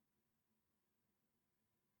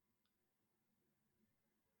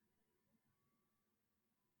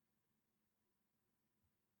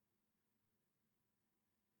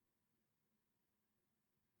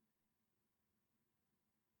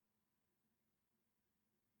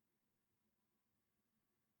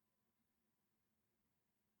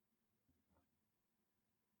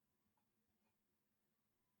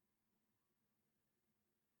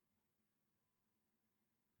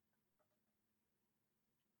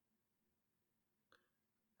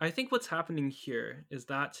 I think what's happening here is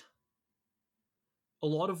that a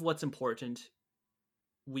lot of what's important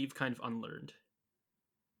we've kind of unlearned.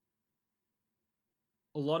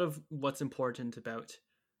 A lot of what's important about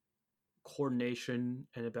coordination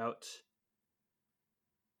and about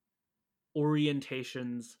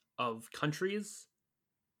orientations of countries,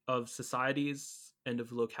 of societies, and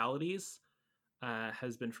of localities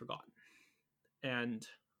has been forgotten. And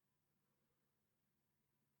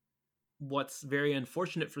what's very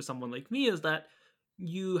unfortunate for someone like me is that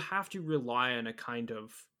you have to rely on a kind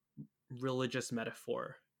of religious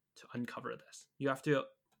metaphor to uncover this. You have to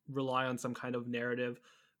rely on some kind of narrative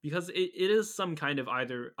because it is some kind of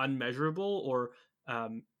either unmeasurable or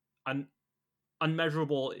um, un-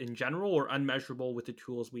 unmeasurable in general or unmeasurable with the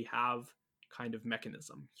tools we have kind of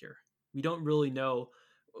mechanism here. We don't really know.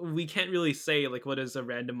 We can't really say like what is a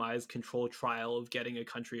randomized controlled trial of getting a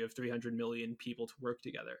country of 300 million people to work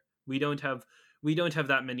together. We don't have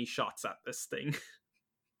that many shots at this thing.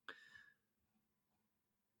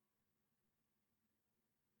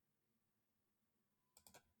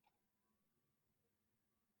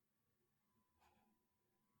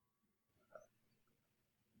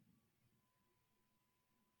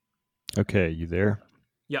 Okay, you there?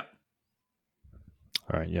 Yeah.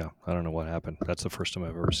 All right, yeah. I don't know what happened. That's the first time I've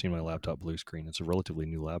ever seen my laptop blue screen. It's a relatively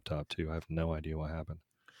new laptop too. I have no idea what happened.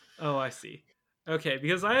 Oh, I see. Okay,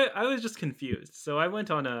 because I was just confused. So I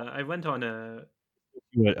went on a A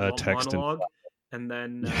text and monologue, and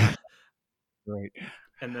then right.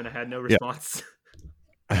 and then I had no Yeah. response.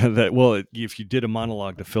 That well, if you did a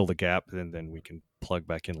monologue to fill the gap, then we can plug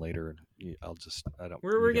back in later. And I'll just I don't.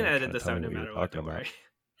 we're You we're gonna gotta edit kind of this tell me out no what you were matter what. talking Don't about. worry.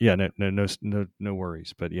 Yeah, no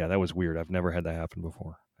worries. But yeah, that was weird. I've never had that happen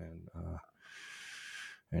before. And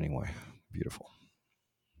anyway, beautiful.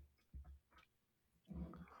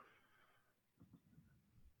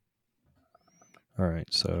 All right.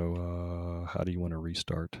 So how do you want to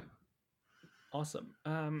restart? Awesome.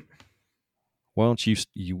 Why don't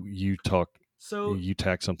you talk? So You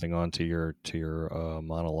tack something on to your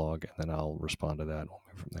monologue, and then I'll respond to that. And we'll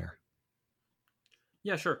move from there.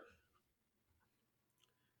 yeah, sure.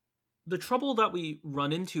 The trouble that we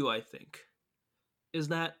run into, I think, is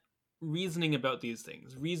that reasoning about these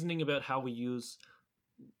things, reasoning about how we use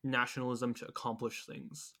nationalism to accomplish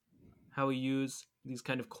things, how we use these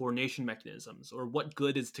kind of coordination mechanisms, or what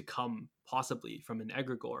good is to come possibly from an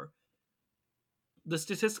egregore. The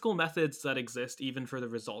statistical methods that exist, even for the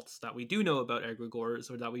results that we do know about egregores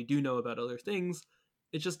or that we do know about other things,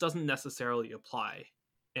 it just doesn't necessarily apply.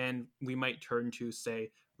 And we might turn to,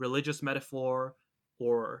 say, religious metaphor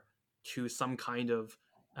or to some kind of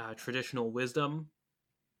traditional wisdom,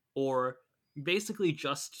 or basically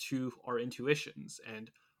just to our intuitions and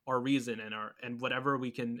our reason and whatever we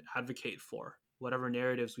can advocate for, whatever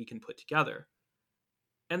narratives we can put together.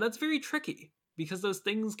 And that's very tricky because those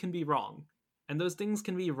things can be wrong, and those things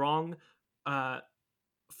can be wrong uh,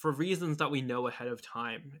 for reasons that we know ahead of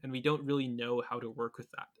time, and we don't really know how to work with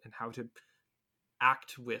that and how to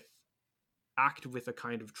act with act with a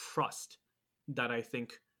kind of trust that I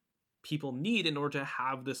think people need in order to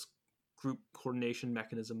have this group coordination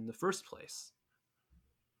mechanism in the first place.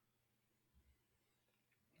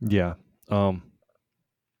 Yeah. From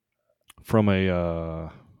a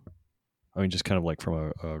I mean, just kind of like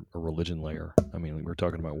from a religion layer. I mean, we're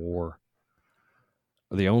talking about war.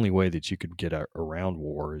 The only way that you could get around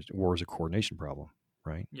war is a coordination problem,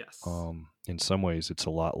 right? Yes. In some ways, it's a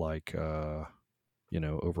lot like over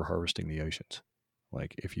harvesting the oceans.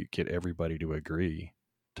 Like if you get everybody to agree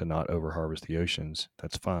to not over harvest the oceans,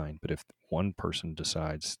 that's fine. But if one person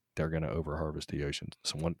decides they're going to over harvest the oceans,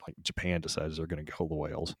 someone like Japan decides they're going to kill the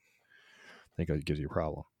whales, I think it gives you a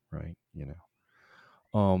problem, right?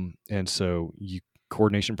 And so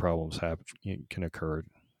coordination problems can occur,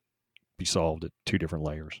 be solved at two different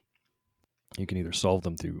layers. You can either solve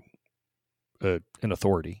them through an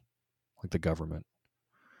authority, like the government,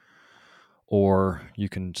 or you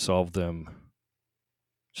can solve them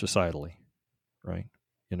societally, right?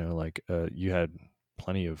 Like you had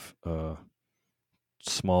plenty of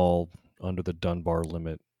small under the Dunbar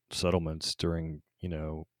limit settlements during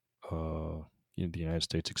the United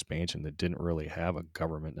States expansion that didn't really have a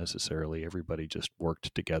government necessarily. Everybody just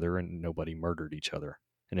worked together and nobody murdered each other.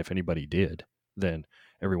 And if anybody did, then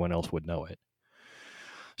everyone else would know it.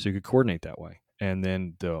 So you could coordinate that way. And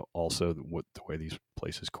then the way these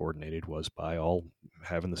places coordinated was by all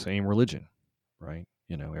having the same religion, right?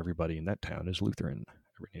 Everybody in that town is Lutheran.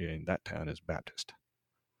 Everybody in that town is Baptist.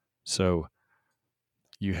 So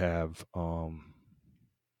you have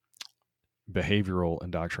behavioral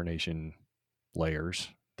indoctrination layers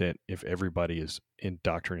that if everybody is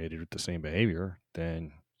indoctrinated with the same behavior,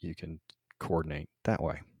 then you can coordinate that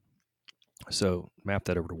way. So map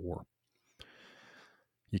that over to war.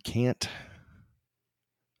 You can't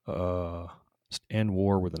uh, end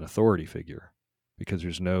war with an authority figure because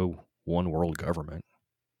there's no one world government.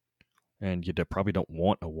 And you probably don't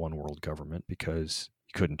want a one world government because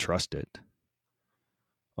you couldn't trust it.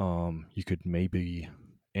 You could maybe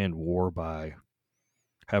end war by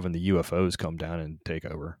having the UFOs come down and take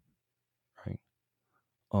over, right?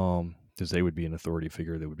 Because they would be an authority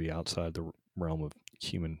figure that would be outside the realm of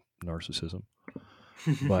human narcissism.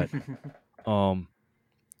 But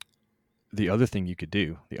the other thing you could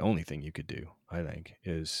do, the only thing you could do, I think,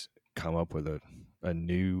 is come up with a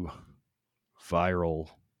new viral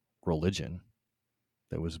religion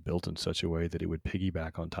that was built in such a way that it would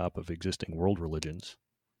piggyback on top of existing world religions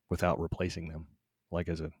without replacing them, like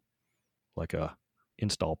a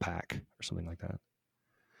install pack or something like that.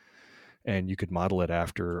 And you could model it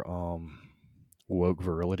after woke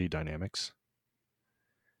virility dynamics.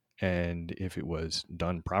 And if it was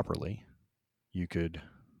done properly, it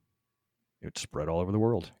would spread all over the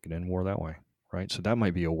world. You could end war that way, right? So that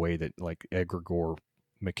might be a way that like egregore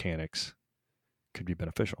mechanics could be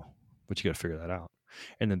beneficial, but you got to figure that out.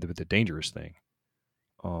 And then the dangerous thing,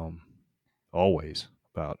 always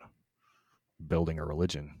about building a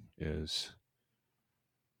religion is,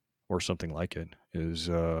 or something like it, is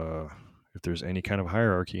if there's any kind of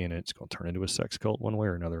hierarchy in it, it's going to turn into a sex cult one way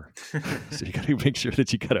or another. So you got to make sure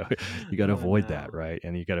that you got to avoid that, right?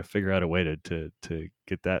 And you got to figure out a way to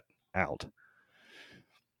get that out.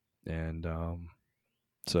 And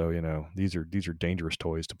so these are dangerous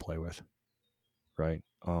toys to play with, right?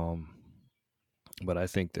 But I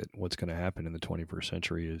think that what's going to happen in the 21st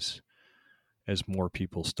century is, as more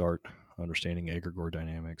people start understanding egregore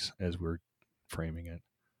dynamics as we're framing it,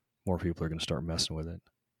 more people are going to start messing with it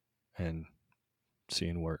and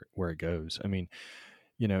seeing where it goes. I mean,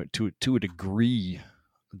 to a degree,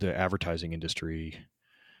 the advertising industry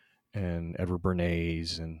and Edward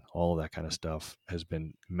Bernays and all of that kind of stuff has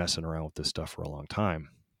been messing around with this stuff for a long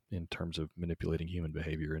time in terms of manipulating human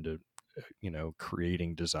behavior into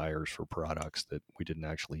creating desires for products that we didn't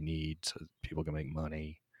actually need so people can make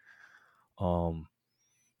money.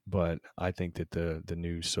 But I think that the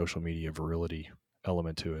new social media virility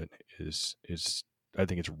element to it is I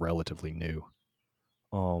think it's relatively new.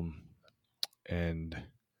 And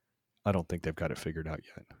I don't think they've got it figured out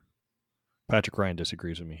yet. Patrick Ryan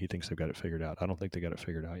disagrees with me. He thinks they've got it figured out. I don't think they got it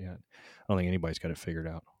figured out yet. I don't think anybody's got it figured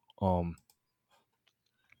out.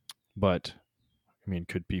 But I mean,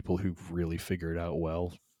 could people who've really figured it out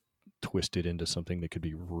well twist it into something that could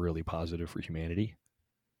be really positive for humanity?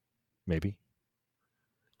 Maybe.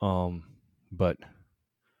 But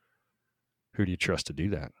who do you trust to do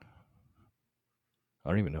that? I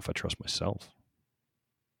don't even know if I trust myself.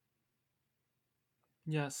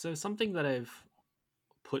 Yeah, so something that I've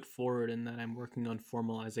put forward and that I'm working on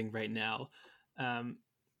formalizing right now.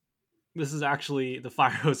 This is actually the Fire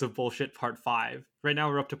Hose of Bullshit Part 5. Right now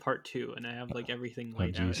we're up to Part 2, and I have like everything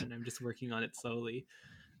laid out, and I'm just working on it slowly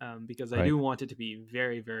because I do want it to be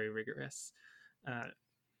very, very rigorous.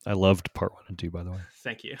 I loved Part 1 and 2, by the way.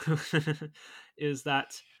 Thank you. Is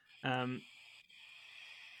that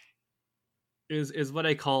is what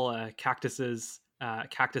I call cactus's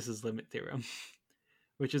limit theorem,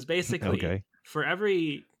 which is basically for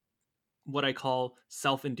every what I call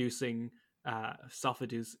self-inducing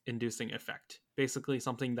effect, basically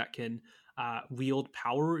something that can wield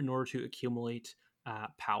power in order to accumulate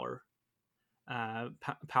power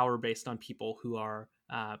based on people who are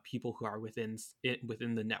within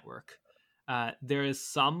the network. There is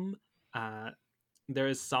some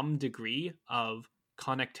degree of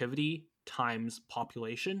connectivity times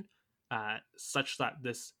population such that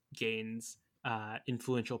this gains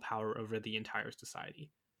influential power over the entire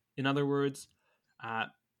society. In other words,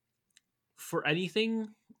 for anything,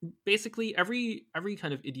 basically every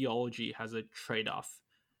kind of ideology has a trade-off,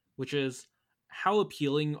 which is how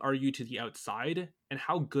appealing are you to the outside and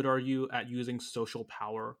how good are you at using social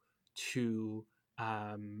power to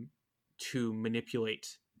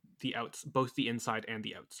manipulate both the inside and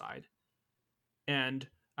the outside. And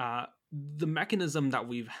the mechanism that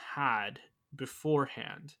we've had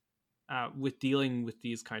beforehand with dealing with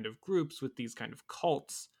these kind of groups, with these kind of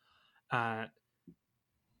cults,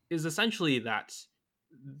 is essentially that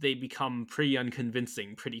they become pretty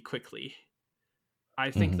unconvincing pretty quickly.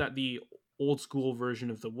 I think that the old school version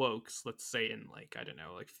of the wokes, let's say in like, I don't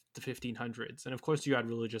know, like the 1500s, and of course you had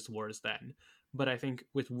religious wars then, but I think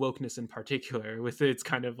with wokeness in particular, with its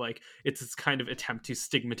kind of like its kind of attempt to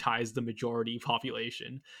stigmatize the majority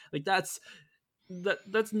population, like that's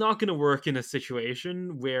that's not going to work in a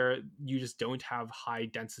situation where you just don't have high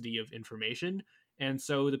density of information. And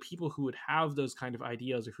so the people who would have those kind of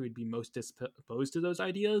ideas, or who would be most disposed to those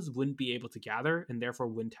ideas, wouldn't be able to gather, and therefore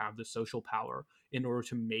wouldn't have the social power in order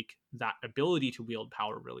to make that ability to wield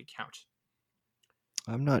power really count.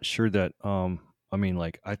 I'm not sure that. I mean,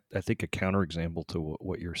 like I think a counterexample to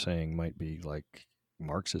what you're saying might be like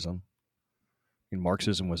Marxism. I mean,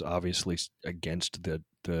 Marxism was obviously against the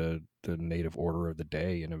native order of the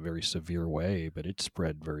day in a very severe way, but it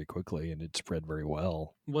spread very quickly and it spread very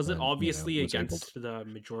well, Was it and obviously was able to. against the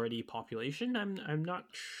majority population? I'm not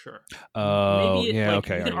sure. Oh, Maybe it, yeah, like,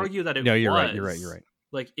 okay, you all can right. argue that it No, you're right. You're right. You're was, right.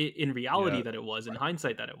 like, in reality Yeah, that it was, in right,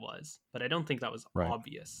 hindsight that it was, but I don't think that was right,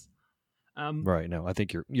 obvious. Um, right. No, I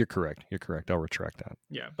think you're correct. You're correct. I'll retract that.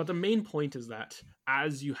 yeah, but the main point is that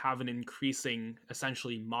as you have an increasing,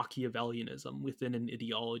 essentially Machiavellianism within an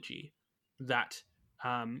ideology, that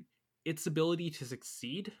um, its ability to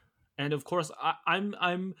succeed, and of course,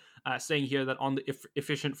 I'm saying here that on the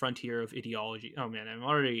efficient frontier of ideology. Oh man, I'm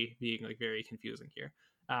already being like very confusing here.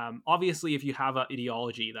 Obviously, if you have an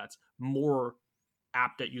ideology that's more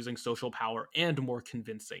apt at using social power and more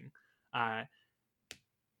convincing, uh,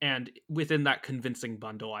 and within that convincing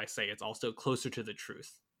bundle, I say it's also closer to the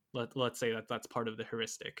truth. Let's say that that's part of the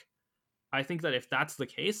heuristic. I think that if that's the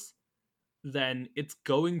case, then it's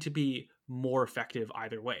going to be more effective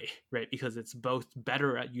either way, right? Because it's both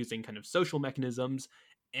better at using kind of social mechanisms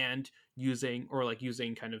and using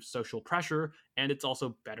kind of social pressure, and it's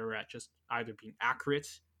also better at just either being accurate,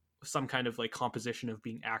 some kind of like composition of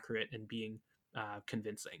being accurate and being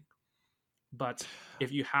convincing. But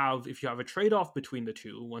if you have a trade-off between the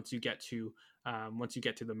two, once you get to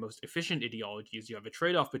the most efficient ideologies, you have a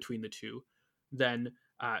trade-off between the two. Then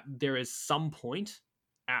there is some point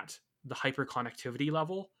at the hyperconnectivity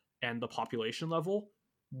level and the population level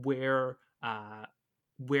where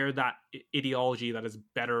that ideology that is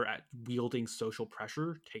better at wielding social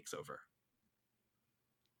pressure takes over.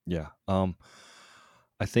 Yeah.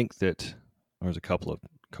 I think that there's a couple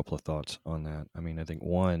of thoughts on that. I mean, I think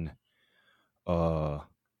one, uh,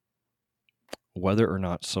 whether or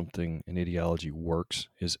not an ideology works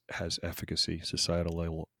has efficacy, societal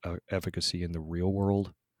level efficacy in the real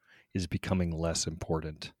world is becoming less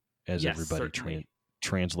important as Yes, everybody certainly.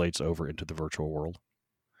 translates over into the virtual world.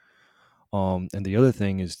 And the other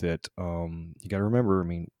thing is that you got to remember. I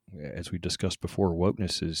mean, as we discussed before,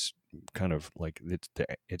 wokeness is kind of like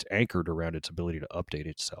it's anchored around its ability to update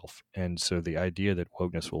itself, and so the idea that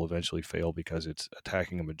wokeness will eventually fail because it's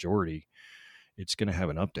attacking a majority, it's going to have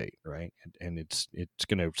an update, right? And it's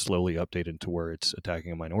going to slowly update into where it's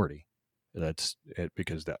attacking a minority. That's it,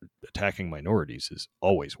 because that attacking minorities has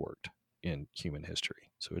always worked in human history.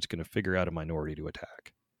 So it's going to figure out a minority to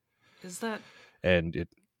attack, Is that and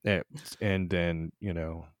eh, and then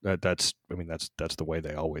that's I mean that's the way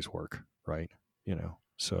they always work, right?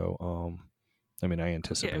 So I mean I okay? I'm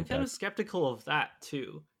anticipate kind that. of skeptical of that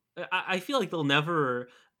too. I feel like they'll never.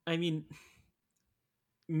 I mean,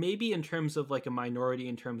 maybe in terms of like a minority,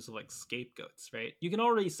 in terms of like scapegoats, right? You can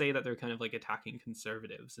already say that they're kind of like attacking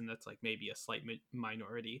conservatives, and that's like maybe a slight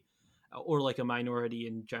minority, or like a minority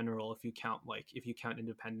in general if you count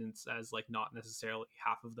independents as like not necessarily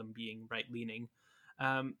half of them being right leaning.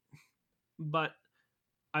 um but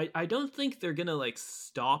I don't think they're gonna like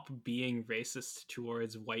stop being racist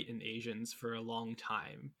towards white and Asians for a long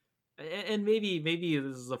time. And maybe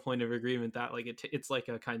this is a point of agreement that like it's like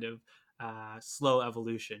a kind of slow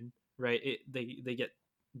evolution, right? They get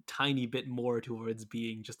tiny bit more towards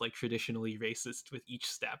being just like traditionally racist with each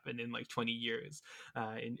step, and in like 20 years,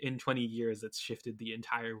 in 20 years it's shifted the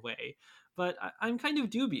entire way. But I'm kind of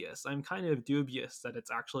dubious. I'm kind of dubious that it's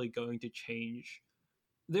actually going to change.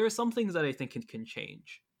 There are some things that I think it can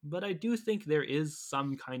change, but I do think there is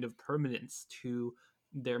some kind of permanence to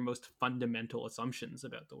their most fundamental assumptions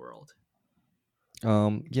about the world.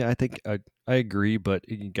 Yeah, I think I agree, but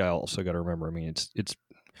also got to remember. I mean, it's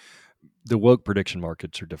the woke prediction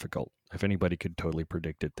markets are difficult. If anybody could totally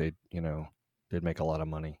predict it, they'd make a lot of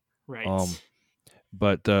money. Um, Right.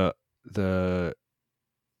 but the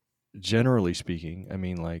generally speaking, I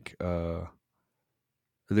mean, like they're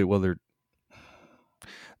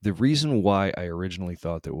the reason why I originally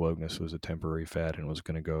thought that wokeness was a temporary fad and was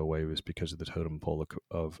going to go away was because of the totem pole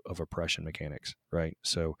of oppression mechanics, right?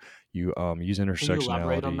 So you use Can you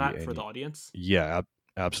elaborate on intersectionality that and for the audience? yeah,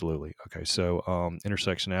 absolutely. Okay, so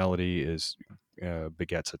intersectionality is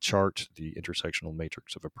begets a chart, the intersectional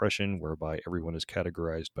matrix of oppression, whereby everyone is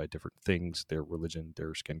categorized by different things: their religion,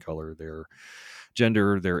 their skin color, their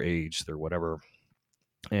gender, their age, their whatever,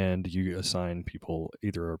 and you assign people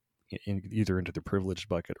either either into the privileged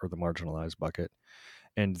bucket or the marginalized bucket.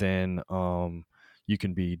 And then you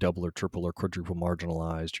can be double or triple or quadruple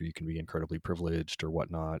marginalized, or you can be incredibly privileged or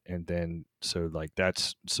whatnot. And then, so like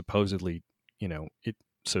that's supposedly,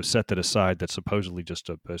 so set that aside, that's supposedly just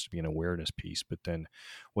supposed to be an awareness piece. But then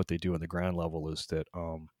what they do on the ground level is that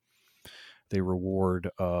they reward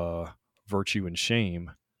virtue and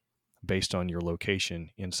shame based on your location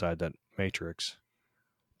inside that matrix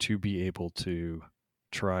to be able to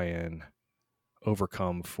try and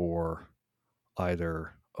overcome for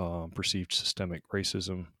either perceived systemic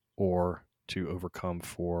racism or to overcome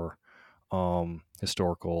for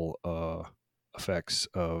historical effects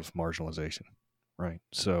of marginalization, right?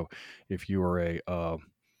 So if you are a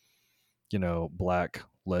black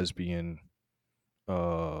lesbian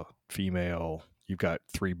female, you've got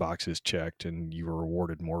 3 boxes checked and you were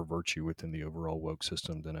awarded more virtue within the overall woke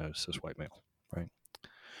system than a cis white male, right?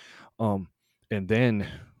 And then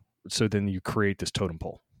so then you create this totem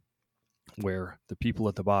pole where the people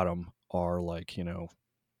at the bottom are like,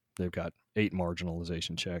 they've got 8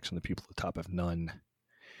 marginalization checks and the people at the top have none.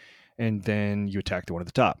 And then you attack the one at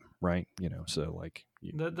the top, right? So like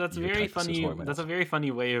that's very funny. That's a very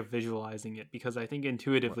funny way of visualizing it, because I think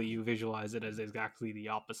intuitively you visualize it as exactly the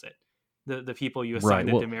opposite. The people you assign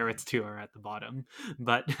the demerits to are at the bottom.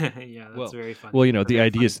 But yeah, that's very funny. Well, the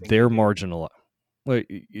idea is they're marginalized. Well,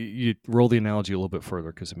 you roll the analogy a little bit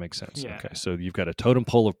further because it makes sense. Yeah. Okay, so you've got a totem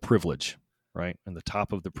pole of privilege, right? And the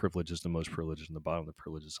top of the privilege is the most privileged, and the bottom of the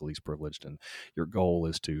privilege is the least privileged. And your goal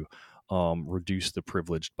is to reduce the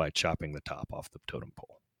privileged by chopping the top off the totem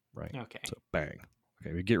pole, right? Okay. So bang.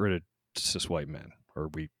 Okay, we get rid of cis white men, or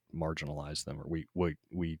we marginalize them, or we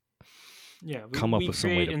come up with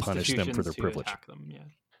some way to punish them for their privilege. Them, yeah.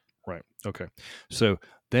 Right. Okay. So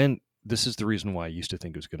then this is the reason why I used to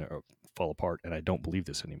think it was going to fall apart, and I don't believe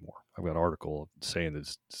this anymore. I've got an article saying that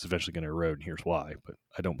it's eventually going to erode, and here's why, but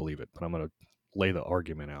I don't believe it. But I'm going to lay the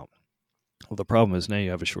argument out. Well, the problem is now you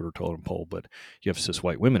have a shorter totem pole, but you have cis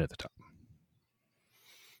white women at the top.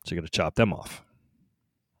 So you got to chop them off,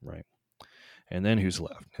 right? And then who's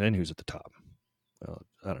left? And then who's at the top? Well,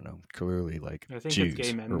 I don't know. Clearly, like I think Jews it's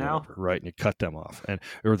gay men or now, whatever, right? And you cut them off,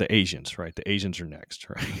 or the Asians, right? The Asians are next,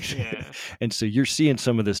 right? Yeah. And so you're seeing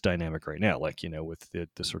some of this dynamic right now, like with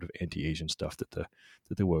the sort of anti-Asian stuff that the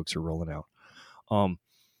wokes are rolling out.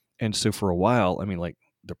 And so for a while, I mean, like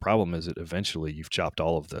the problem is that eventually you've chopped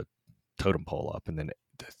all of the totem pole up, and then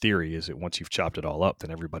the theory is that once you've chopped it all up,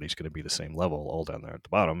 then everybody's going to be the same level, all down there at the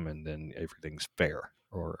bottom, and then everything's fair.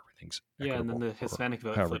 Or everything's and then the Hispanic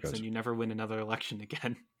vote flips and you never win another election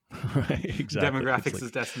again. Right, exactly. Demographics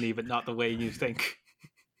is destiny, but not the way you think.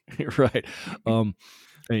 Right.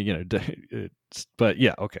 But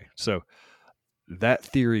yeah, okay. So that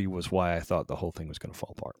theory was why I thought the whole thing was going to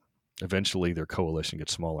fall apart. Eventually their coalition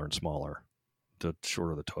gets smaller and smaller the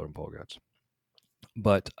shorter the totem pole gets.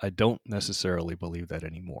 But I don't necessarily believe that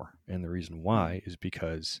anymore. And the reason why is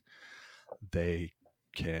because they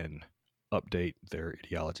can update their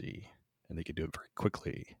ideology, and they can do it very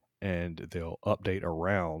quickly, and they'll update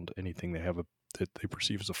around anything they have that they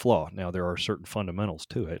perceive as a flaw. Now, there are certain fundamentals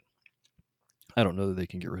to it. I don't know that they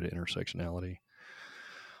can get rid of intersectionality,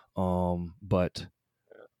 but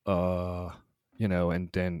and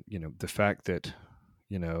then the fact that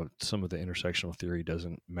some of the intersectional theory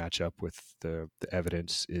doesn't match up with the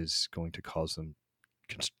evidence is going to cause them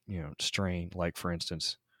strain. Like, for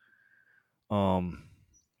instance,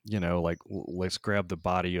 like let's grab the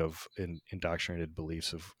body of indoctrinated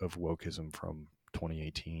beliefs of wokeism from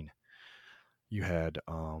 2018. You had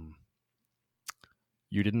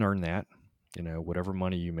you didn't earn that. Whatever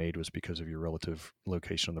money you made was because of your relative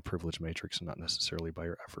location on the privilege matrix and not necessarily by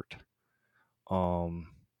your effort.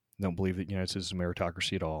 They don't believe that the United States is a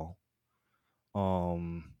meritocracy at all.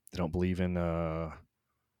 They don't believe in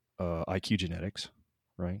IQ genetics,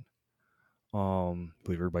 right? Believe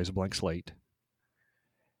everybody's a blank slate.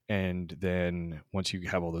 And then once you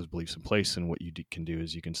have all those beliefs in place, then what you can do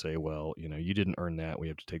is you can say, well, you didn't earn that. We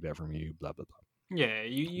have to take that from you, blah, blah, blah. Yeah,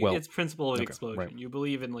 it's principle of explosion. Right. You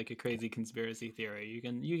believe in like a crazy conspiracy theory. You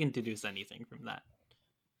can deduce anything from that.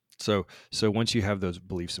 So once you have those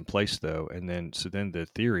beliefs in place, though, and then the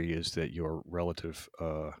theory is that your relative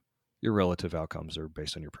outcomes are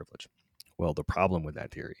based on your privilege. Well, the problem with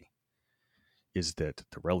that theory is that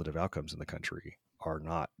the relative outcomes in the country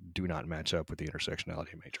do not match up with the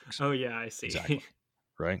intersectionality matrix. Oh yeah, I see. Exactly.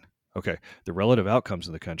 Right? Okay. The relative outcomes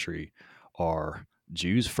in the country are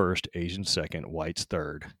Jews first, Asians second, whites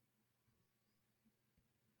third.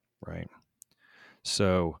 Right?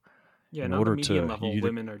 So in order the medium level,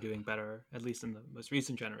 women are doing better, at least in the most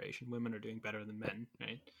recent generation. Women are doing better than men,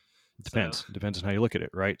 right? So, It depends on how you look at it,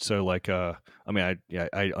 right? So, like, I mean,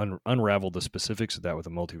 unraveled the specifics of that with a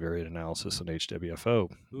multivariate analysis on HWFO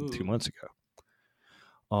 2 months ago.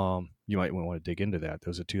 You might want to dig into that. There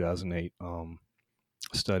was a 2008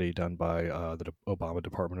 study done by the Obama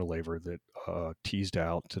Department of Labor that teased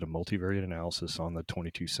out, did a multivariate analysis on the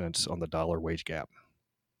 22 cents on the dollar wage gap.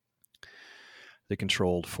 They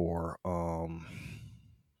controlled for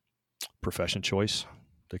profession choice.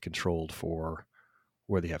 They controlled for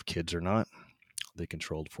whether you have kids or not. They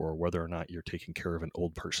controlled for whether or not you're taking care of an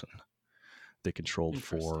old person. They controlled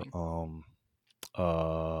for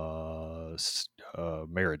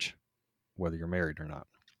marriage, whether you're married or not.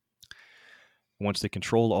 Once they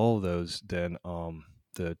controlled all of those, then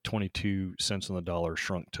the 22 cents on the dollar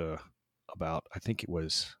shrunk to about, I think it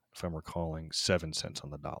was, if I'm recalling, 7 cents on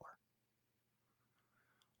the dollar.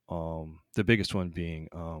 The biggest one being,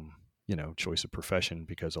 choice of profession,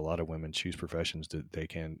 because a lot of women choose professions that they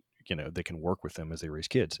can work with them as they raise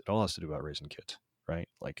kids. It all has to do about raising kids, right?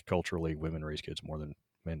 Like culturally, women raise kids more than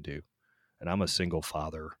men do. And I'm a single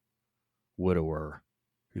father, widower,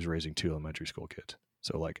 who's raising 2 elementary school kids.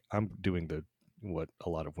 So like I'm doing what a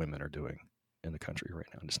lot of women are doing in the country right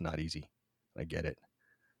now. And it's not easy. I get it.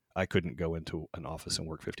 I couldn't go into an office and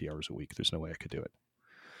work 50 hours a week. There's no way I could do it.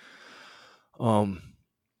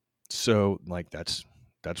 So like that's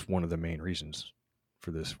one of the main reasons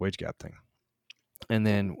for this wage gap thing. And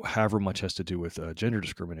then however much has to do with gender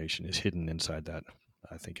discrimination is hidden inside that.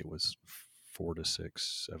 I think it was 4 to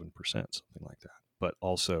 6, 7%, something like that. But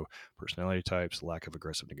also personality types, lack of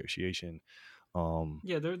aggressive negotiation.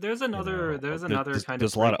 there's another kind there's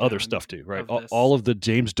of a lot of other breakdown stuff too, right? of this. All of the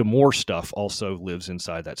James Damore stuff also lives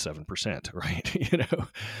inside that 7%, right?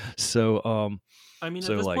 So I mean,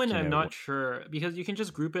 so at this like, point, I'm not sure, because you can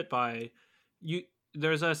just group it by you.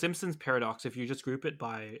 There's a Simpsons paradox if you just group it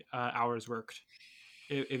by hours worked.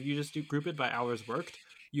 If you just group it by hours worked,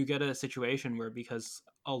 you get a situation where, because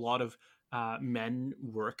a lot of men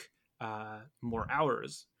work more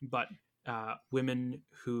hours, but women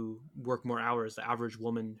who work more hours, the average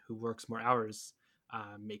woman who works more hours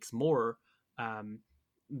makes more.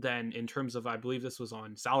 Than in terms of, I believe this was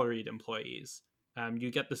on salaried employees. You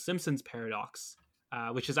get the Simpsons paradox,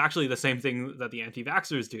 which is actually the same thing that the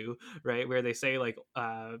anti-vaxxers do, right? Where they say like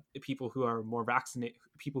people who are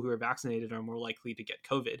vaccinated are more likely to get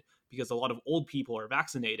COVID, because a lot of old people are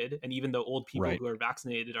vaccinated, and even though old people right, who are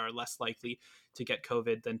vaccinated are less likely to get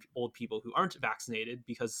COVID than old people who aren't vaccinated,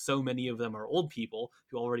 because so many of them are old people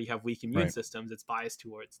who already have weak immune right, systems, it's biased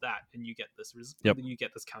towards that, and you get this yep, you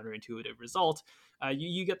get this counterintuitive result.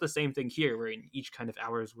 You get the same thing here, where in each kind of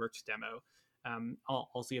hours worked demo,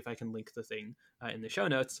 I'll see if I can link the thing in the show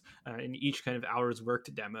notes. In each kind of hours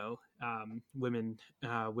worked demo, women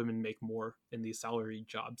make more in these salaried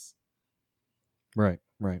jobs. right.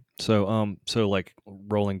 So like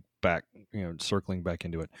rolling back, circling back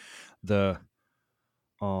into it, the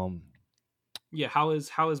How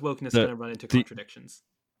is wokeness the going to run into the contradictions?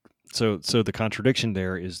 so the contradiction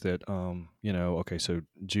there is that okay, so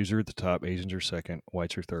Jews are at the top, Asians are second,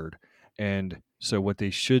 whites are third, and so what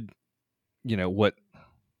they should, what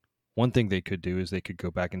one thing they could do is they could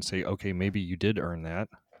go back and say, okay, maybe you did earn that.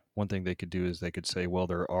 One thing they could do is they could say, well,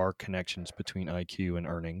 there are connections between IQ and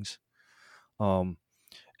earnings.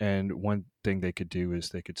 And one thing they could do is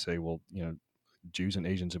they could say, well, Jews and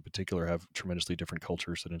Asians in particular have tremendously different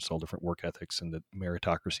cultures that install different work ethics, and that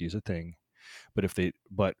meritocracy is a thing.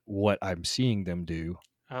 But what I'm seeing them do,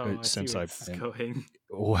 Oh, I see since where I've this is and going.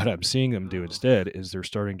 what I'm seeing them do Oh, instead is they're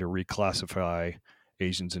starting to reclassify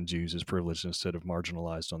Asians and Jews as privileged instead of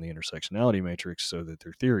marginalized on the intersectionality matrix, so that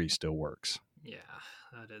their theory still works. yeah,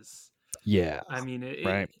 that is. Yeah. I mean,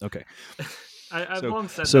 Right. Okay. I've So long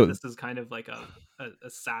said that so this is kind of like a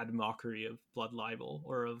sad mockery of blood libel,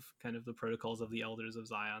 or of kind of the protocols of the elders of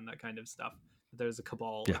Zion, that kind of stuff. There's a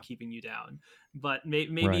cabal yeah. like keeping you down, but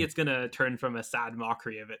maybe Right. it's gonna turn from a sad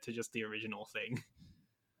mockery of it to just the original thing.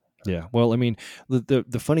 Yeah. Well, I mean,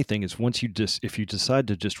 the funny thing is, if you decide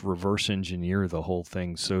to just reverse engineer the whole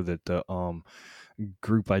thing so that the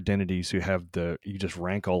group identities you just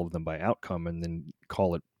rank all of them by outcome, and then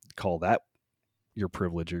call that your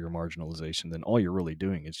privilege or your marginalization, then all you're really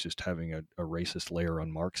doing is just having a racist layer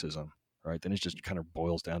on Marxism, right? Then it just kind of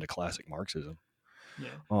boils down to classic Marxism,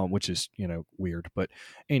 Yeah. which is weird. But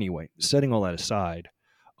anyway, setting all that aside,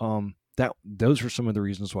 those are some of the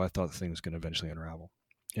reasons why I thought the thing was going to eventually unravel,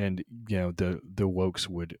 and the wokes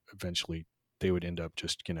would eventually, they would end up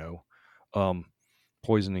just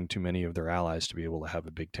poisoning too many of their allies to be able to have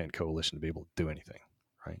a big tent coalition to be able to do anything,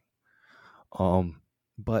 right?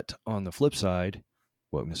 But on the flip side,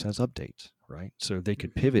 wokeness has updates, right? So they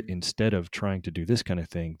could pivot instead of trying to do this kind of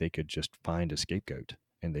thing. They could just find a scapegoat,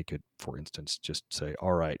 and they could, for instance, just say,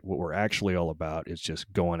 all right, what we're actually all about is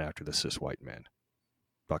just going after the cis white men.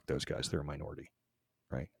 Fuck those guys. They're a minority,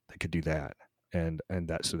 right? They could do that. And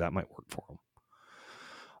that might work for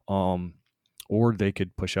them. Or they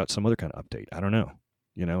could push out some other kind of update. I don't know.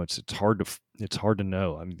 It's hard to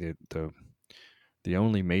know. I mean, the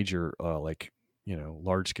only major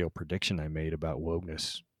large scale prediction I made about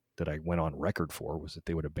wokeness that I went on record for was that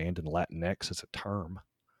they would abandon Latinx as a term.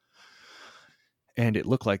 And it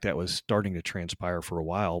looked like that was starting to transpire for a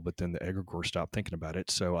while, but then the egregore stopped thinking about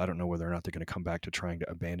it. So I don't know whether or not they're going to come back to trying to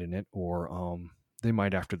abandon it, or they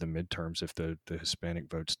might after the midterms. If the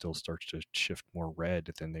Hispanic vote still starts to shift more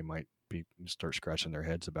red, then they might start scratching their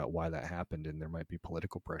heads about why that happened, and there might be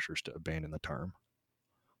political pressures to abandon the term.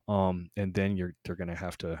 And then they're going to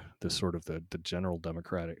have to the general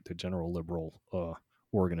Democratic, the general liberal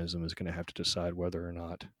organism is going to have to decide whether or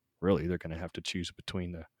not really they're going to have to choose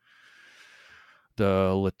between the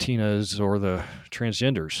Latinas or the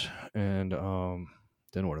transgenders, and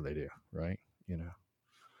then what do they do, right?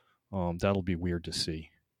 That'll be weird to see.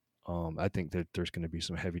 I think that there's going to be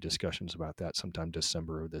some heavy discussions about that sometime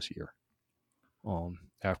December of this year,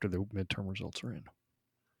 after the midterm results are in.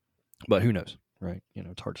 But who knows, right?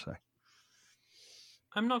 It's hard to say.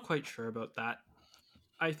 I'm not quite sure about that.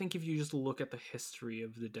 I think if you just look at the history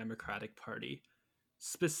of the Democratic Party,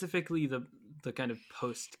 specifically the kind of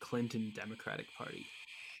post-Clinton Democratic Party,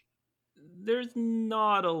 there's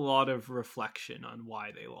not a lot of reflection on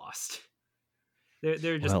why they lost.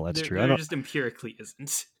 They're just, well, that's true. There just empirically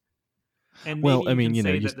isn't. And maybe you can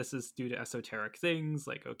say that this is due to esoteric things,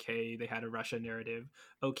 like, okay, they had a Russia narrative,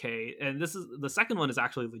 okay, and this is the second one is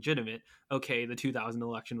actually legitimate. Okay, the 2000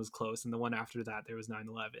 election was close, and the one after that there was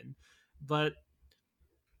 9/11, but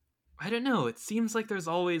I don't know. It seems like there's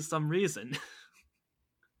always some reason.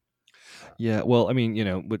 Yeah, well, I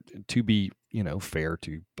mean, but to be fair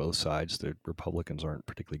to both sides, the Republicans aren't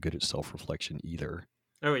particularly good at self-reflection either.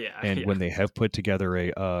 Oh yeah, and when they have put together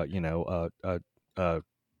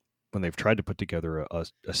when they've tried to put together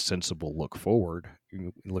a sensible look forward,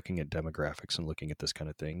 looking at demographics and looking at this kind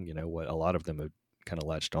of thing, what a lot of them have kind of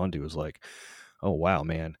latched onto is like, oh wow,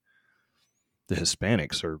 man, the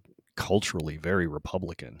Hispanics are culturally very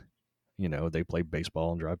Republican. They play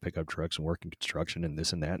baseball and drive pickup trucks and work in construction and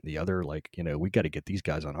this and that and the other. Like, we got to get these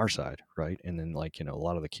guys on our side, right? And then, like, a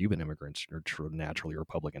lot of the Cuban immigrants are naturally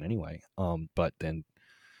Republican anyway. But then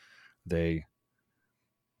their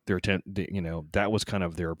attempt, that was kind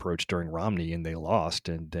of their approach during Romney, and they lost.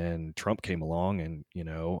 And then Trump came along, and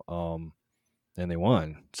and they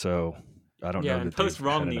won. So I don't know and that post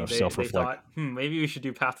Romney, they thought, maybe we should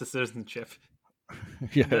do path to citizenship.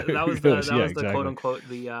 Yeah, that was the quote unquote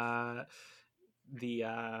the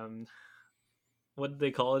what did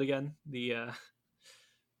they call it again?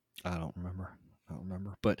 I don't remember,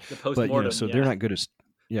 but the post-mortem, so they're not good at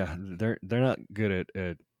they're not good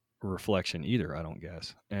at reflection either, I don't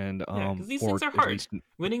guess. And because these things are hard.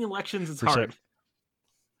 Winning elections is hard.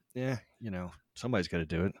 Yeah, somebody's got to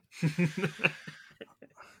do it.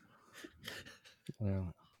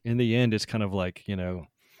 Well, in the end, it's kind of like,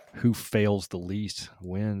 who fails the least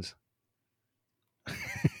wins.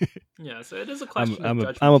 Yeah, so it is a question I'm of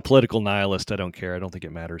judgment. I'm a political nihilist. I don't care. I don't think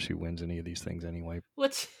it matters who wins any of these things anyway.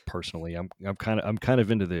 What? Personally, I'm kind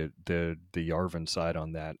of into the Yarvin side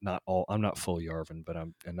on that. I'm not full Yarvin, but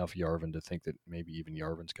I'm enough Yarvin to think that maybe even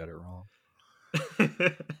Yarvin's got it wrong.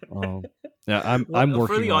 Now I'm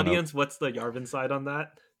working for the audience. What's the Yarvin side on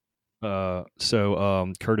that?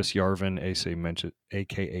 So Curtis Yarvin,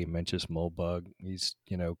 aka Mencius Mulbug, he's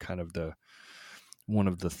kind of one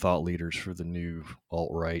of the thought leaders for the new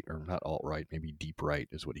alt-right, or not alt-right, maybe deep right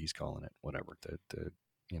is what he's calling it, whatever.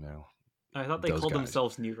 I thought they called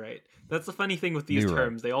themselves new right. That's the funny thing with these new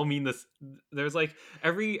terms. Right. They all mean this. There's like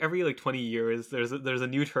every like 20 years there's a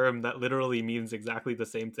new term that literally means exactly the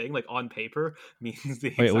same thing, like on paper means the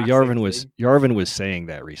exact Yarvin was saying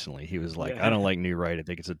that recently. He was like, I don't like new right. I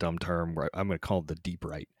think it's a dumb term. I'm going to call it the deep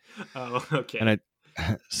right. Oh, okay. And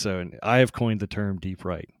I have coined the term deep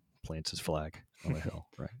right. Plants his flag on the hill,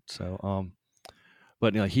 right? So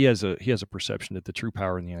but he has a perception that the true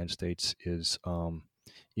power in the United States is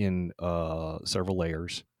in several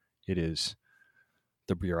layers. It is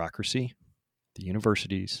the bureaucracy, the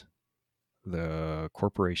universities, the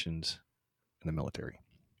corporations, and the military,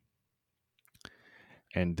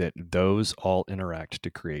 and that those all interact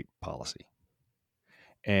to create policy,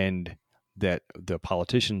 and that the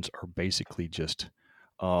politicians are basically just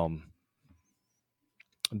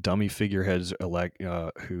dummy figureheads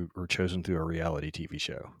who are chosen through a reality TV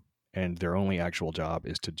show, and their only actual job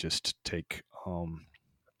is to just take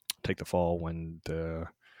the fall when the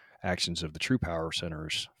actions of the true power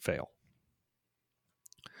centers fail.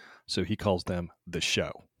 So he calls them the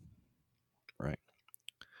show, right?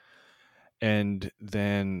 And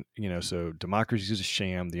then, so democracy is a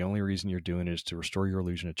sham. The only reason you're doing it is to restore your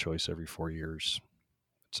illusion of choice every 4 years,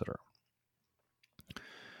 etc.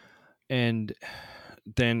 And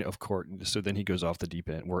then, of course, so then he goes off the deep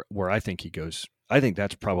end where I think he goes. I think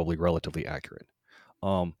that's probably relatively accurate.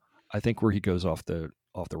 I think where he goes off the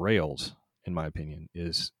rails, in my opinion,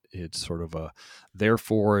 is it's sort of a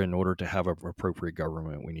therefore, in order to have an appropriate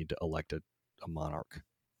government, we need to elect a monarch,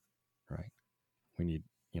 right? We need,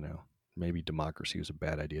 maybe democracy was a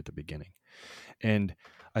bad idea at the beginning, and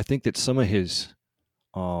I think that some of his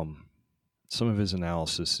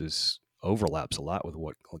analysis overlaps a lot with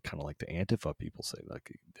what kind of like the Antifa people say,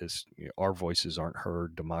 like this, our voices aren't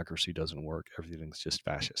heard, democracy doesn't work, everything's just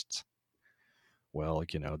fascists. Well,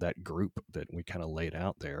 that group that we kind of laid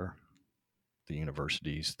out there, the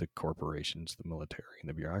universities, the corporations, the military, and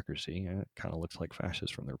the bureaucracy, it kind of looks like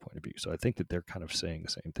fascists from their point of view. So I think that they're kind of saying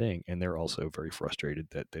the same thing, and they're also very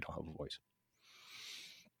frustrated that they don't have a voice.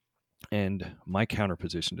 And my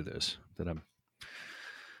counterposition to this, that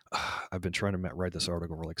I've been trying to write this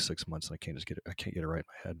article for like 6 months, and I can't get it right in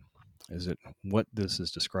my head, is that what this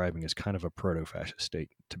is describing is kind of a proto-fascist state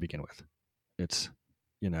to begin with. It's,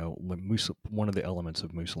 one of the elements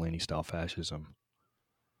of Mussolini-style fascism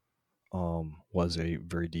was a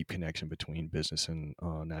very deep connection between business and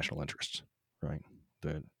national interests, right?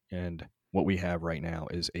 And what we have right now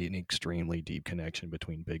is an extremely deep connection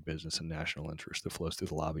between big business and national interest that flows through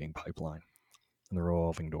the lobbying pipeline and the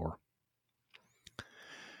revolving door.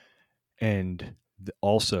 And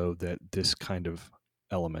also that this kind of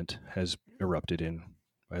element has erupted in,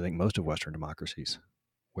 I think, most of Western democracies,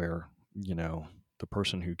 where, the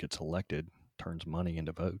person who gets elected turns money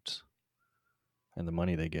into votes, and the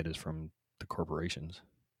money they get is from the corporations.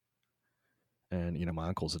 And, my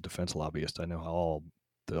uncle's a defense lobbyist. I know all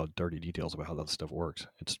the dirty details about how that stuff works.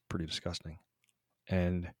 It's pretty disgusting.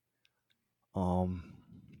 And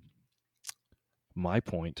my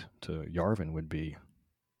point to Yarvin would be,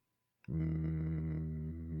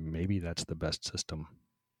 maybe that's the best system.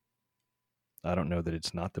 I don't know that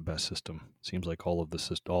it's not the best system. Seems like all of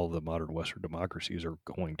the modern Western democracies are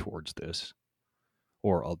going towards this,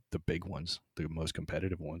 or the big ones, the most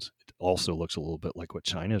competitive ones. It also looks a little bit like what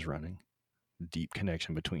China's running: deep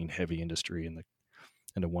connection between heavy industry and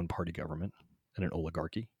a one-party government and an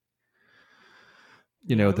oligarchy.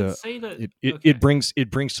 I would say that it brings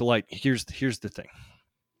to light. Here's the thing: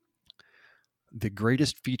 the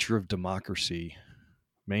greatest feature of democracy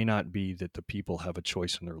may not be that the people have a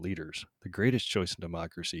choice in their leaders. The greatest choice in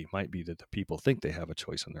democracy might be that the people think they have a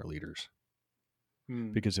choice in their leaders.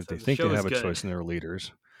 Because if they think they have a choice in their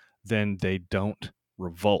leaders, then they don't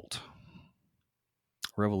revolt.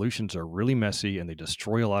 Revolutions are really messy, and they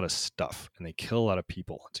destroy a lot of stuff, and they kill a lot of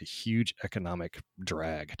people. It's a huge economic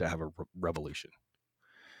drag to have a revolution.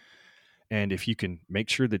 And if you can make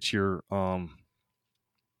sure that you don't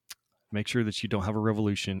have a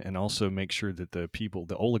revolution, and also make sure that the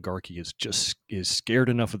oligarchy is scared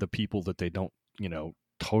enough of the people that they don't,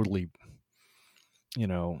 totally,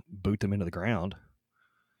 boot them into the ground,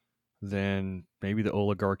 then maybe the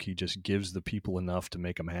oligarchy just gives the people enough to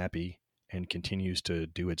make them happy and continues to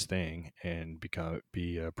do its thing and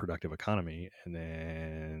be a productive economy. And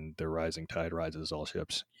then the rising tide rises all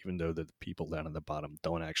ships, even though the people down at the bottom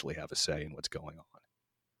don't actually have a say in what's going on.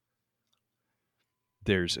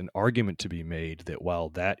 There's an argument to be made that while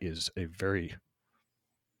that is a very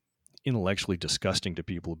intellectually disgusting to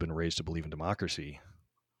people who've been raised to believe in democracy,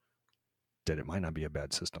 that it might not be a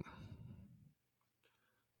bad system,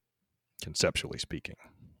 conceptually speaking.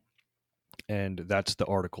 And that's the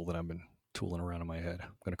article that I've been tooling around in my head. I'm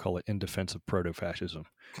going to call it In Defense of Proto-Fascism.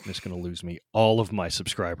 And it's going to lose me all of my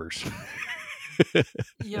subscribers.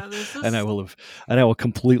 Yeah, there's this... and I will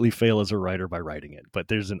completely fail as a writer by writing it. But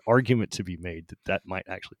there's an argument to be made that might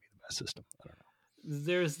actually be the best system. I don't know.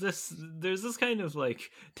 There's this kind of like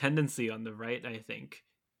tendency on the right, I think,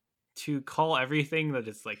 to call everything that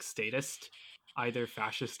is like statist either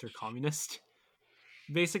fascist or communist.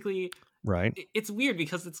 Basically, right? It's weird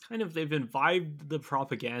because it's kind of, they've imbibed the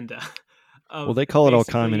propaganda. Well, they call it all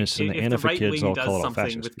communist, and the Antifa right kids all call it all something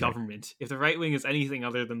fascist. with government. If the right wing is anything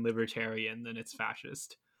other than libertarian, then it's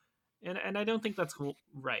fascist. And I don't think that's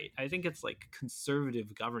right. I think it's like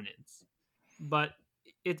conservative governance. But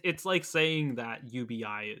it's like saying that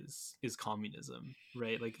UBI is communism,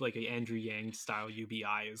 right? Like a Andrew Yang style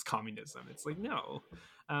UBI is communism. It's like, no.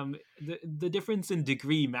 The difference in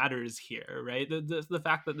degree matters here, right? The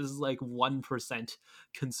fact that this is like 1%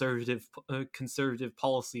 conservative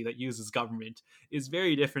policy that uses government is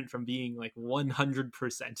very different from being like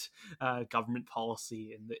 100% government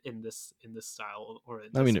policy in this style or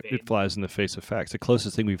in I this mean, it vein. flies in the face of facts. The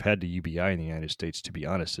closest thing we've had to UBI in the United States, to be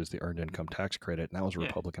honest, is the earned income tax credit, and that was a Yeah.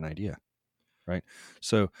 Republican idea, right?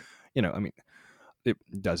 So, I mean, it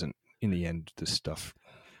doesn't. In the end, this stuff.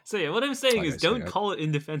 So yeah, what I'm saying Like is, I say, don't call it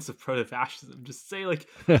in defense of proto-fascism. Just say like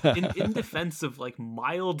in defense of like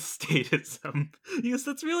mild statism, because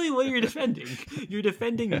that's really what you're defending. You're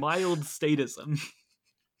defending mild statism.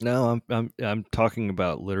 No, I'm talking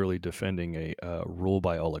about literally defending a rule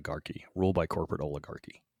by oligarchy, rule by corporate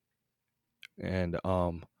oligarchy, and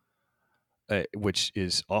which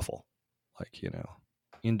is awful. Like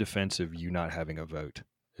in defense of you not having a vote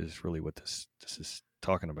is really what this is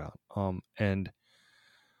talking about.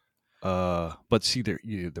 But see,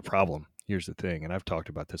 the problem. Here's the thing, and I've talked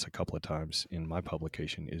about this a couple of times in my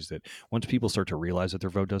publication, is that once people start to realize that their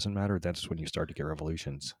vote doesn't matter, that's when you start to get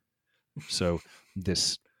revolutions. So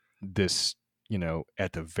this,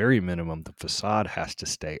 at the very minimum, the facade has to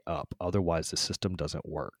stay up. Otherwise, the system doesn't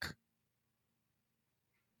work.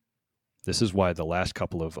 This is why the last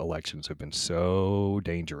couple of elections have been so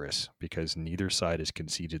dangerous, because neither side has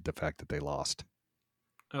conceded the fact that they lost.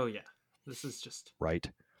 Oh yeah, this is just right.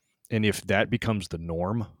 And if that becomes the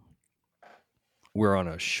norm, we're on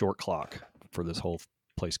a short clock for this whole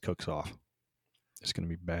place cooks off. It's going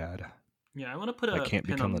to be bad. Yeah, I want to put that a can't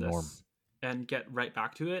pin become on the this norm. and get right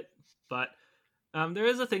back to it, but there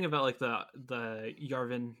is a thing about like the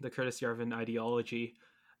Curtis Yarvin ideology.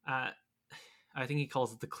 I think he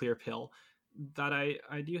calls it the clear pill, that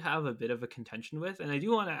I do have a bit of a contention with, and I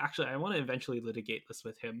do want to I want to eventually litigate this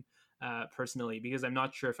with him personally, because I'm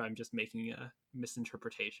not sure if I'm just making a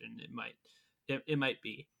misinterpretation. It might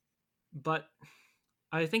be, but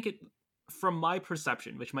I think it, from my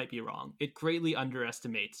perception, which might be wrong, it greatly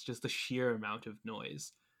underestimates just the sheer amount of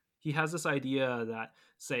noise. He has this idea that,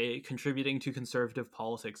 say, contributing to conservative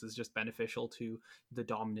politics is just beneficial to the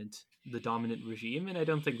dominant regime, and I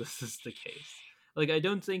don't think this is the case. Like, I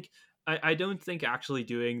don't think actually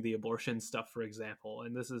doing the abortion stuff, for example,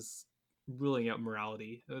 and this is ruling out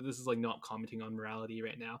morality. This is like not commenting on morality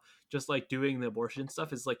right now. Just like doing the abortion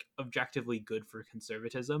stuff is like objectively good for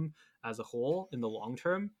conservatism as a whole in the long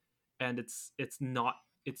term, and it's not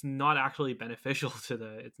actually beneficial to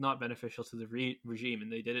the regime,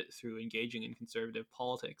 and they did it through engaging in conservative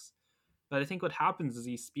politics. But I think what happens is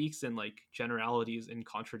he speaks in like generalities and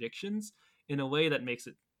contradictions in a way that makes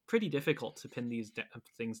it pretty difficult to pin these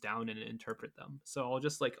things down and interpret them. So I'll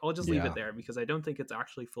just leave it there, because I don't think it's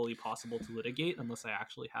actually fully possible to litigate unless I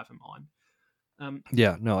actually have him on.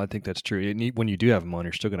 Yeah, no, I think that's true. When you do have him on,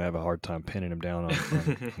 you're still going to have a hard time pinning him down on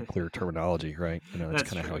clear terminology, right? That's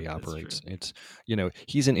kind of how he operates. It's,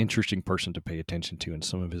 he's an interesting person to pay attention to, and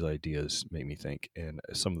some of his ideas make me think, and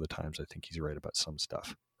some of the times I think he's right about some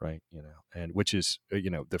stuff, right? And which is,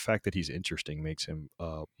 the fact that he's interesting makes him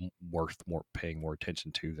worth paying more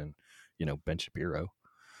attention to than, Ben Shapiro.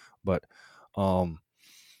 But,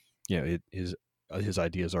 it is. His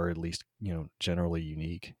ideas are at least generally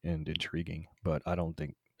unique and intriguing, but I don't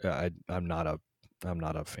think I'm not a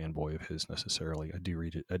fanboy of his necessarily. I do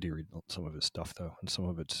read some of his stuff though, and some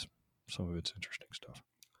of it's interesting stuff.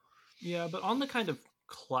 Yeah, but on the kind of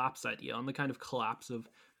collapse idea, on the kind of collapse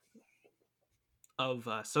of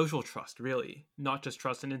social trust, really, not just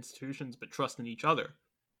trust in institutions, but trust in each other,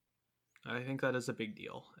 I think that is a big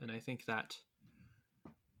deal, and I think that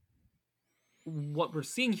what we're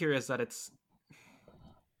seeing here is that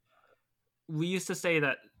we used to say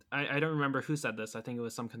that, I don't remember who said this. I think it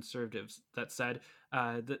was some conservatives that said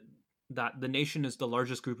that the nation is the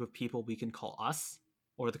largest group of people we can call us,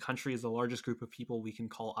 or the country is the largest group of people we can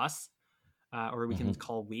call us, or we can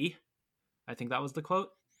call we. I think that was the quote.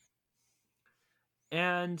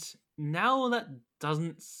 And now that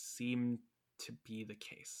doesn't seem to be the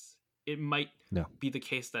case. It might be the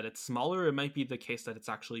case that it's smaller. It might be the case that it's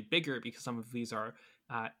actually bigger, because some of these are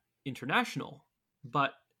international.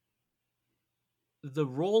 But the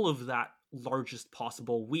role of that largest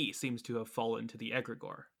possible we seems to have fallen to the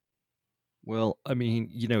egregore. Well, I mean,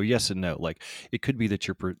 yes and no. Like, it could be that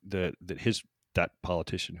that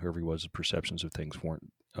politician, whoever he was, perceptions of things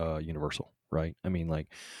weren't universal, right? I mean, like,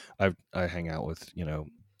 I hang out with,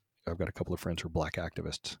 I've got a couple of friends who are black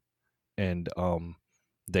activists, and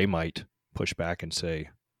they might push back and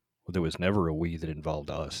say, well, there was never a we that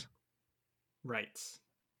involved us. Right.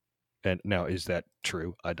 And now, is that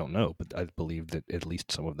true? I don't know, but I believe that at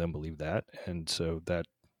least some of them believe that, and so that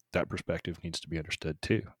perspective needs to be understood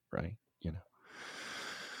too, right?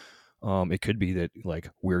 It could be that like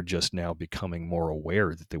we're just now becoming more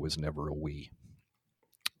aware that there was never a we,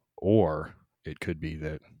 or it could be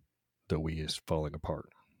that the we is falling apart.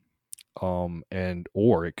 And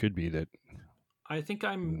or it could be that I think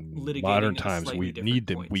I'm modern litigating a times slightly we different need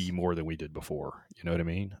the point. we more than we did before. You know what I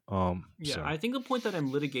mean? Yeah, So I think the point that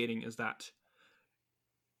I'm litigating is that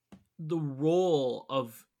the role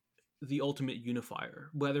of the ultimate unifier,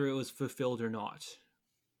 whether it was fulfilled or not,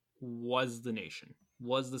 was the nation,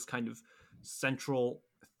 was this kind of central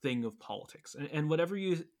thing of politics. And whatever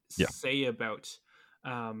you yeah, say about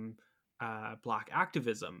um, black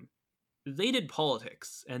activism, they did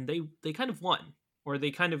politics and they kind of won, or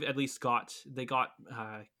they kind of at least got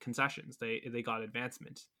concessions, they got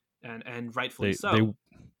advancement, and rightfully they so.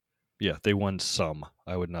 yeah, they won some.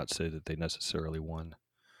 I would not say that they necessarily won.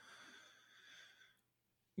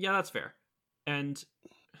 Yeah, that's fair. And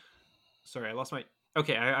sorry, I lost my.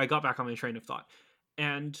 Okay, I got back on my train of thought.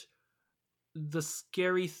 And the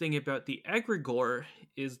scary thing about the egregore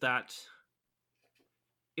is that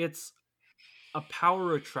it's a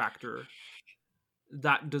power attractor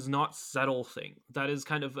that does not settle things. That is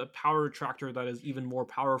kind of a power attractor that is even more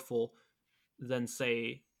powerful than,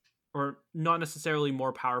 say, or not necessarily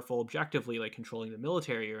more powerful objectively, like controlling the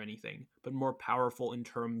military or anything, but more powerful in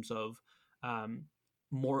terms of um,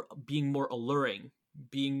 more alluring,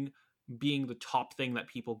 being being the top thing that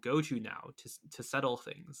people go to now to settle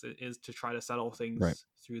things, is to try to settle Right. things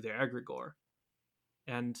through their egregore.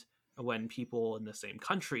 And when people in the same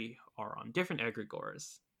country are on different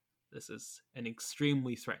egregores, this is an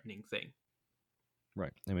extremely threatening thing.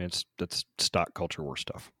 Right. I mean, that's stock culture war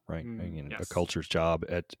stuff, right? I mean, a Yes. culture's job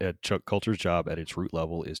culture's job at its root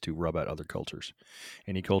level is to rub out other cultures.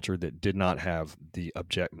 Any culture that did not have the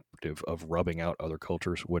objective of rubbing out other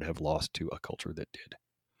cultures would have lost to a culture that did,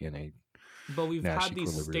 in a But we've Nash had these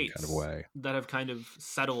equilibrium kind of states way. that have kind of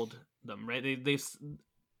settled them, right? They've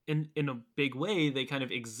in a big way they kind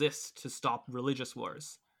of exist to stop religious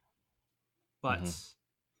wars, Hmm. but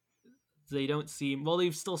they don't seem, well,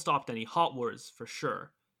 they've still stopped any hot wars for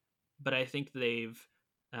sure, but I think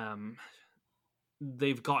um,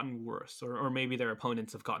 they've gotten worse, or maybe their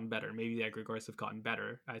opponents have gotten better. Maybe the egregores have gotten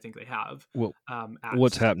better. I think they have, Well, at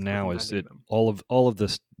what's happened now is circumventing that them. all of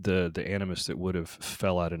this the animus that would have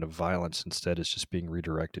fell out into violence instead is just being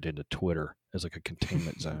redirected into Twitter as like a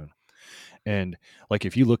containment zone. And like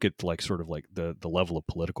if you look at like sort of like the level of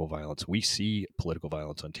political violence, we see political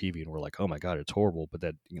violence on TV and we're like, oh my god, it's horrible. But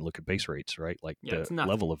then you look at base rates, right? Like Yeah, the it's nothing.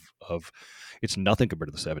 level of it's nothing compared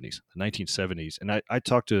to the 70s, the 1970s. And I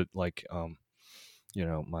talked to like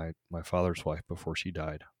my father's wife before she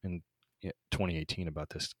died in 2018 about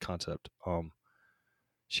this concept.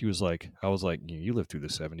 She was like, I was like, you lived through the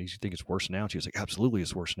 70s. You think it's worse now? She was like, absolutely,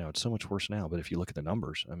 it's worse now. It's so much worse now. But if you look at the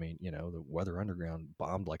numbers, I mean, the Weather Underground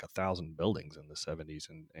bombed like 1,000 buildings in the 70s.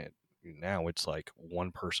 And now it's like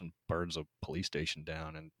one person burns a police station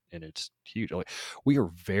down and it's huge. Like, we are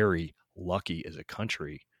very lucky as a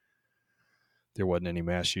country. There wasn't any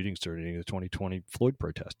mass shootings during any of the 2020 Floyd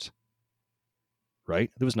protests,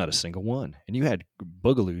 right? There was not a single one. And you had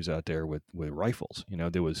boogaloos out there with rifles.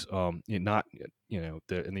 There was not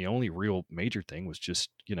and the only real major thing was just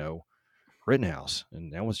Rittenhouse,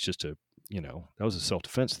 and that was just that was a self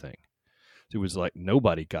defense thing. It was like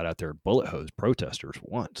nobody got out there and bullet hose protesters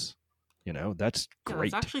once. That's Yeah,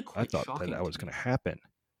 that's great. actually I quite thought that shocking that to was going to me. happen.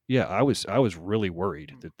 Yeah, I was really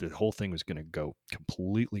worried Hmm. that the whole thing was going to go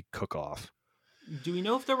completely cook off, Do we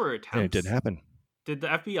know if there were and it didn't attempts? happen. Did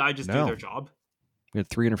the FBI just do No, their job? we had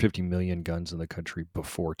 350 million guns in the country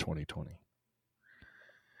before 2020.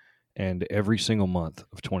 And every single month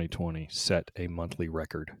of 2020 set a monthly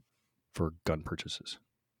record for gun purchases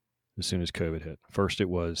as soon as COVID hit. First, it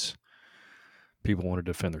was people wanted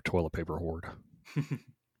to defend their toilet paper hoard,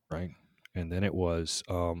 right? And then it was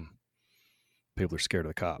people are scared of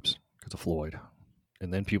the cops because of Floyd.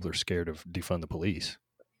 And then people are scared of defund the police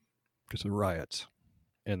because of the riots.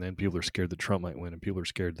 And then people are scared that Trump might win, and people are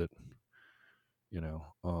scared that you know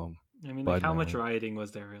um, I mean, like, Biden how might much win. rioting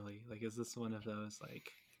was there really? Like, is this one of those,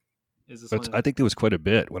 like, is this one But of I think there was quite a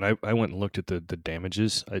bit when I went and looked at the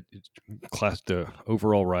damages. The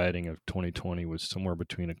overall rioting of 2020 was somewhere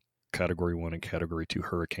between a Category 1 and Category 2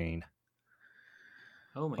 hurricane.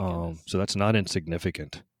 Oh my goodness. So that's not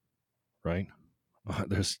insignificant, right?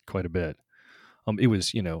 There's quite a bit. It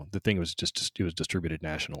was the thing was just it was distributed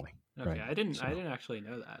nationally, Okay, right? I So didn't actually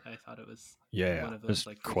know that. I thought it was yeah, one of those there's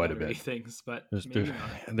like quite a freak bit. outery things, but There's there's maybe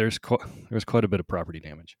not. there's quite a bit of property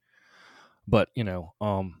damage, but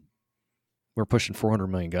we're pushing 400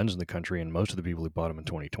 million guns in the country, and most of the people who bought them in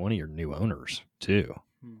 2020 are new owners too.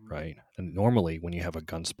 right? And normally when you have a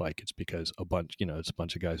gun spike, it's because it's a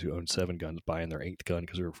bunch of guys who own 7 guns buying their 8th gun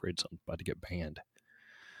because they're afraid something's about to get banned.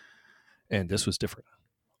 And this was different.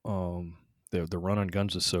 The run on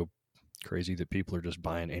guns is so crazy that people are just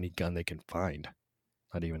buying any gun they can find,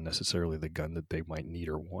 not even necessarily the gun that they might need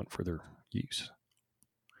or want for their use.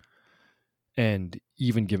 And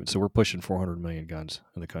even so we're pushing 400 million guns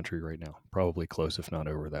in the country right now, probably close, if not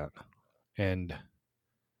over that. And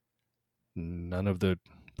none of the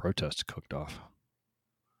protests cooked off.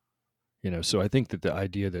 So I think that the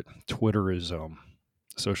idea that Twitter is,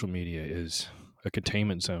 social media is a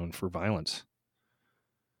containment zone for violence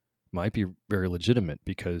might be very legitimate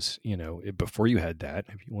because, before you had that,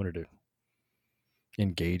 if you wanted to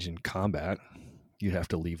engage in combat, you'd have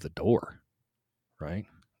to leave the door, right?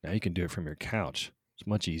 Now you can do it from your couch. It's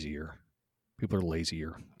much easier. People are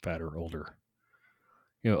lazier, fatter, older.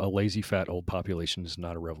 A lazy, fat, old population is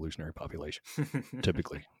not a revolutionary population,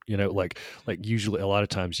 typically. Like usually, a lot of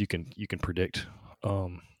times you can predict. A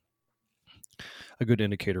good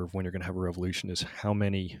indicator of when you're going to have a revolution is how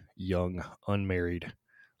many young, unmarried,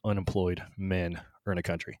 unemployed men are in a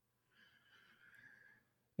country.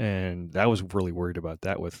 And I was really worried about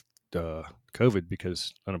that with COVID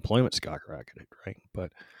because unemployment skyrocketed, right?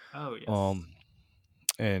 But oh yes,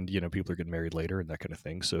 and people are getting married later and that kind of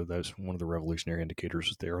thing. So that's one of the revolutionary indicators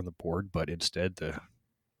was there on the board. But instead, the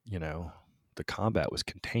combat was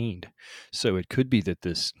contained. So it could be that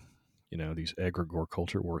this, these egregore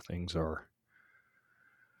culture war things are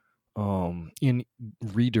in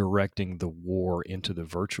redirecting the war into the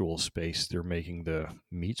virtual space. They're making the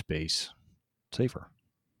meat space safer.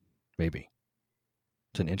 Maybe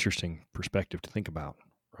it's an interesting perspective to think about,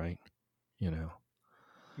 right?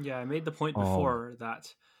 Yeah, I made the point before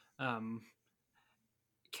that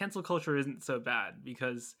cancel culture isn't so bad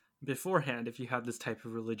because beforehand, if you had this type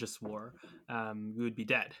of religious war, you would be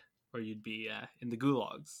dead or you'd be in the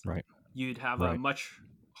gulags. Right. You'd have a much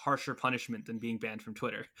harsher punishment than being banned from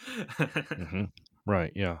Twitter. Mm-hmm.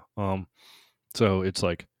 Right. Yeah. So it's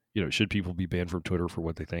like, should people be banned from Twitter for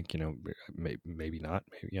what they think? Maybe not.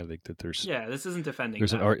 Maybe I think that there's this isn't defending.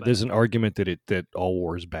 There's an argument that all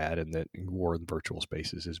war is bad and that war in virtual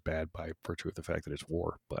spaces is bad by virtue of the fact that it's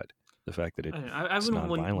war. But the fact that I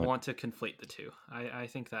wouldn't want to conflate the two. I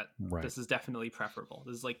think that this is definitely preferable.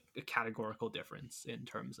 This is like a categorical difference in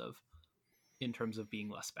terms of being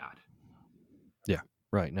less bad. Yeah.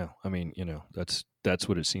 Right. No, I mean, that's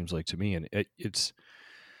what it seems like to me, and it's.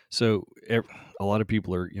 So a lot of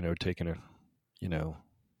people are, taking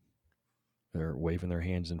they're waving their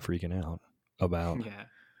hands and freaking out about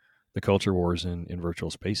the culture wars in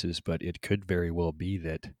virtual spaces. But it could very well be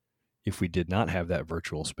that if we did not have that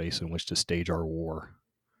virtual space in which to stage our war,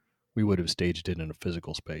 we would have staged it in a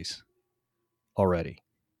physical space already.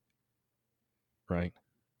 Right.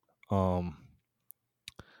 So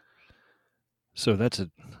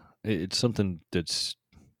it's something that's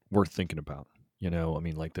worth thinking about. I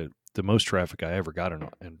mean, like the most traffic I ever got on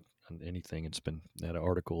anything, it's been that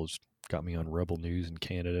article has got me on Rebel News in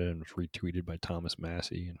Canada and was retweeted by Thomas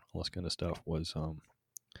Massey and all this kind of stuff, was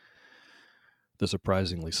the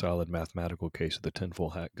surprisingly solid mathematical case of the tinfoil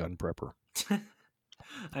hat gun prepper.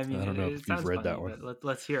 I mean, I don't know if you've read that one.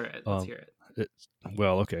 Let's hear it.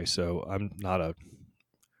 Well, okay, so I'm not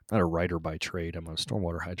a writer by trade. I'm a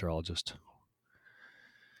stormwater hydrologist.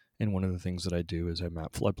 And one of the things that I do is I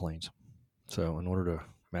map floodplains. So in order to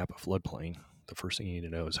map a floodplain, the first thing you need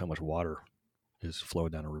to know is how much water is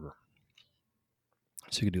flowing down a river.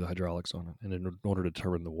 So you can do the hydraulics on it. And in order to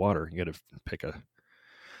determine the water, you got to pick a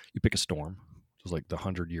storm. It's like the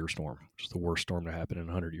 100-year storm, which is the worst storm to happen in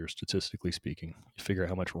 100 years, statistically speaking. You figure out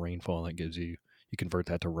how much rainfall that gives you. You convert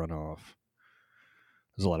that to runoff.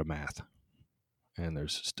 There's a lot of math. And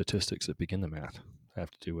there's statistics that begin the math that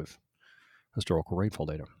have to do with historical rainfall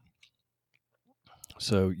data.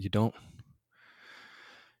 So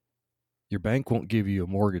your bank won't give you a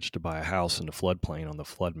mortgage to buy a house in the floodplain on the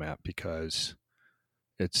flood map because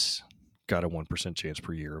it's got a 1% chance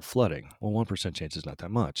per year of flooding. Well, 1% chance is not that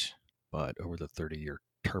much, but over the 30-year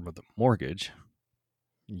term of the mortgage,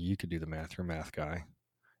 you could do the math. You're a math guy.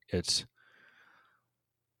 It's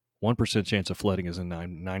 1% chance of flooding is a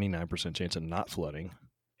 99% chance of not flooding.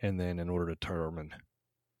 And then in order to determine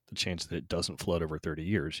the chance that it doesn't flood over 30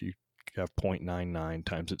 years, you have 0.99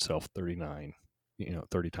 times itself 30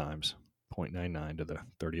 times. 0.99 to the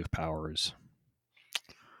 30th power is,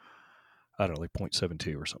 I don't know, like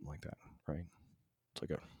 0.72 or something like that, right? It's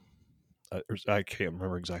like I can't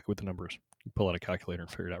remember exactly what the number is. You pull out a calculator and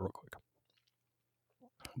figure it out real quick.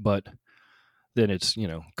 But then it's,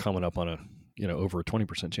 coming up on over a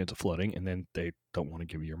 20% chance of flooding, and then they don't want to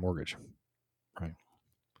give you your mortgage, right?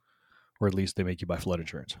 or at least they make you buy flood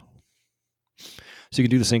insurance. So you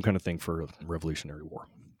can do the same kind of thing for a Revolutionary War.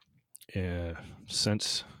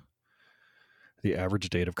 Since the average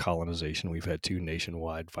date of colonization, we've had 2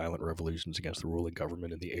 nationwide violent revolutions against the ruling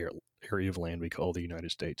government in the area of land we call the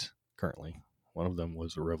United States currently. One of them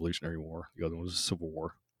was the Revolutionary War. The other one was the Civil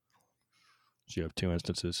War. So you have 2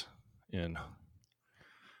 instances in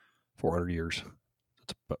 400 years.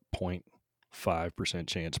 That's about 0.5%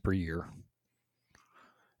 chance per year.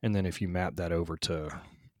 And then if you map that over to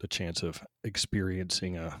the chance of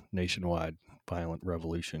experiencing a nationwide violent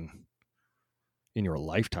revolution in your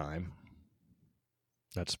lifetime,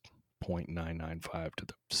 that's 0.995 to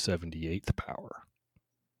the 78th power,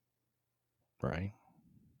 right?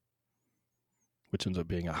 Which ends up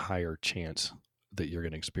being a higher chance that you're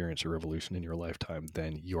going to experience a revolution in your lifetime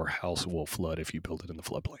than your house will flood if you build it in the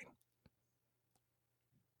floodplain.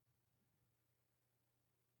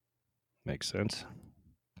 Makes sense?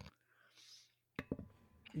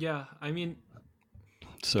 Yeah, I mean,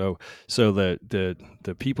 So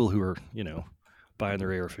the people who are, buying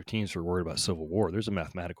their AR-15s are worried about Civil War. There's a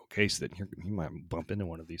mathematical case that you might bump into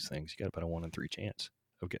one of these things. You got about a 1 in 3 chance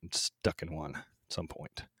of getting stuck in one at some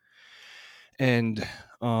point. And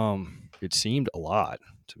it seemed a lot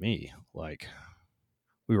to me like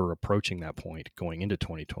we were approaching that point going into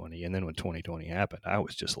 2020. And then when 2020 happened, I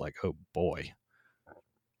was just like, oh boy,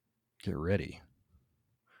 get ready.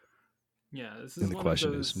 yeah, this And is the one of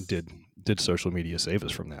question those. is, did social media save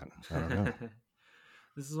us from that? I don't know.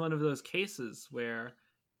 This is one of those cases where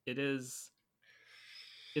it is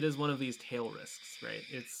one of these tail risks, right?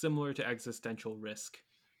 It's similar to existential risk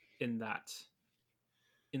in that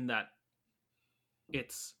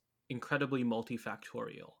it's incredibly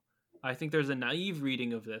multifactorial. I think there's a naive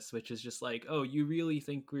reading of this, which is just like, oh, you really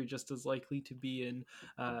think we're just as likely to be in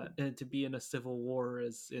a civil war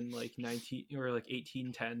as in like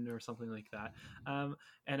 1810 or something like that.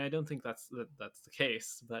 And I don't think that's the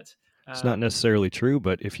case. But It's not necessarily true,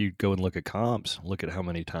 but if you go and look at comps, look at how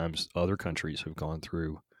many times other countries have gone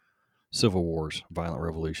through civil wars, violent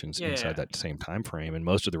revolutions inside that same time frame, and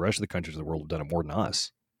most of the rest of the countries of the world have done it more than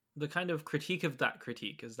us. The kind of critique of that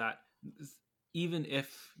critique is that even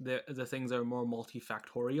if the things are more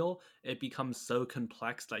multifactorial, it becomes so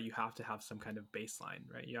complex that you have to have some kind of baseline,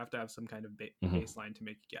 right? You have to have some kind of baseline to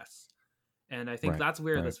make a guess. And I think that's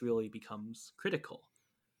where this really becomes critical,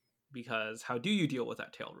 because how do you deal with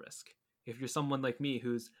that tail risk? If you're someone like me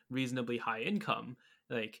who's reasonably high income,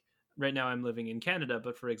 like right now I'm living in Canada,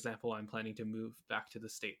 but for example, I'm planning to move back to the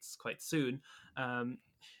States quite soon.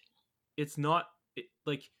 It's not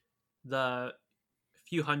like the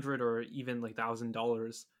few hundred or even like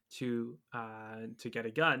 $1,000 to get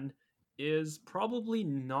a gun is probably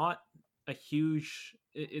not a huge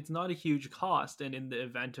it's not a huge cost. And in the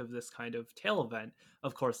event of this kind of tail event,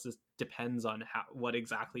 of course this depends on what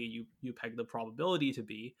exactly you peg the probability to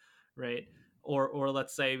be, right? Or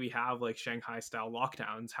let's say we have like Shanghai style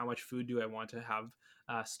lockdowns, how much food do I want to have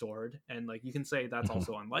stored? And like you can say that's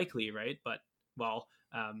also unlikely, right? But well,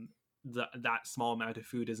 that small amount of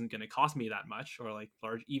food isn't going to cost me that much, or like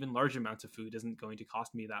large amounts of food isn't going to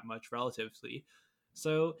cost me that much relatively.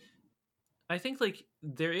 So I think like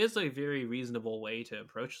there is a very reasonable way to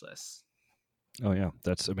approach this. Oh yeah,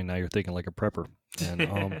 now you're thinking like a prepper,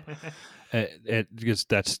 and because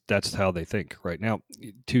that's how they think right now.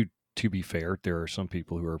 To be fair, there are some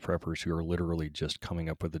people who are preppers who are literally just coming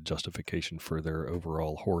up with a justification for their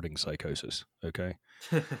overall hoarding psychosis. Okay.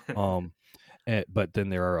 But then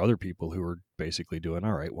there are other people who are basically doing,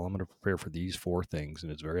 all right, well, I'm going to prepare for these 4 things,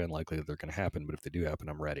 and it's very unlikely that they're going to happen. But if they do happen,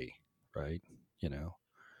 I'm ready, right?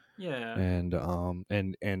 Yeah. And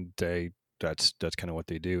that's kind of what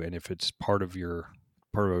they do. And if it's part of your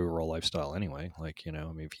overall lifestyle anyway, like,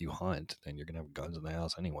 if you hunt, then you're going to have guns in the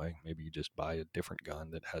house anyway. Maybe you just buy a different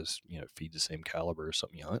gun that has, feeds the same caliber as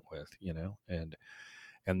something you hunt with,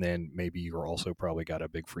 and then maybe you're also probably got a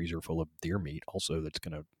big freezer full of deer meat also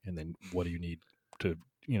and then what do you need to,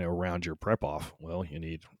 round your prep off? Well, you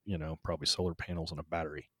need, probably solar panels and a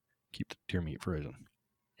battery, keep the deer meat frozen,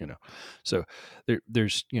 So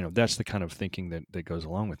there's, that's the kind of thinking that goes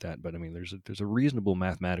along with that. But I mean, there's a reasonable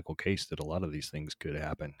mathematical case that a lot of these things could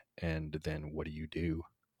happen. And then what do you do?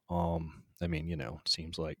 I mean, it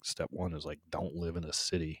seems like step 1 is like, don't live in a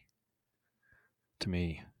city to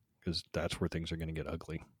me, because that's where things are going to get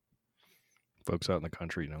ugly. Folks out in the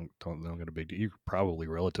country don't get a big deal. You're probably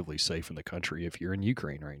relatively safe in the country if you're in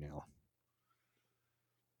Ukraine right now.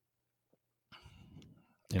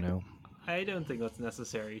 I don't think that's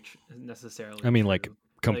necessarily. I mean, true. like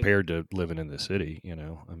compared to living in the city,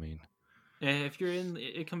 I mean, if you're in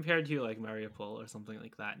compared to like Mariupol or something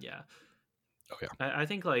like that, yeah. Oh yeah. I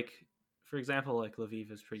think like for example, like Lviv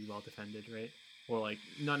is pretty well defended, right? Or like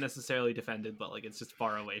not necessarily defended, but like it's just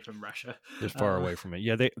far away from Russia. It's far away from it.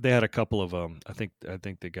 Yeah, they had a couple of I think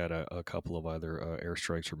they got a couple of either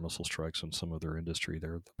airstrikes or missile strikes on some of their industry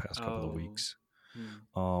there the past couple of Oh. weeks.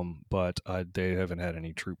 Hmm. But they haven't had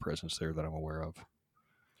any troop presence there that I'm aware of.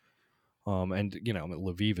 And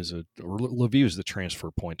Lviv is the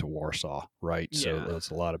transfer point to Warsaw, right? So Yeah. there's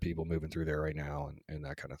a lot of people moving through there right now, and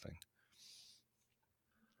that kind of thing.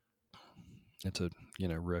 It's a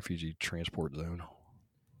refugee transport zone.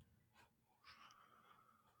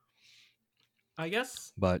 I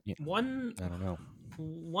guess But one I don't know.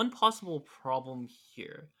 one possible problem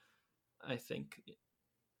here, I think,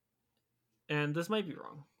 and this might be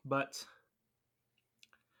wrong, but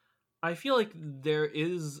I feel like there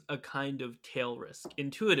is a kind of tail risk,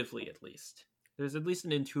 intuitively at least. There's at least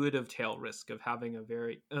an intuitive tail risk of having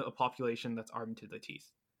a population that's armed to the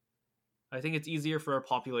teeth. I think it's easier for a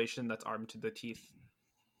population that's armed to the teeth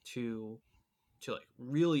to like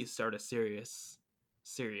really start a serious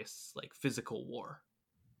like physical war,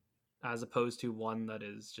 as opposed to one that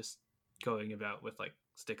is just going about with like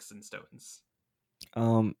sticks and stones.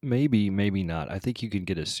 Maybe not. I think you can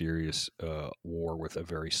get a serious war with a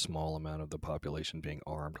very small amount of the population being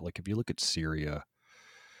armed. Like if you look at Syria,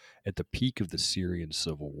 at the peak of the Syrian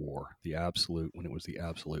civil war, when it was the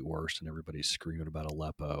absolute worst, and everybody's screaming about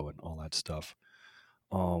Aleppo and all that stuff.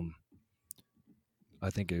 I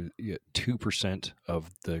think 2%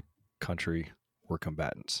 of the country were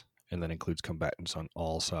combatants, and that includes combatants on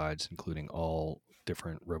all sides, including all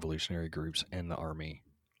different revolutionary groups and the army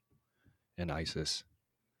and ISIS.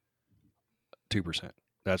 2%.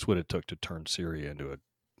 That's what it took to turn Syria into a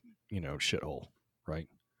shithole, right?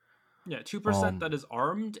 Yeah, 2% that is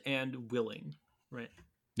armed and willing, right?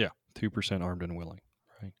 Yeah, 2% armed and willing,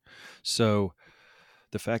 right? So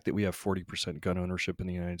the fact that we have 40% gun ownership in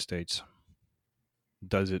the United States,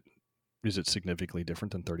 is it significantly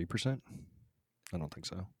different than 30%? I don't think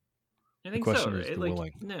so. I The think so, question is right? the Like,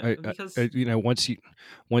 willing. no, because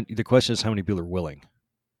The question is how many people are willing.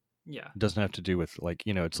 yeah, It doesn't have to do with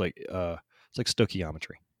it's like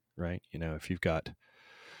stoichiometry, right? If you've got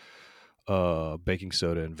baking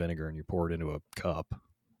soda and vinegar and you pour it into a cup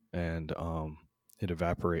and it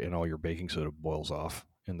evaporates and all your baking soda boils off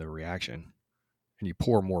in the reaction, and you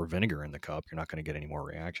pour more vinegar in the cup, you're not going to get any more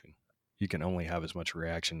reaction. You can only have as much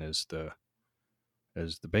reaction as the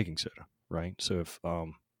baking soda, right? So if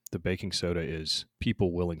the baking soda is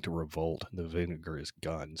people willing to revolt, and the vinegar is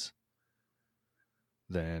guns,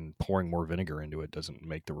 then pouring more vinegar into it doesn't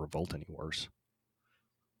make the revolt any worse,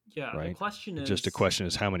 yeah. The right? question It's just a is, question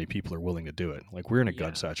is how many people are willing to do it. Like we're in a yeah,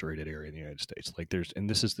 gun saturated area in the United States. Like and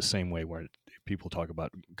this is the same way where people talk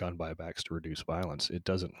about gun buybacks to reduce violence. It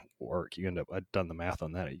doesn't work. I've done the math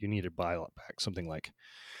on that. You need to buy back something like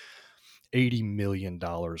 $80 million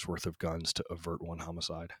worth of guns to avert one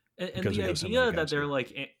homicide and because the we have so many idea that guns they're here.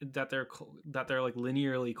 like that they're like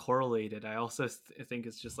linearly correlated, I also think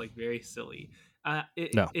is just like very silly. No,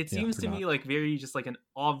 It yeah, seems they're to not. me like very just like an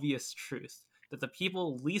obvious truth that the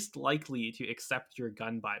people least likely to accept your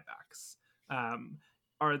gun buybacks um,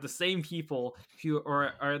 are the same people who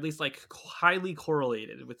are at least like highly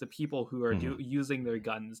correlated with the people who are Mm-hmm. using their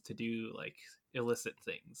guns to do like illicit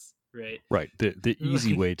things, right? Right. The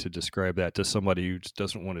easy Like, way to describe that to somebody who just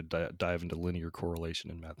doesn't want to dive into linear correlation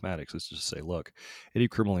in mathematics is just say, look, any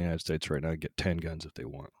criminal in the United States right now can get 10 guns if they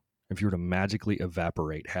want. If you were to magically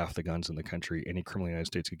evaporate half the guns in the country, any criminal in the United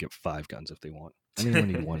States could get 5 guns if they want. And they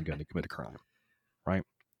only need 1 gun to commit a crime, right?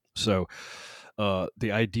 So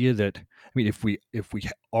the idea that if we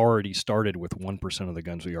already started with 1% of the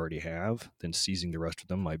guns we already have, then seizing the rest of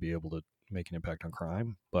them might be able to make an impact on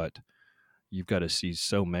crime. But you've got to seize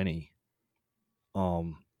so many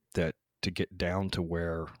that to get down to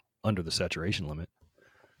where under the saturation limit,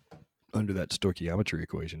 under that stoichiometry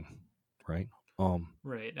equation, right?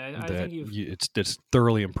 right. I think you've It's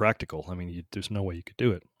thoroughly impractical. I mean, there's no way you could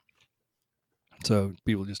do it. So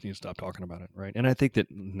people just need to stop talking about it, right? And I think that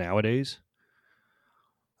nowadays,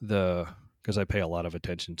 because I pay a lot of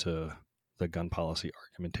attention to the gun policy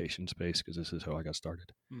argumentation space, because this is how I got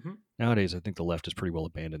started. mhm. Nowadays, I think the left has pretty well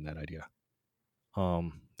abandoned that idea.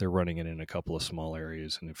 They're running it in a couple of small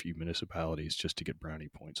areas and a few municipalities just to get brownie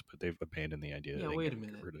points, but they've abandoned the idea that they Wait a can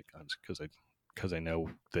minute. get rid of the guns because they know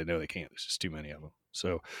they can't. There's just too many of them.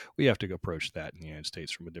 So we have to approach that in the United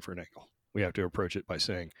States from a different angle. We have to approach it by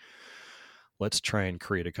saying, let's try and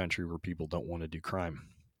create a country where people don't want to do crime,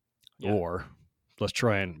 or let's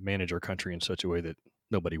try and manage our country in such a way that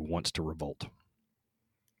nobody wants to revolt.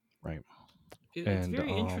 Right. It's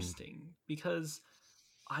very interesting because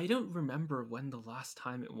I don't remember when the last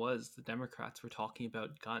time it was the Democrats were talking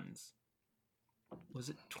about guns. Was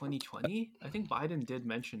it 2020? I think Biden did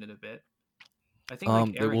mention it a bit. I think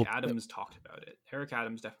like Eric Adams talked about it. Eric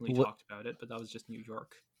Adams definitely talked about it, but that was just New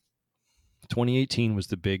York. 2018 was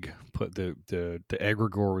the big put. The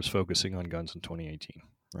egregore was focusing on guns in 2018,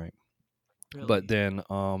 right? Really? But then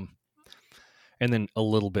and then a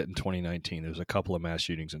little bit in 2019. There was a couple of mass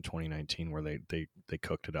shootings in 2019 where they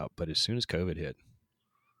cooked it up. But as soon as COVID hit,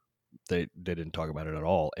 they didn't talk about it at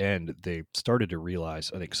all. And they started to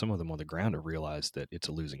realize, I think some of them on the ground have realized that it's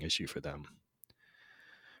a losing issue for them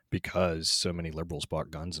because so many liberals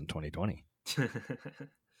bought guns in 2020.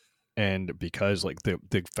 And because like the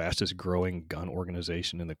fastest growing gun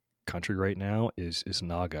organization in the country right now is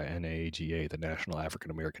NAGA, NAAGA, the National African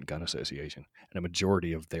American Gun Association. And a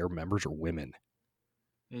majority of their members are women.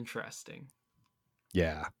 Interesting.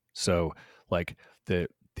 Yeah. So like the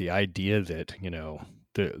idea that, you know,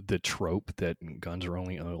 the trope that guns are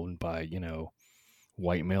only owned by, you know,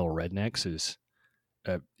 white male rednecks is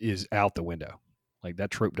out the window. Like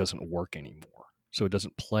that trope doesn't work anymore. So it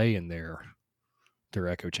doesn't play in their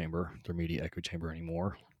echo chamber, their media echo chamber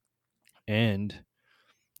anymore. And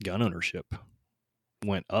gun ownership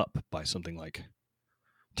went up by something like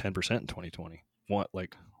 10% in 2020. What,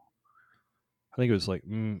 like, I think it was like,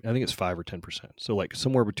 I think it's 5 or 10%. So like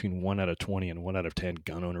somewhere between 1 out of 20 and 1 out of 10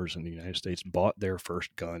 gun owners in the United States bought their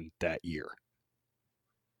first gun that year.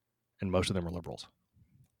 And most of them are liberals.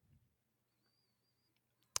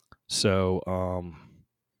 So,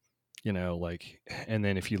 you know, like, and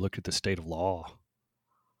then if you look at the state of law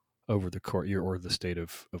over the court year or the state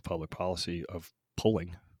of public policy of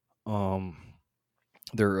polling,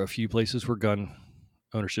 there are a few places where gun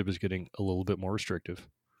ownership is getting a little bit more restrictive.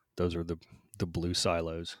 Those are the blue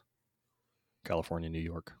silos, California, New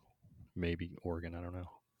York, maybe Oregon, I don't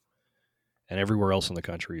know. And everywhere else in the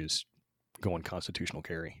country is going constitutional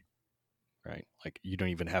carry, right? Like you don't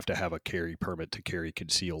even have to have a carry permit to carry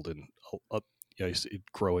concealed in a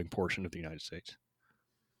growing portion of the United States.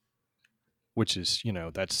 Which is, you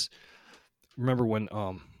know, that's, remember when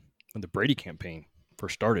the Brady campaign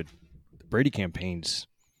first started, the Brady campaign's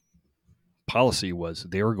policy was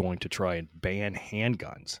they were going to try and ban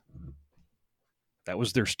handguns. That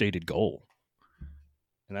was their stated goal.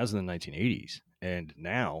 And that was in the 1980s. And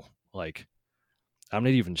now, like, I'm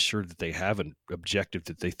not even sure that they have an objective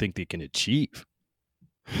that they think they can achieve.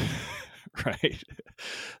 Right?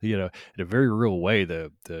 You know, in a very real way,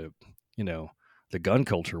 the you know, the gun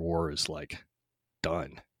culture war is like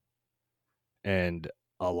done. And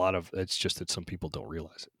a lot of it's just that some people don't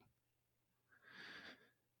realize it.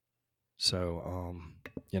 So,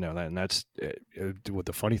 you know, and that's what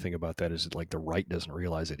the funny thing about that is, like, the right doesn't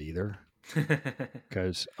realize it either.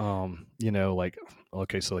 Because, you know, like,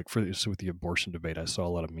 okay, so like with the abortion debate, I saw a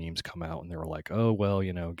lot of memes come out and they were like, oh, well,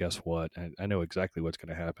 you know, guess what? I know exactly what's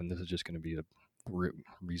going to happen. This is just going to be a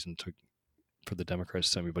reason for the Democrats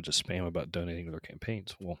to send me a bunch of spam about donating to their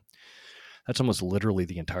campaigns. Well, that's almost literally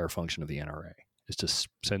the entire function of the NRA is to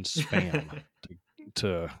send spam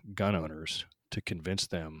to gun owners to convince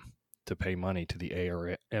them to pay money to the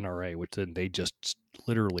NRA, which then they just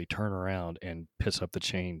literally turn around and piss up the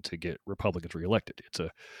chain to get Republicans reelected. It's a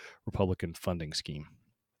Republican funding scheme.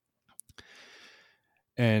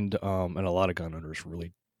 And a lot of gun owners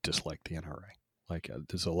really dislike the NRA. Like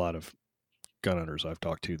there's a lot of gun owners I've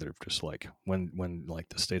talked to that are just like, when like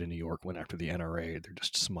the state of New York went after the NRA, they're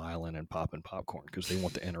just smiling and popping popcorn because they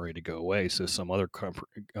want the NRA to go away so some other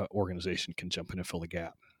organization can jump in and fill the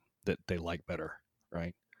gap that they like better,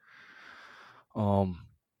 right?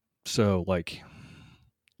 So like,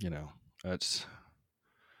 you know, but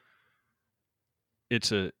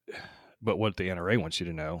what the NRA wants you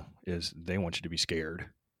to know is they want you to be scared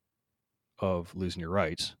of losing your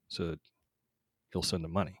rights so that you'll send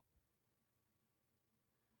them money.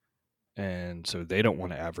 And so they don't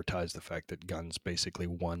want to advertise the fact that guns basically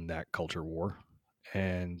won that culture war.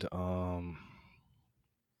 And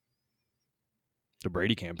the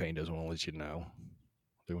Brady campaign doesn't want to let you know.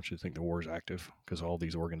 They want you to think the war is active because all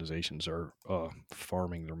these organizations are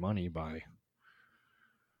farming their money by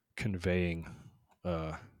conveying,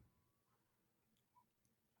 you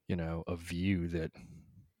know, a view that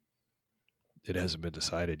it hasn't been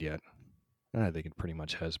decided yet. And I think it pretty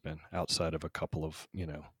much has been, outside of a couple of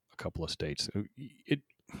states.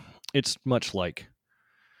 It's much like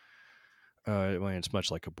it's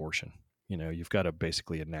much like abortion. You know, you've got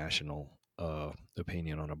basically a national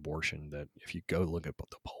opinion on abortion that if you go look at the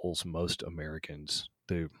polls, most Americans,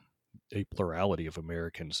 a plurality of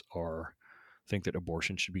Americans think that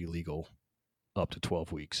abortion should be legal up to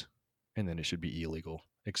 12 weeks, and then it should be illegal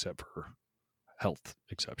except for health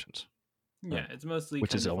exceptions. Yeah, it's mostly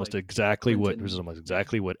which kind is of almost like exactly what Clinton. was almost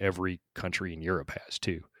exactly what every country in Europe has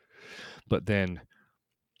too. But then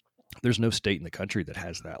there's no state in the country that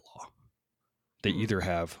has that law. They either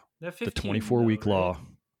have They have the 15 though, 24-week right? law,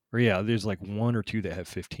 or yeah, there's like one or two that have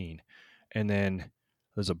 15, and then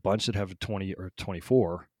there's a bunch that have 20 or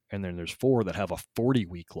 24, and then there's 4 that have a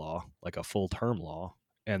 40-week law, like a full-term law,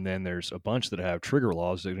 and then there's a bunch that have trigger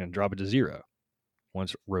laws that are going to drop it to 0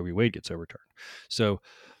 once Roe v. Wade gets overturned. So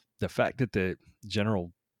the fact that the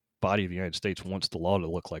general body of the United States wants the law to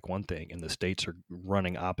look like one thing, and the states are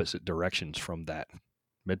running opposite directions from that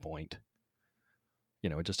midpoint,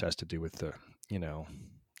 it just has to do with the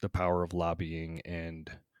power of lobbying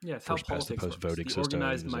and Yeah, it's how first past the politics post works. voting The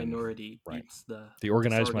organized systems, and minority right, beats the the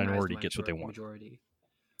organized disorganized minority gets what they want. majority.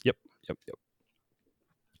 Yep.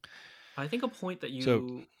 I think a point that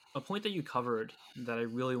So you covered that I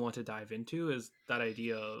really want to dive into is that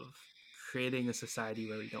idea of creating a society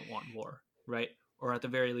where we don't want war, right? Or at the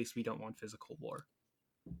very least, we don't want physical war.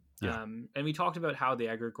 yeah, And we talked about how the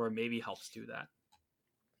egregore maybe helps do that,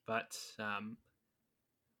 but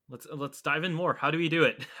let's dive in more. How do we do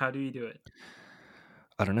it? How do we do it?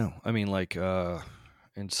 I don't know. I mean, like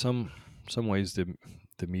in some ways,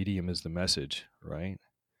 the medium is the message, right?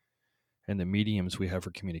 And the mediums we have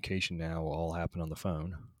for communication now all happen on the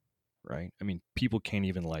phone, right? I mean, people can't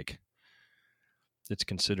even it's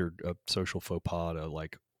considered a social faux pas to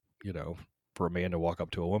for a man to walk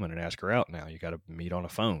up to a woman and ask her out now. You got to meet on a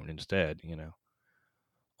phone instead,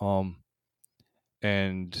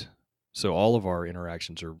 and so all of our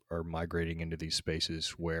interactions are migrating into these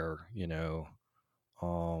spaces where,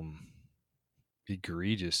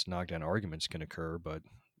 egregious knockdown arguments can occur, but,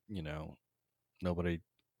 nobody,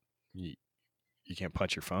 you, you can't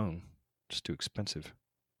punch your phone. It's too expensive.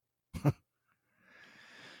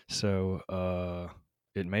 So,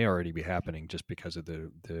 it may already be happening just because of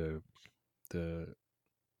the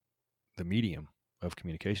medium of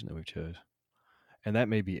communication that we've chose. And that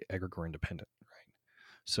may be egregore independent, right?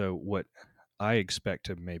 So what I expect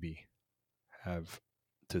to maybe have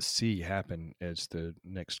to see happen as the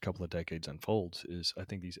next couple of decades unfolds is I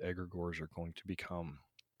think these egregores are going to become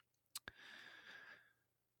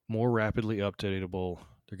more rapidly updatable.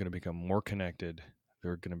 They're going to become more connected.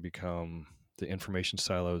 They're going to become, the information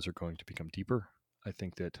silos are going to become deeper. I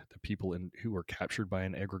think that the people who are captured by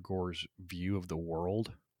an egregore's view of the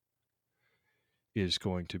world is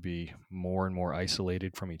going to be more and more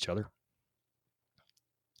isolated from each other.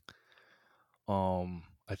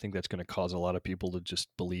 I think that's going to cause a lot of people to just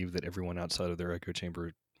believe that everyone outside of their echo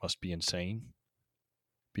chamber must be insane,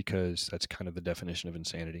 because that's kind of the definition of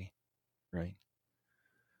insanity, right?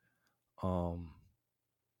 I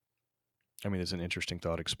mean, it's an interesting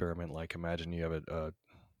thought experiment. Like, imagine you have a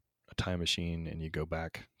time machine and you go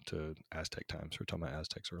back to Aztec times. We were talking about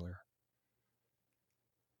Aztecs earlier.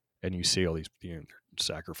 And you see all these, they're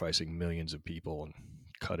sacrificing millions of people and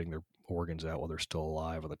cutting their organs out while they're still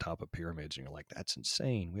alive on the top of pyramids. And you're like, that's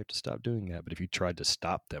insane. We have to stop doing that. But if you tried to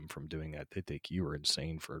stop them from doing that, they'd think you were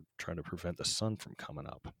insane for trying to prevent the sun from coming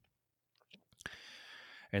up.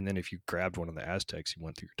 And then if you grabbed one of the Aztecs, you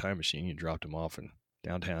went through your time machine, you dropped them off in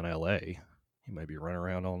downtown LA, you might be running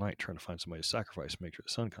around all night trying to find somebody to sacrifice to make sure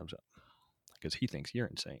the sun comes up, because he thinks you're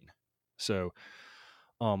insane. So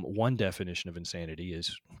one definition of insanity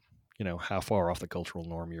is, how far off the cultural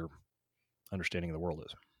norm your understanding of the world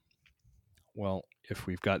is. Well, if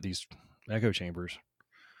we've got these echo chambers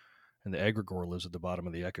and the egregore lives at the bottom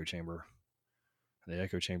of the echo chamber, and the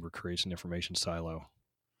echo chamber creates an information silo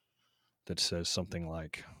that says something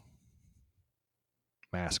like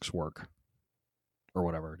masks work or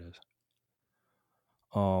whatever it is.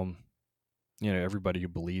 Everybody who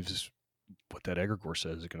believes what that egregore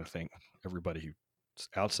says is going to think everybody who's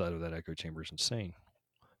outside of that echo chamber is insane.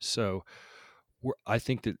 So I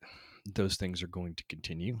think that those things are going to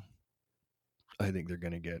continue. I think they're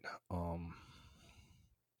going to get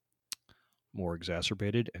more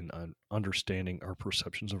exacerbated, and understanding our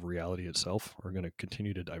perceptions of reality itself are going to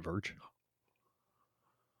continue to diverge.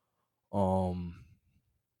 And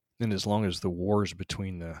as long as the wars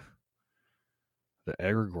between the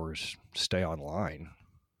egregores stay online,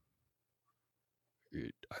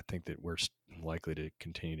 I think that we're likely to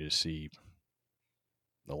continue to see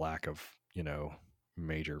the lack of,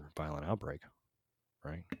 major violent outbreak,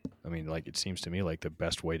 right? I mean, like, it seems to me like the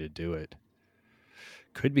best way to do it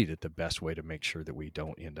could be that the best way to make sure that we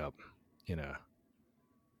don't end up in a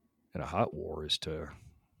hot war is to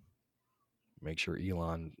make sure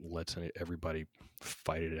Elon lets everybody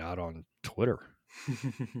fight it out on Twitter.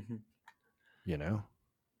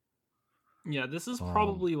 Yeah, this is Um,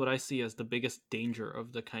 probably what I see as the biggest danger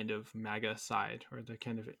of the kind of MAGA side, or the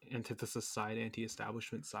kind of antithesis side,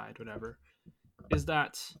 anti-establishment side, whatever, is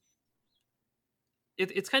that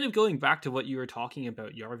it's kind of going back to what you were talking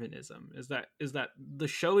about Yarvinism. Is that the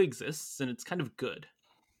show exists and it's kind of good.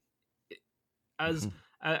 As mhm,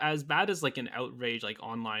 as bad as like an outrage like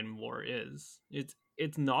online war is,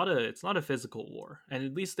 it's not a physical war, and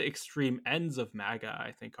at least the extreme ends of MAGA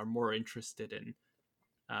I think are more interested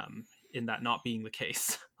in that not being the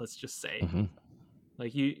case. Let's just say, mhm.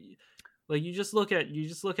 like you just look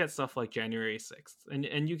at stuff like January 6th,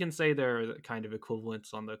 and you can say there are kind of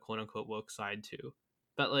equivalents on the quote unquote woke side too,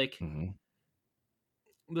 but like Mhm.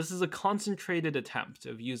 this is a concentrated attempt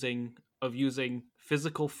of using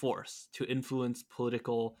physical force to influence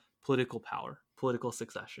political power, political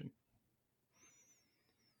succession.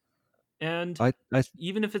 And I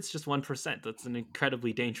even if it's just 1%, that's an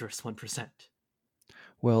incredibly dangerous 1%.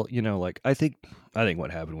 well, like I think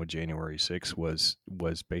what happened with January 6th was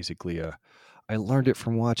basically a I learned it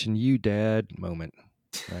from watching you, Dad moment,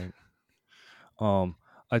 right? Um,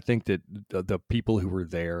 I think that the people who were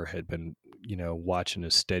there had been, watching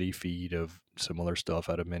a steady feed of similar stuff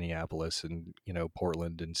out of Minneapolis and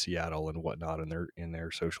Portland and Seattle and whatnot in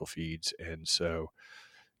their social feeds, and so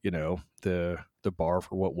the bar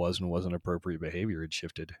for what was and wasn't appropriate behavior had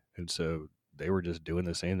shifted, and so they were just doing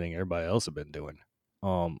the same thing everybody else had been doing.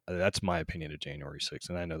 That's my opinion of January 6th,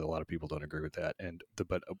 and I know that a lot of people don't agree with that.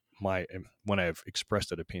 But when I've expressed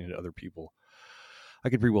that opinion to other people, I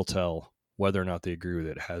can pretty well tell whether or not they agree with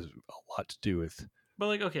it has a lot to do with But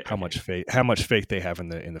like, okay, how okay, much faith they have in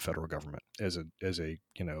the federal government as a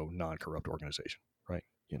non corrupt organization, right?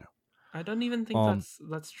 I don't even think Um,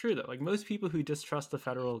 that's true though. Like most people who distrust the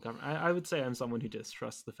federal government, I would say I'm someone who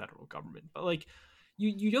distrusts the federal government. But like,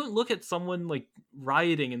 you don't look at someone like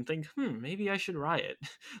rioting and think, maybe I should riot.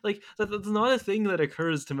 Like that's not a thing that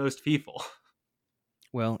occurs to most people.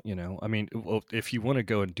 well, I mean, well, if you want to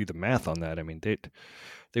go and do the math on that, I mean,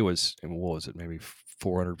 there was what was it, maybe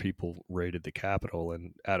 400 people raided the Capitol,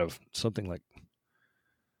 and out of something like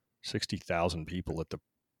 60,000 people at the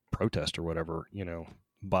protest or whatever,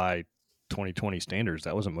 by 2020 standards,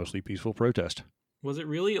 that was a mostly peaceful protest. Was it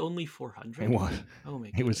really only It 400? was. Oh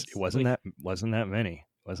my It goodness! wasn't Like, that many.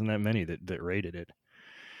 Wasn't that many that raided it.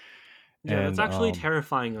 yeah, that's And actually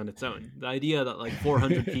terrifying on its own. The idea that like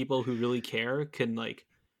 400 people who really care can like,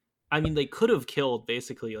 I mean, they could have killed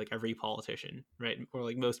basically like every politician, right? Or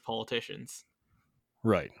like most politicians,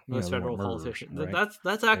 right, most they weren't federal murderers, politicians. right?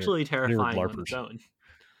 That's They're actually they were terrifying on its larpers. own.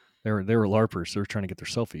 They were larpers. They were trying to get their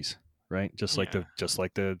selfies, right? Yeah. Just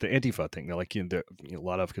like the Antifa thing. They're like, a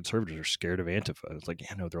lot of conservatives are scared of Antifa. It's like,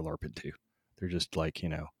 yeah, no, they're larping too. They're just like,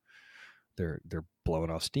 they're blowing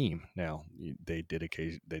off steam. Now they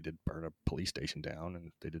did burn a police station down,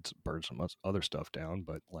 and they did burn some other stuff down,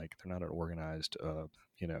 but like they're not an organized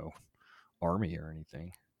you know army or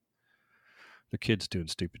anything. The kids doing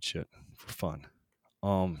stupid shit for fun.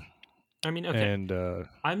 Um I mean, okay. and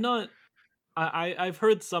I'm not. I've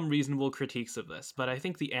heard some reasonable critiques of this, but I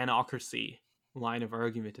think the anocracy line of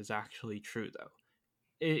argument is actually true, though.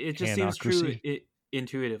 It just seems true Anocracy.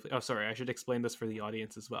 intuitively. Oh, sorry, I should explain this for the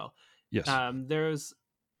audience as well. Yes. There's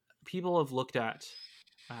people have looked at.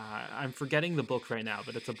 I'm forgetting the book right now,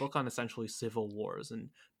 but it's a book on essentially civil wars, and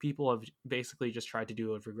people have basically just tried to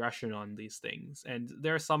do a regression on these things. And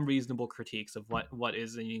there are some reasonable critiques of what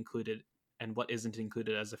is included and what isn't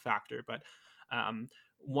included as a factor. But um,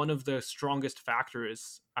 one of the strongest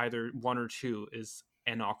factors, either one or two, is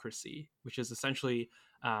anocracy, which is essentially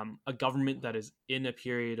a government that is in a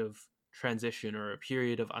period of transition or a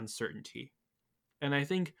period of uncertainty. And I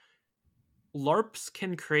think LARPs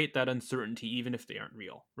can create that uncertainty even if they aren't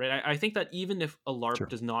real, right? I think that even if a LARP Sure.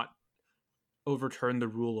 does not overturn the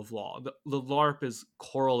rule of law, the LARP is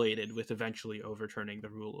correlated with eventually overturning the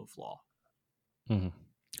rule of law.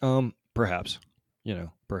 hmm Perhaps.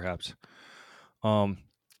 Perhaps. Um,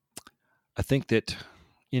 I think that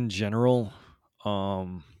in general,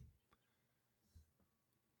 um,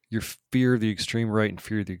 your fear of the extreme right and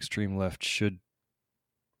fear of the extreme left should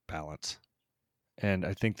balance. And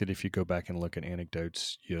I think that if you go back and look at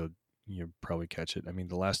anecdotes, you probably catch it. I mean,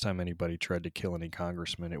 the last time anybody tried to kill any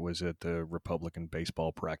congressman, it was at the Republican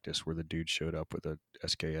baseball practice where the dude showed up with a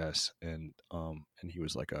SKS, and he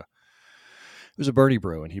was like he was a Bernie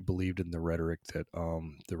bro, and he believed in the rhetoric that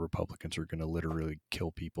the Republicans are going to literally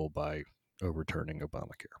kill people by overturning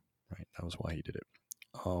Obamacare. Right, that was why he did it.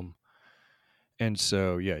 And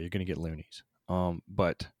so yeah, you're going to get loonies.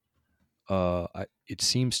 But it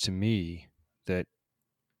seems to me that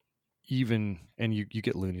you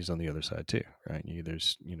get loonies on the other side too, right?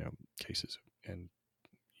 There's cases, and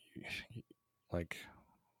like,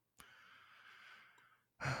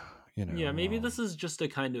 Yeah, maybe this is just a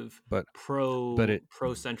kind of but pro it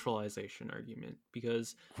pro centralization argument,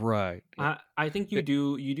 because right. I think you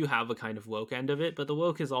do have a kind of woke end of it, but the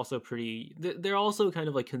woke is also pretty. They're also kind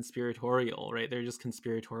of like conspiratorial, right? They're just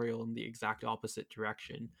conspiratorial in the exact opposite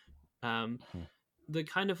direction. Um, Hmm. the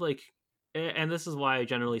kind of like, and this is why I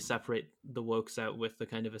generally separate the wokes out with the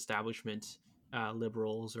kind of establishment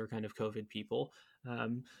liberals or kind of COVID people,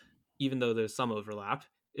 um, even though there's some overlap.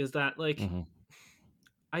 Is that like Hmm.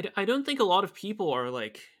 I don't think a lot of people are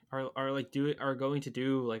like are going to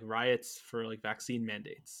do like riots for like vaccine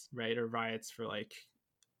mandates, right? Or riots for like,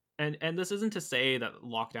 and this isn't to say that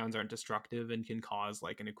lockdowns aren't destructive and can cause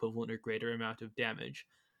like an equivalent or greater amount of damage,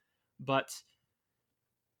 but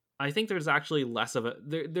I think there's actually less of a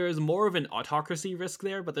there's more of an autocracy risk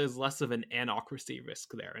there, but there's less of an anocracy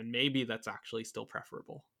risk there, and maybe that's actually still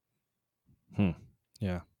preferable. Hmm.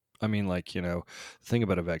 Yeah. I mean, like, the thing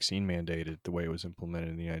about a vaccine mandate, the way it was implemented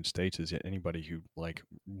in the United States, is that anybody who like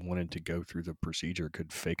wanted to go through the procedure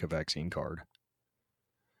could fake a vaccine card,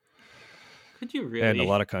 Could you and a really?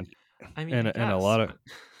 lot of I mean, I and a guess, lot of but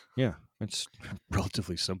yeah, it's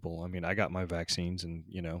relatively simple. I mean, I got my vaccines, and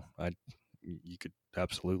I you could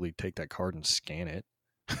absolutely take that card and scan it.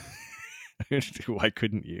 Why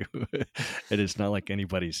couldn't you? And it's not like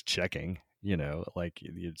anybody's checking, like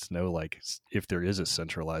it's no like if there is a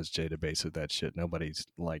centralized database of that shit, nobody's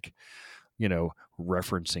like,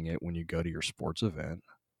 referencing it when you go to your sports event.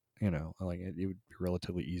 Like it would be a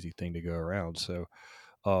relatively easy thing to go around. So,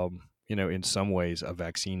 in some ways, a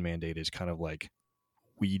vaccine mandate is kind of like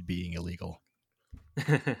weed being illegal.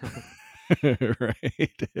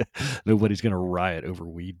 Right? Nobody's going to riot over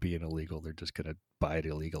weed being illegal. They're just going to buy it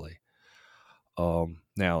illegally.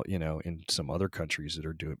 Now, in some other countries that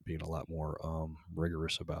are being a lot more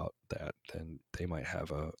rigorous about that, then they might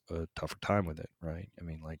have a tougher time with it, right? I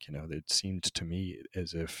mean, like, it seemed to me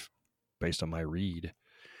as if, based on my read,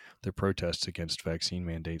 the protests against vaccine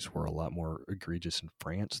mandates were a lot more egregious in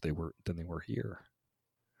France than they were here.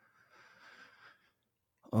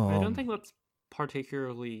 I don't think that's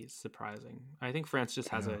particularly surprising. I think France just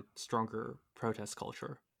has Yeah, a stronger protest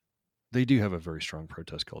culture. they do have a very strong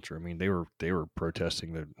protest culture. I mean, they were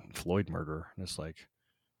protesting the Floyd murder, and it's like,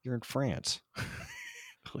 you're in France.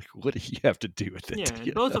 Like, what do you have to do with Yeah, it?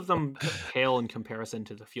 and both of them pale in comparison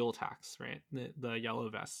to the fuel tax, right? The yellow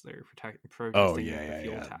vests, they're Oh protesting yeah, the yeah,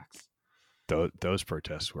 fuel yeah. tax. Those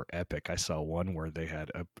protests were epic. I saw one where they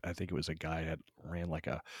had I think it was a guy had ran like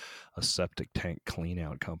a septic tank clean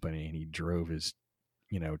out company, and he drove his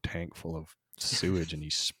tank full of sewage, and he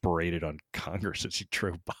sprayed it on Congress as he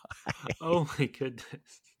drove by. Oh my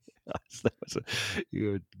goodness. That was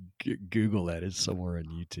you would Google that. It's somewhere on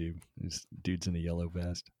YouTube. This dude's in a yellow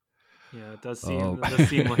vest. Yeah, it does seem Um, it does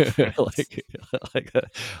seem like France.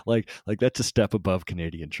 like, like that's a step above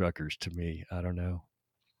Canadian truckers to me. I don't know,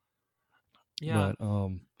 Yeah, but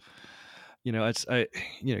it's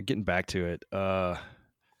getting back to it.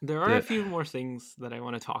 there are a The few more things that I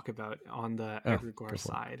want to talk about on the oh, egregore go for it.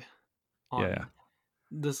 side, Yeah, on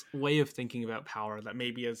this way of thinking about power that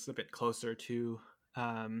maybe is a bit closer to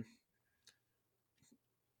um,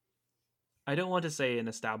 I don't want to say an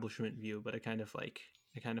establishment view, but a kind of like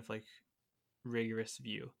rigorous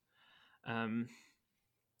view. Um,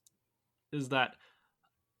 is that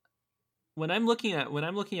when I'm looking at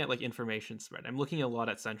like information spread, I'm looking a lot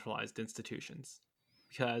at centralized institutions,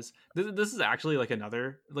 because this is actually like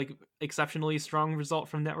another like exceptionally strong result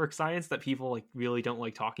from network science that people like really don't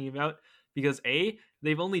like talking about, because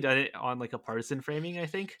they've only done it on like a partisan framing, I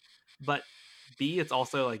think, but b, it's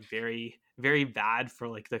also like very very bad for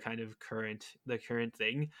like the current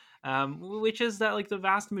thing, which is that like the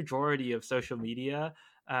vast majority of social media,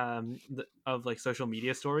 of like social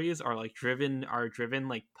media stories are driven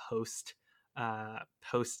like post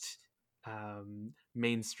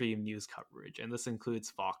mainstream news coverage, and this includes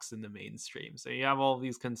Fox in the mainstream. So you have all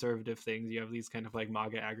these conservative things, you have these kind of like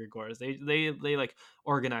MAGA aggregores. They like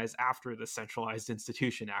organize after the centralized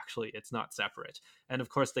institution. Actually, it's not separate, and of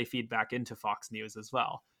course they feed back into Fox News as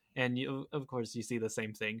well. And of course, you see the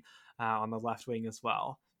same thing on the left wing as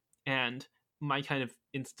well. And my kind of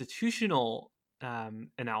institutional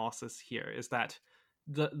analysis here is that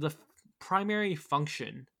the primary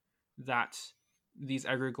function that these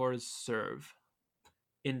egregores serve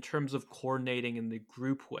in terms of coordinating in the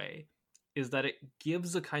group way is that it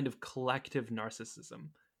gives a kind of collective narcissism.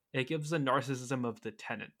 It gives a narcissism of the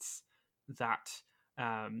tenants that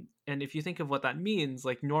and if you think of what that means,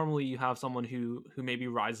 like normally you have someone who maybe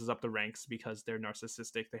rises up the ranks because they're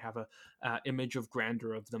narcissistic. They have a image of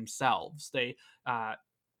grandeur of themselves. They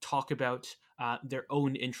talk about their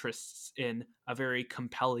own interests in a very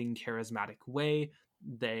compelling, charismatic way.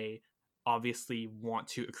 They obviously want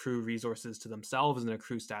to accrue resources to themselves and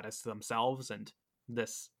accrue status to themselves, and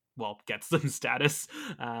this, well, gets them status.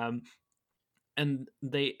 And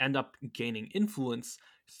they end up gaining influence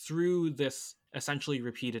through this essentially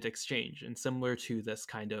repeated exchange, and similar to this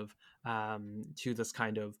kind of uh,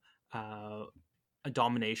 a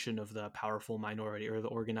domination of the powerful minority or the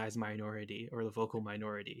organized minority or the vocal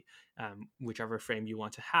minority, whichever frame you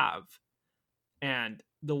want to have. And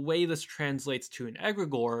the way this translates to an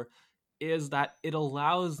egregore is that it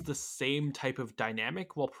allows the same type of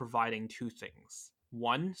dynamic while providing two things: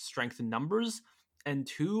 one, strength in numbers, and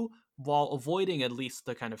two, while avoiding at least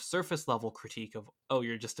the kind of surface level critique of, oh,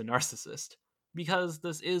 you're just a narcissist. Because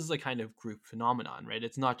this is a kind of group phenomenon, right?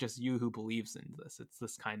 It's not just you who believes in this. It's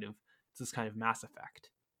this kind of mass effect.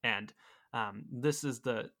 And this is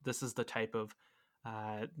the type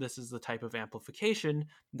of amplification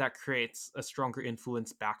that creates a stronger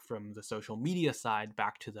influence back from the social media side,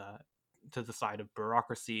 back to the side of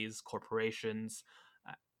bureaucracies, corporations,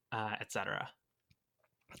 etc.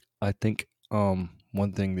 I think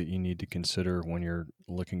one thing that you need to consider when you're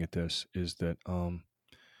looking at this is that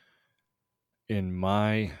in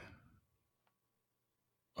my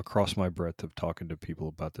across my breadth of talking to people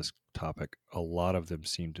about this topic, a lot of them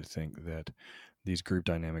seem to think that these group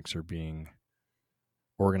dynamics are being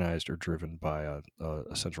organized or driven by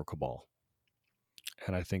a central cabal,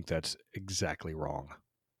 and I think that's exactly wrong.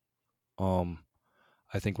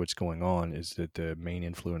 I think what's going on is that the main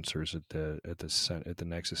influencers at the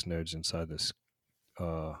nexus nodes inside this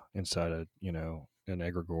inside a an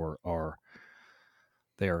egregore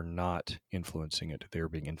they are not influencing it; they are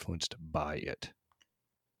being influenced by it.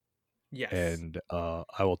 Yes. And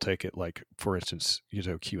I will take it like, for instance,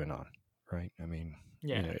 QAnon, right? I mean,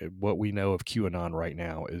 Yeah. what we know of QAnon right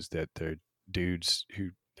now is that they're dudes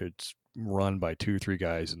who it's run by 2 or 3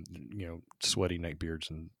 guys and sweaty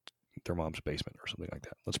neckbeards in their mom's basement or something like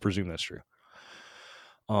that. Let's presume that's true.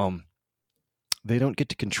 They don't get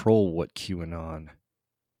to control what QAnon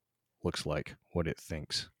looks like, what it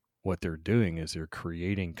thinks. What they're doing is they're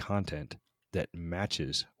creating content that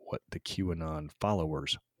matches what the QAnon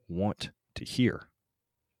followers want to hear.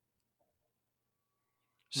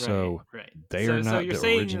 So right. they are So not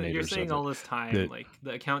the originators you're saying of all it. this time, like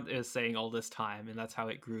the account is saying all this time, and that's how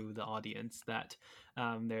it grew the audience, that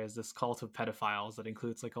there's this cult of pedophiles that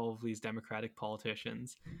includes like all of these Democratic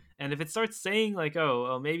politicians. And if it starts saying like,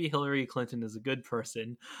 oh, maybe Hillary Clinton is a good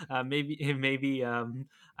person, maybe Yeah.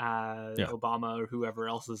 Obama or whoever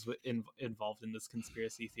else is involved in this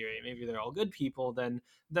conspiracy theory, maybe they're all good people, then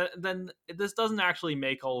this doesn't actually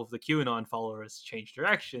make all of the QAnon followers change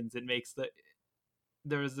directions. It makes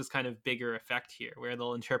there is this kind of bigger effect here where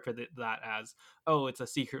they'll interpret that as, oh, it's a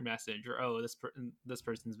secret message, or oh, this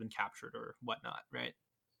person's been captured or whatnot, right?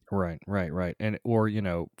 Right. And or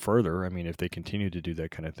further, I mean, if they continue to do that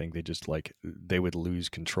kind of thing, they would lose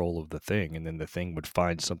control of the thing, and then the thing would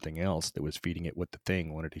find something else that was feeding it what the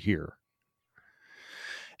thing wanted to hear.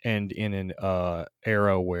 And in an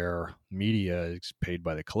era where media is paid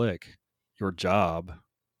by the click, your job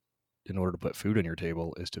in order to put food on your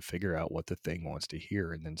table is to figure out what the thing wants to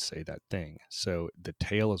hear and then say that thing. So the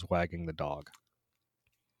tail is wagging the dog.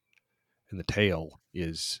 And the tail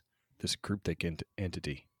is this groupthink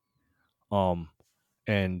entity.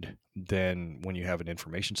 And then when you have an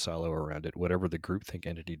information silo around it, whatever the groupthink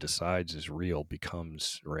entity decides is real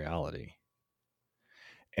becomes reality.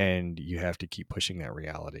 And you have to keep pushing that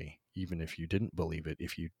reality, even if you didn't believe it.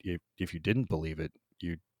 If you didn't believe it,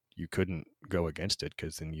 you couldn't go against it,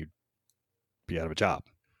 because then you'd be out of a job.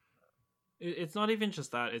 It's not even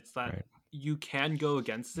just that; it's that Right. you can go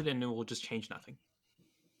against it, and it will just change nothing.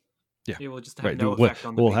 Yeah. It will just have Right. no What effect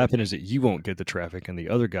on the will bigger happen thing. is that you won't get the traffic, and the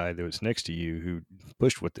other guy that was next to you who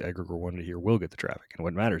pushed what the egregore wanted to hear will get the traffic. And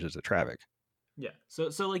what matters is the traffic. Yeah. So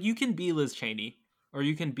like you can be Liz Cheney, or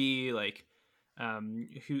you can be like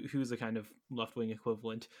who's a kind of left wing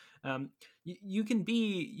equivalent. You can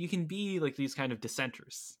be like these kind of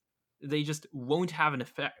dissenters. They just won't have an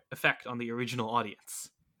effect on the original audience.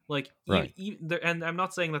 Like Right. and I'm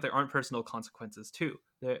not saying that there aren't personal consequences too.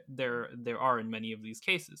 There are in many of these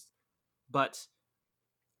cases, but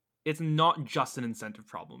it's not just an incentive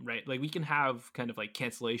problem, right? Like we can have kind of like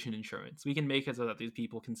cancellation insurance. We can make it so that these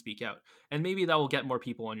people can speak out, and maybe that will get more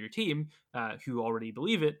people on your team who already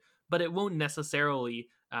believe it. But it won't necessarily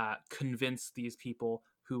convince these people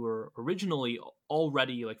who were originally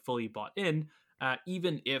already like fully bought in,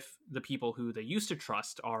 even if the people who they used to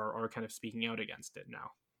trust are kind of speaking out against it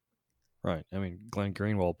now. Right. I mean, Glenn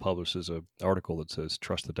Greenwald publishes an article that says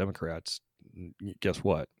 "Trust the Democrats." guess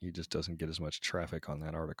what? He just doesn't get as much traffic on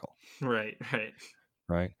that article, Right, right.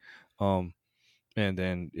 right? And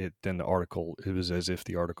then the article, it was as if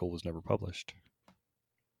the article was never published,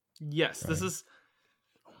 Yes, this right? is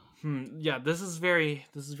yeah, this is very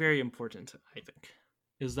important, I think.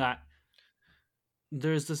 Is that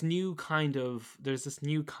there's this new kind of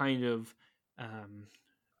um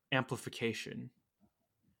amplification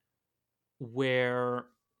where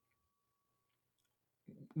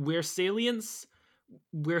where salience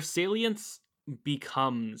where salience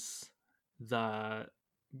becomes the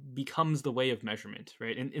becomes the way of measurement,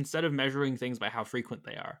 right? Instead of measuring things by how frequent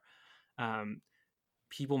they are, um,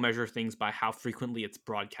 people measure things by how frequently it's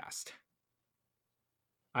broadcast.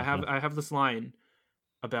 I have Mhm. I have this line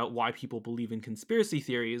about why people believe in conspiracy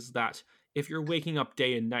theories that if you're waking up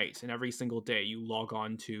day and night and every single day you log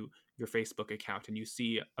on to your Facebook account and you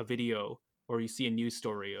see a video or you see a news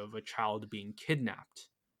story of a child being kidnapped,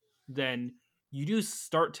 then you do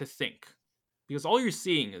start to think, because all you're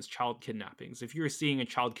seeing is child kidnappings. If you're seeing a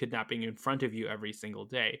child kidnapping in front of you every single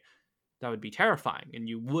day, that would be terrifying, and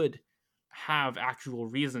you would have actual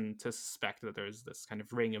reason to suspect that there's this kind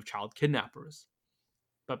of ring of child kidnappers.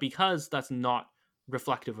 But because that's not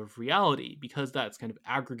reflective of reality, because that's kind of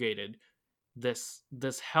aggregated, this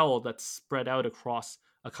hell that's spread out across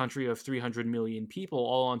a country of 300 million people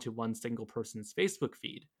all onto one single person's Facebook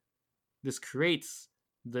feed, this creates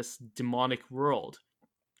this demonic world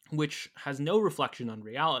which has no reflection on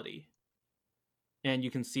reality. And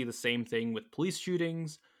you can see the same thing with police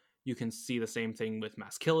shootings. You can see the same thing with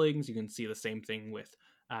mass killings. You can see the same thing with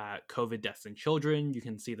COVID deaths in children. You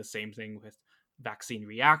can see the same thing with vaccine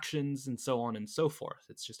reactions and so on and so forth.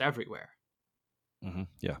 It's just everywhere.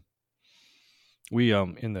 Yeah. We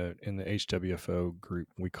in the HWFO group,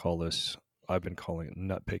 we call this, I've been calling it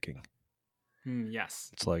nut picking. Yes,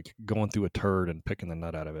 It's like going through a turd and picking the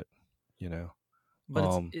nut out of it, you know.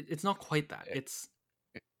 but it's not quite that. Eh,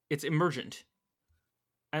 It's emergent.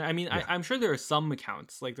 I mean, yeah, I'm sure there are some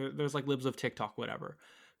accounts like there's like libs of TikTok, whatever,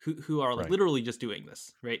 who are like right, literally just doing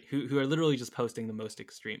this, right? Who are literally just posting the most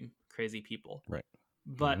extreme, crazy people. right.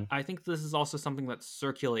 But Hmm. I think this is also something that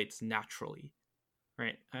circulates naturally,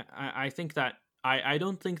 right? I think that I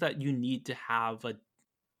don't think that you need to have a.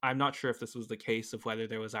 I'm not sure if this was the case of whether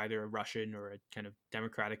there was either a Russian or a kind of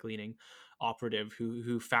democratic leaning operative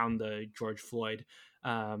who found the George Floyd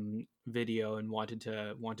video and wanted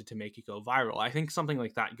to make it go viral. I think something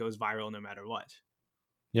like that goes viral no matter what.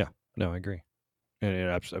 Yeah, no, I agree. And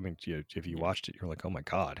I mean, if you Yeah. watched it, you're like, oh my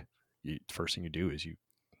god. First thing you do is you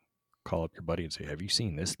call up your buddy and say, "Have you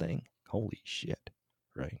seen this thing? Holy shit!"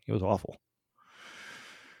 Right? It was awful.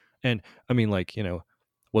 And I mean, like,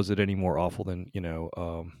 was it any more awful than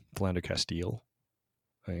Philando Castile?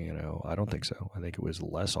 I don't think so. I think it was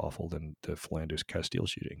less awful than the Philando Castile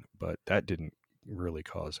shooting, but that didn't really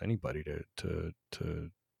cause anybody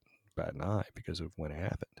to bat an eye because of when it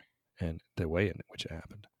happened and the way in which it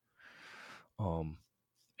happened.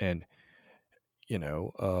 And you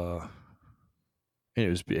know, and it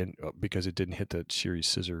was because it didn't hit the series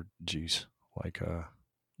scissor juice like Do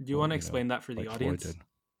you want to explain that for the like Floyd audience? did.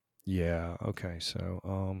 Yeah. Okay. So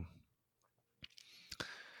I'm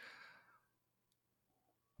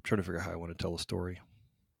trying to figure out how I want to tell the story.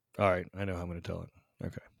 All right, I know how I'm going to tell it.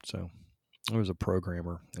 Okay, so there was a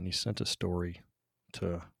programmer, and he sent a story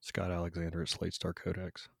to Scott Alexander at Slate Star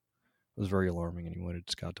Codex. It was very alarming, and he wanted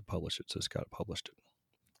Scott to publish it, so Scott published it.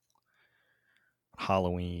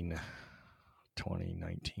 Halloween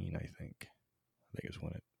 2019, I think is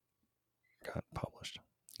when it got published.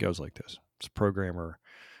 It goes like this: it's a programmer.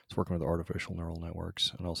 It's working with artificial neural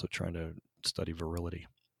networks and also trying to study virility.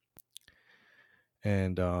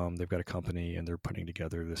 And they've got a company, and they're putting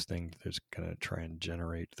together this thing that's going to try and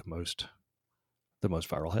generate the most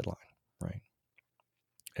viral headline, right?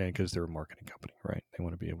 And because they're a marketing company, right? They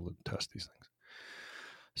want to be able to test these things.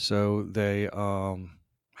 So they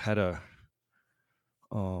had a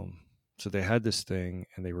so they had this thing,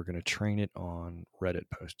 and they were going to train it on Reddit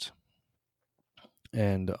posts,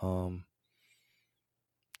 and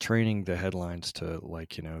training the headlines to,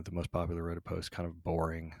 like, the most popular Reddit posts, kind of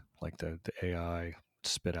boring, like the AI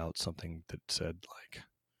spit out something that said like,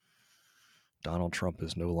 Donald Trump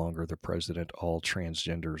is no longer the president. All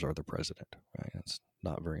transgenders are the president. Right? It's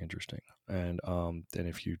not very interesting. And then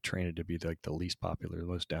if you train it to be like the least popular, the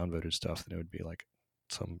most downvoted stuff, then it would be like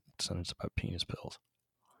some sentence about penis pills.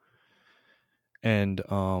 And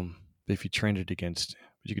if you trained it against,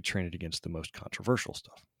 you could train it against the most controversial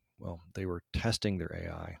stuff. Well, they were testing their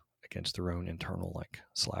AI against their own internal like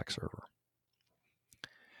Slack server.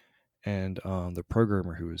 And the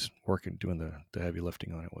programmer who was doing the heavy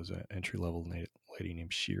lifting on it was an entry level lady named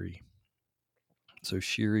Shiri. So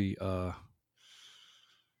Shiri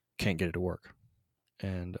can't get it to work.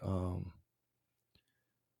 And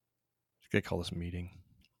they call this meeting.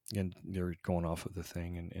 And they're going off of the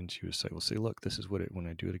thing, and she was saying, "Well, see, look, this is what it when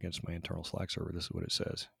I do it against my internal Slack server. This is what it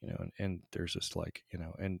says, And there's this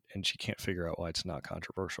and she can't figure out why it's not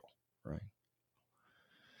controversial, right?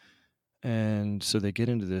 And so they get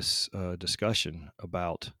into this discussion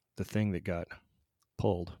about the thing that got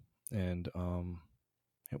pulled, and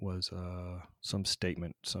it was some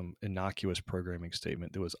statement, some innocuous programming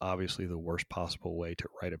statement that was obviously the worst possible way to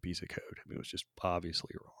write a piece of code. I mean, it was just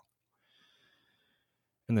obviously wrong.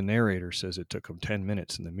 And the narrator says it took them 10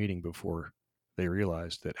 minutes in the meeting before they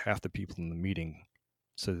realized that half the people in the meeting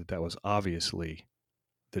said that that was obviously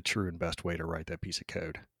the true and best way to write that piece of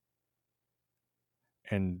code.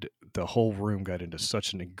 And the whole room got into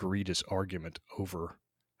such an egregious argument over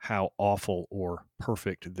how awful or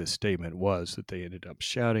perfect this statement was that they ended up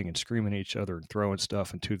shouting and screaming at each other and throwing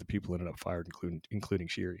stuff, and two of the people ended up fired, including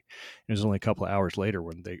Shiri. It was only a couple of hours later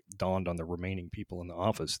when they dawned on the remaining people in the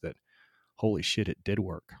office that, holy shit, it did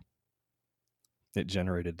work. It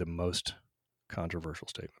generated the most controversial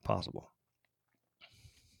statement possible.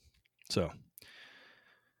 So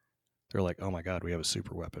they're like, oh my God, we have a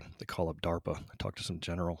super weapon. They call up DARPA. They talk to some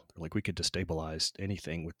general. They're like, we could destabilize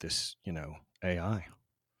anything with this, AI.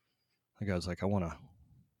 The guy's like, I want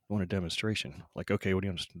a demonstration. Like, okay, what do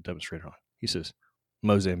you want to demonstrate it on? He says,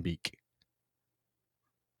 Mozambique.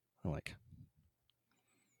 I'm like,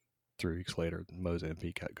 3 weeks later,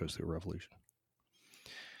 Mozambique goes through a revolution.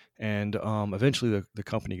 And eventually the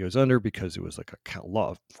company goes under because it was like a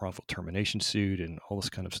law of wrongful termination suit and all this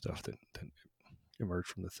kind of stuff that emerged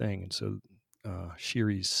from the thing. And so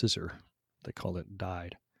Shiri's scissor, they called it,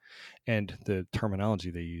 died. And the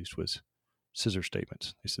terminology they used was scissor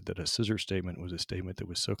statements. They said that a scissor statement was a statement that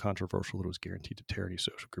was so controversial that it was guaranteed to tear any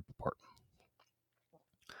social group apart.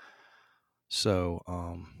 So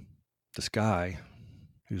this guy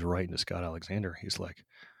who's writing to Scott Alexander, he's like,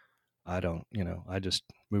 I just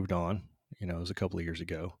moved on, it was a couple of years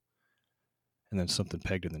ago. And then something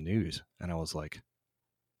pegged in the news. And I was like,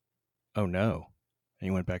 oh no. And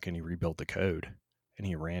he went back and he rebuilt the code and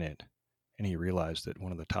he ran it. And he realized that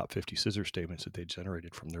one of the top 50 scissor statements that they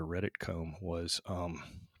generated from their Reddit comb was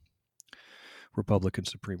Republican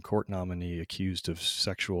Supreme Court nominee accused of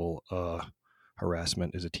sexual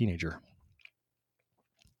harassment as a teenager.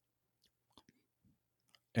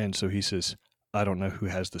 And so he says, I don't know who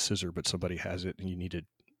has the scissor, but somebody has it, and you need to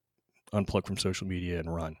unplug from social media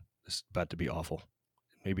and run. It's about to be awful.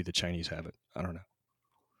 Maybe the Chinese have it. I don't know.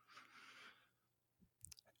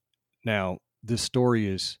 Now, this story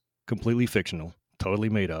is completely fictional, totally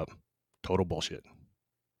made up, total bullshit.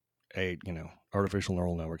 Artificial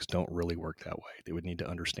neural networks don't really work that way. They would need to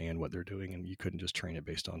understand what they're doing, and you couldn't just train it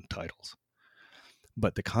based on titles.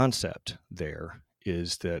 But the concept there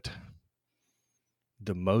is that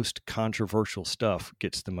the most controversial stuff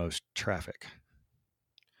gets the most traffic.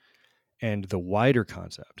 And the wider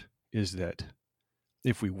concept is that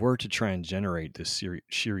if we were to try and generate this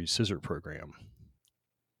Shiri scissor program,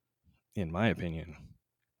 in my opinion,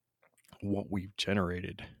 what we've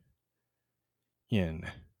generated in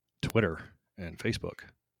Twitter and Facebook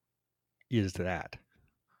is that,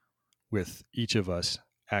 with each of us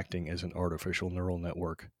acting as an artificial neural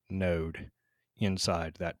network node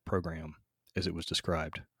inside that program as it was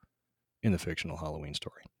described in the fictional Halloween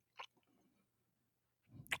story.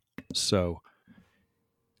 So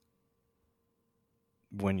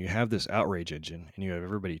when you have this outrage engine and you have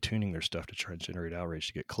everybody tuning their stuff to try and generate outrage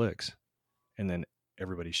to get clicks, and then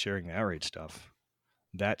everybody's sharing the outrage stuff,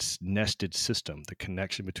 that nested system, the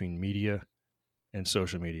connection between media and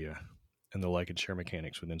social media and the like and share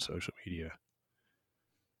mechanics within social media,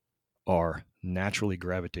 are naturally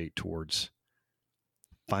gravitate towards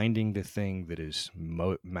finding the thing that is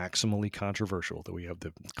maximally controversial, that we have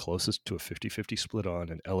the closest to a 50-50 split on,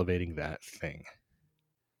 and elevating that thing.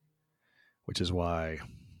 Which is why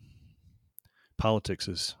politics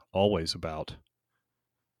is always about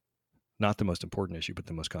not the most important issue, but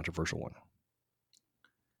the most controversial one.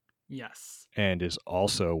 Yes. And is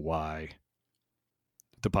also why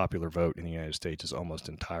the popular vote in the United States is almost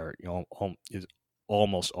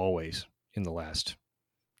always in the last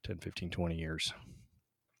 10, 15, 20 years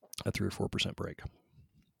a 3 or 4% break,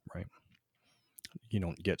 right? You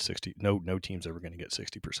don't get 60. No team's ever going to get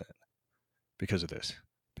 60% because of this.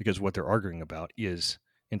 Because what they're arguing about is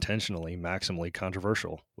intentionally maximally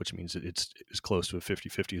controversial, which means that it's as close to a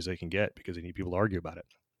 50-50 as they can get because they need people to argue about it.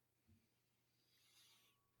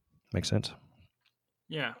 Make sense?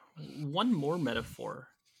 Yeah. One more metaphor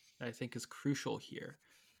that I think is crucial here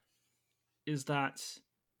is that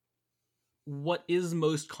what is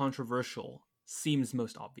most controversial seems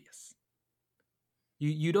most obvious.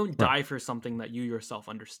 You don't Right. die for something that you yourself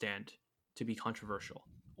understand to be controversial,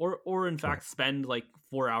 or in fact Right. spend like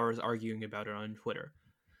 4 hours arguing about it on Twitter.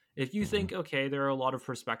 If you think, okay, there are a lot of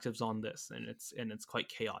perspectives on this and it's quite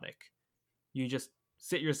chaotic, you just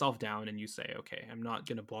sit yourself down and you say, okay, I'm not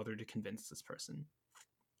going to bother to convince this person.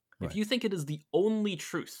 If Right. you think it is the only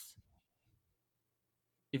truth,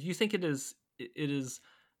 if you think it is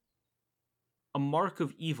a mark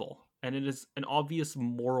of evil and it is an obvious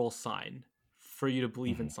moral sign for you to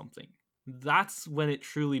believe in something, that's when it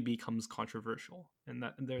truly becomes controversial, and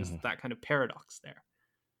that there's that kind of paradox there.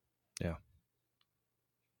 Yeah.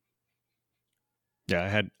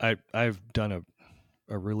 Yeah, I've done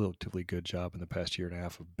a relatively good job in the past year and a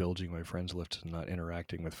half of building my friends list and not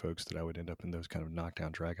interacting with folks that I would end up in those kind of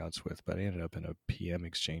knockdown dragouts with. But I ended up in a PM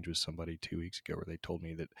exchange with somebody 2 weeks ago where they told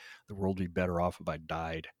me that the world would be better off if I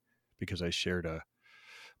died because I shared a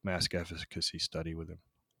mask efficacy study with him,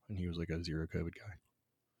 and he was like a zero COVID guy.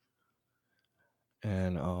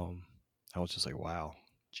 And I was just like, wow,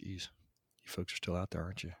 geez, you folks are still out there,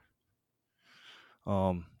 aren't you?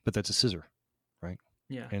 But that's a scissor, right?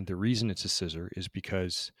 Yeah. And the reason it's a scissor is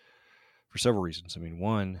because for several reasons. I mean,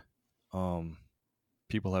 one,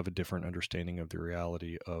 people have a different understanding of the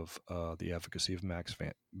reality of the efficacy of mask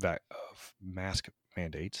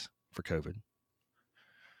mandates for COVID.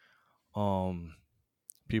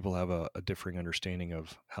 People have a differing understanding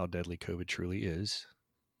of how deadly COVID truly is.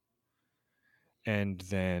 And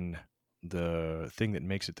then the thing that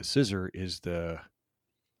makes it the scissor is the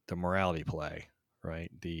morality play,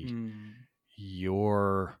 right?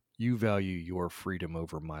 You value your freedom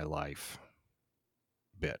over my life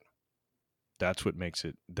bit. That's what makes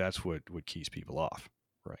it. That's what keys people off,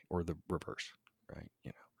 right? Or the reverse, right?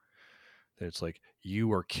 You know, it's like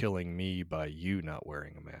you are killing me by you not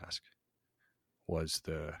wearing a mask. Was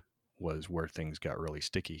where things got really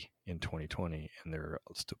sticky in 2020, and there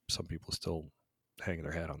are some people still hanging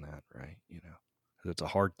their hat on that, right? You know, it's a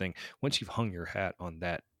hard thing. Once you've hung your hat on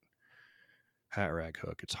that hat rack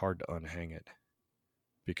hook, it's hard to unhang it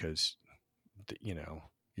because you know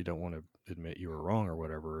you don't want to admit you were wrong or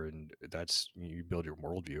whatever, and that's you build your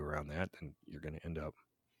worldview around that, then you're going to end up.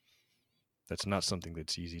 That's not something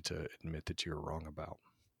that's easy to admit that you're wrong about,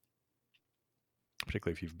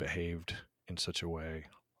 particularly if you've behaved in such a way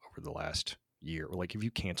over the last year. Like if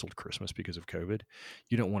you canceled Christmas because of COVID,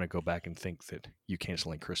 you don't want to go back and think that you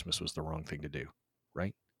canceling Christmas was the wrong thing to do,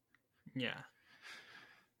 right? Yeah.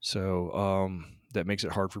 So that makes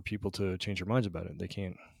it hard for people to change their minds about it. They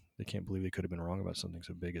can't believe they could have been wrong about something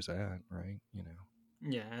so big as that, right? You know.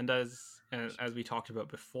 Yeah, and as we talked about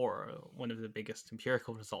before, one of the biggest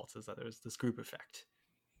empirical results is that there's this group effect.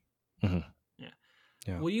 Mm-hmm. Yeah.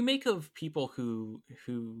 What do you make of people who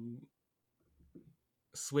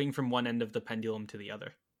swing from one end of the pendulum to the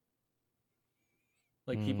other?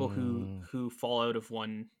 Like people who fall out of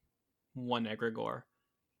one egregore,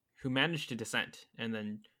 who manage to dissent, and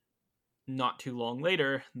then not too long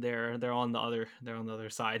later they're on the other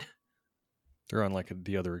side. They're on like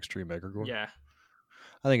the other extreme egregore. Yeah.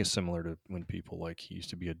 I think it's similar to when people like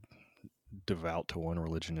used to be a devout to one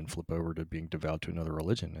religion and flip over to being devout to another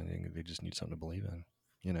religion. I think they just need something to believe in.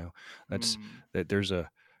 You know, that's that there's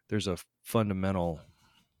a fundamental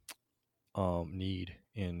need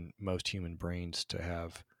in most human brains to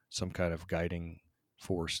have some kind of guiding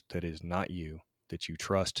force that is not you, that you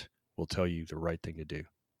trust will tell you the right thing to do.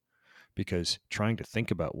 Because trying to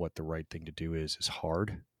think about what the right thing to do is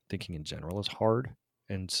hard. Thinking in general is hard.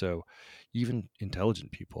 And so even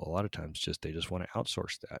intelligent people, a lot of times they just want to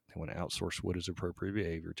outsource that. They want to outsource what is appropriate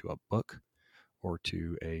behavior to a book or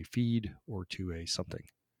to a feed or to a something,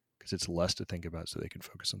 because it's less to think about so they can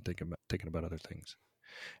focus on thinking about other things.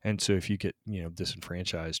 And so if you get,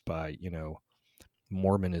 disenfranchised by,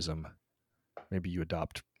 Mormonism, maybe you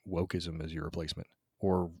adopt wokeism as your replacement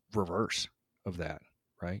or reverse of that,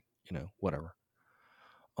 right? Whatever.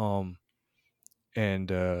 So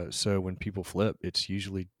when people flip, I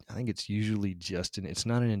think it's usually just it's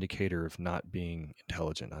not an indicator of not being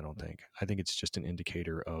intelligent. I don't think. I think it's just an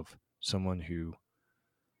indicator of someone who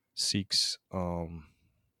seeks,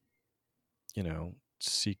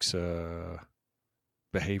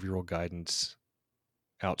 behavioral guidance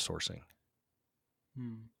outsourcing.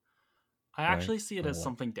 I actually see it as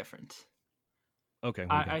something different. Okay.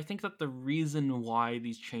 I think that the reason why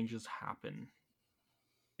these changes happen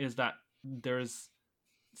is that there's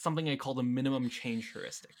something I call the minimum change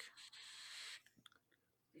heuristic.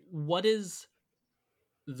 What is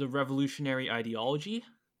the revolutionary ideology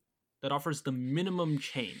that offers the minimum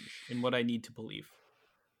change in what I need to believe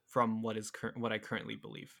from what I currently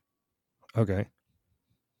believe? Okay.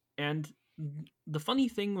 And the funny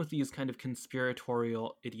thing with these kind of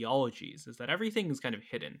conspiratorial ideologies is that everything is kind of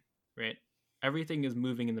hidden, right? Everything is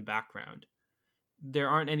moving in the background. There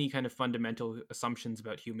aren't any kind of fundamental assumptions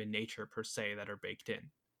about human nature per se that are baked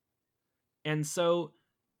in. And so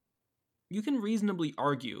you can reasonably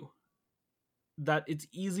argue that it's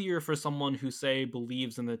easier for someone who, say,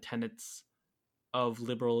 believes in the tenets of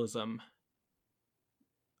liberalism,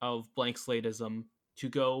 of blank slateism, to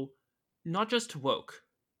go not just to woke,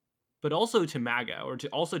 but also to MAGA or to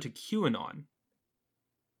QAnon,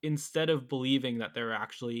 instead of believing that there are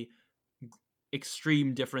actually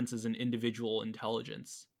extreme differences in individual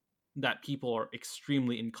intelligence, that people are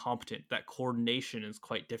extremely incompetent, that coordination is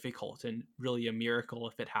quite difficult and really a miracle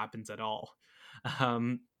if it happens at all.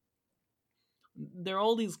 Um, there are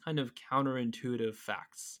all these kind of counterintuitive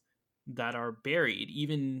facts that are buried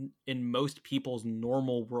even in most people's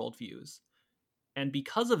normal worldviews. And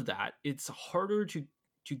because of that, it's harder to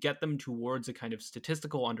get them towards a kind of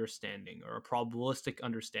statistical understanding or a probabilistic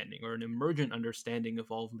understanding or an emergent understanding of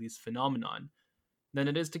all of these phenomenon than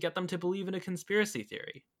it is to get them to believe in a conspiracy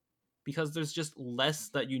theory, because there's just less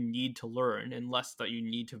that you need to learn and less that you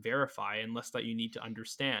need to verify and less that you need to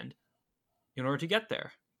understand in order to get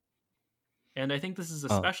there. And I think this is Uh,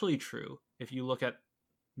 especially true if you look at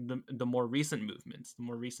the more recent movements, the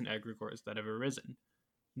more recent egregores that have arisen,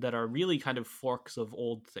 that are really kind of forks of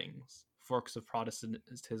old things, forks of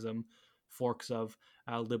Protestantism, forks of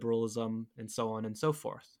liberalism, and so on and so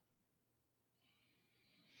forth.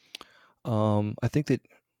 I think that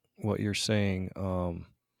what you're saying,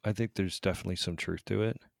 I think there's definitely some truth to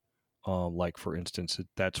it. Like for instance,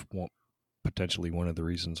 that's potentially one of the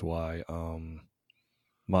reasons why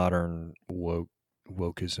modern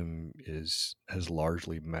wokeism has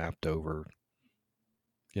largely mapped over,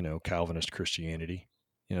 Calvinist Christianity.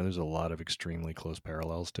 There's a lot of extremely close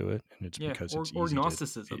parallels to it, and it's Yeah, because it's or easy it,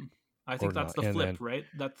 Gnosticism. I or think that's not, the and flip, then right?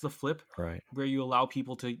 That's the flip right, where you allow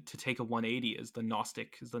people to take a 180 is the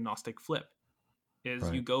Gnostic flip. Is you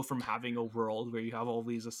right, go from having a world where you have all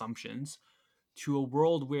these assumptions to a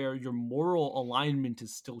world where your moral alignment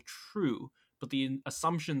is still true, but the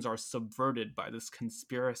assumptions are subverted by this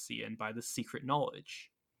conspiracy and by this secret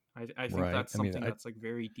knowledge. I think right. that's I mean, something that's like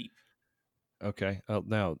very deep. okay.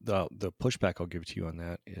 Now the pushback I'll give to you on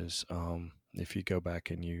that is, if you go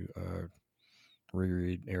back and you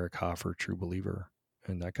reread Eric Hoffer, True Believer,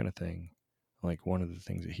 and that kind of thing. Like one of the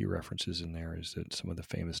things that he references in there is that some of the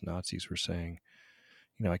famous Nazis were saying,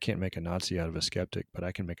 I can't make a Nazi out of a skeptic, but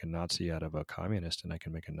I can make a Nazi out of a communist and I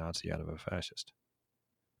can make a Nazi out of a fascist.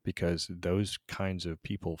 Because those kinds of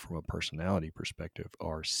people, from a personality perspective,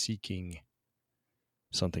 are seeking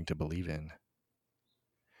something to believe in.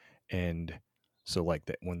 And so, like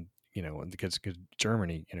that, when, because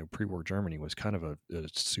Germany, pre-war Germany was kind of a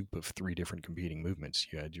soup of three different competing movements.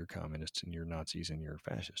 You had your communists and your Nazis and your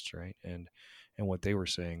fascists, right? And what they were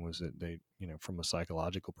saying was that they, from a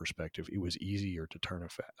psychological perspective, it was easier to turn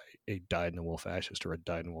a dyed-in-the-wool fascist or a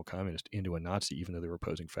dyed-in-the-wool communist into a Nazi, even though they were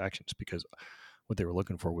opposing factions, because what they were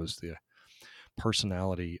looking for was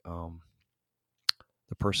personality,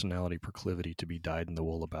 the personality proclivity to be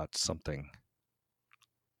dyed-in-the-wool about something,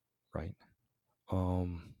 right?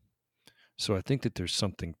 Um, So I think that there's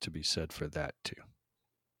something to be said for that too.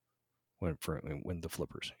 When the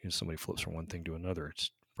flippers, somebody flips from one thing to another, it's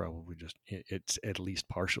probably just it's at least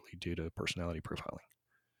partially due to personality profiling.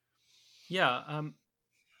 Yeah.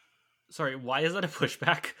 Sorry. Why is that a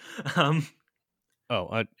pushback? um, Oh,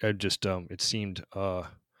 I just it seemed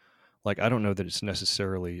like, I don't know that it's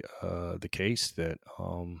necessarily the case that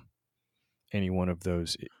any one of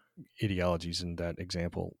those ideologies in that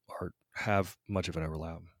example have much of an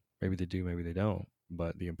overlap. Maybe they do, maybe they don't.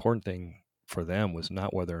 But the important thing for them was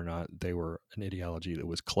not whether or not they were an ideology that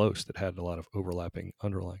was close, that had a lot of overlapping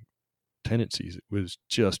underlying tendencies. It was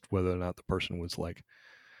just whether or not the person was like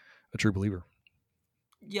a true believer,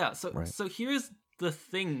 yeah. So right? so here's the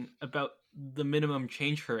thing about the minimum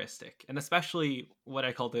change heuristic, and especially what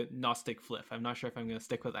I call the Gnostic flip. I'm not sure if I'm going to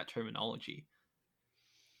stick with that terminology.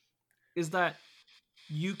 Is that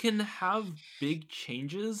you can have big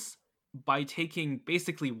changes by taking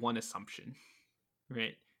basically one assumption,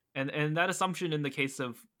 right? And that assumption in the case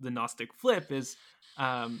of the Gnostic flip is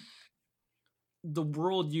um, the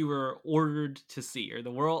world you were ordered to see, or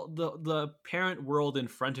the parent world in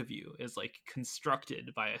front of you is like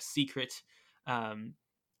constructed by a secret, um,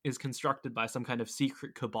 is constructed by some kind of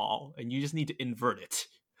secret cabal, and you just need to invert it,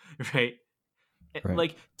 right? Right.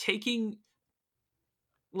 Like taking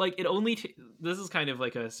like it only this is kind of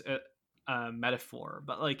like a metaphor,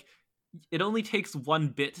 but like it only takes one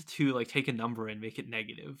bit to like take a number and make it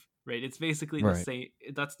negative, right? It's basically the Right. same.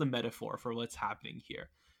 That's the metaphor for what's happening here,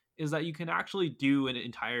 is that you can actually do an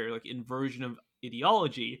entire like inversion of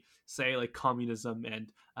ideology, say like communism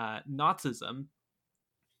and Nazism,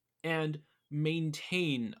 and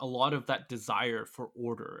maintain a lot of that desire for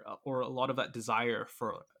order or a lot of that desire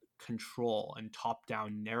for control and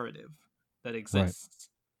top-down narrative that Right. exists.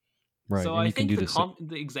 Right. So And I you can think do this.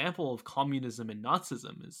 the example of communism and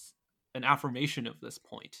Nazism is an affirmation of this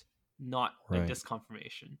point, not a Right.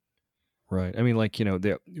 disconfirmation. Right. I mean, like,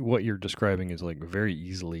 what you're describing is like very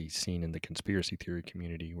easily seen in the conspiracy theory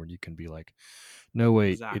community where you can be like, no,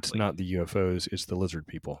 wait, it's Exactly. not the UFOs, it's the lizard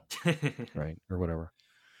people. Right. Or whatever.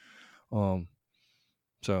 Um,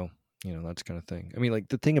 so, that's kind of thing. I mean, like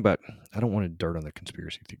the thing about, I don't want to dirt on the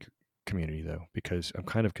conspiracy community though, because I'm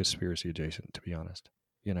kind of conspiracy adjacent, to be honest.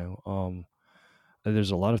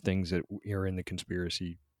 There's a lot of things that are in the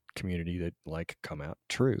conspiracy community that like come out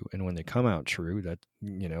true, and when they come out true, that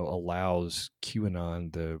allows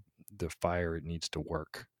QAnon the fire it needs to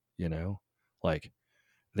work. Like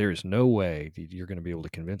there's no way that you're going to be able to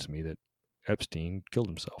convince me that Epstein killed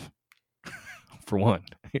himself. For one,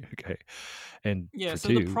 okay, and Yeah, for so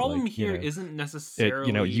the two, problem like here isn't it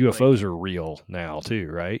necessarily UFOs like, are real now too,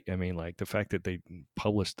 right? I mean, like the fact that they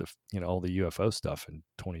published all the UFO stuff in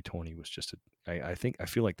 2020 was just I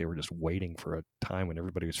feel like they were just waiting for a time when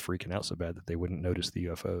everybody was freaking out so bad that they wouldn't notice the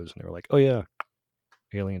UFOs, and they were like, oh yeah,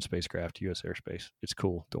 alien spacecraft, U.S. airspace, it's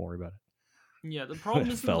cool, don't worry about yeah, the it. problem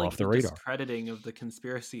It isn't fell off like the the radar. discrediting of the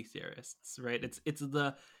conspiracy theorists, right? It's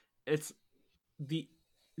the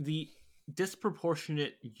the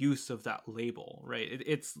disproportionate use of that label, right?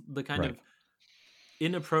 It's the kind Right. of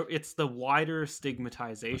it's the wider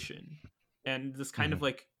stigmatization and this kind of Hmm.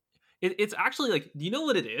 like it's actually like, do you know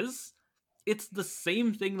what it is? It's the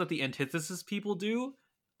same thing that the antithesis people do,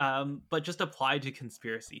 but just applied to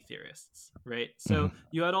conspiracy theorists, right? So Hmm.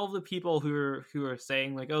 you had all the people who are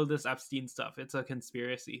saying like, oh, this Epstein stuff, it's a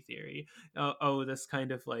conspiracy theory. Oh, this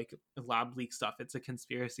kind of like lab leak stuff, it's a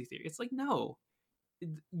conspiracy theory. It's like, no,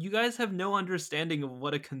 you guys have no understanding of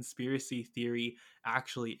what a conspiracy theory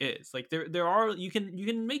actually is. Like there are, you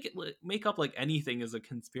can make up like anything as a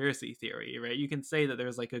conspiracy theory, right? You can say that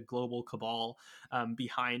there's like a global cabal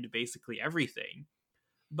behind basically everything,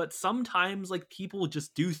 but sometimes like people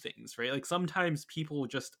just do things, right? Like sometimes people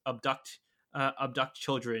just abduct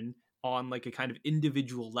children on like a kind of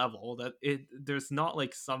individual level, that there's not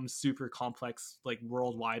like some super complex like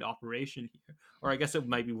worldwide operation here, or I guess it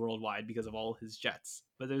might be worldwide because of all his jets,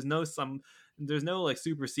 but there's no like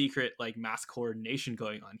super secret like mass coordination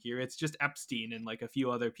going on here. It's just Epstein and like a few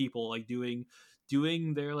other people like doing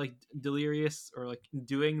their like delirious or like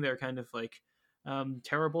doing their kind of like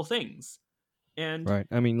terrible things. And Right.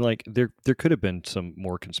 I mean, like there could have been some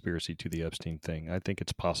more conspiracy to the Epstein thing. I think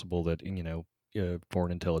it's possible that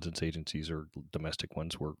foreign intelligence agencies or domestic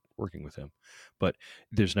ones were working with him, but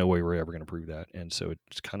there's no way we're ever going to prove that, and so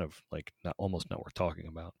it's kind of like not almost not worth talking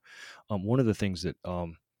about. One of the things that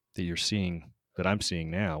you're seeing that I'm seeing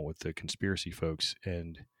now with the conspiracy folks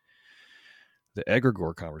and the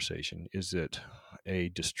egregore conversation is that a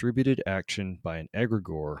distributed action by an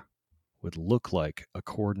egregore would look like a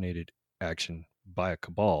coordinated action by a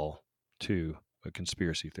cabal to a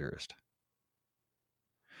conspiracy theorist.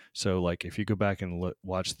 So, like, if you go back and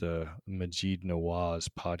watch the Majid Nawaz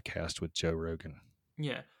podcast with Joe Rogan,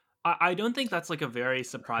 yeah, I don't think that's like a very right?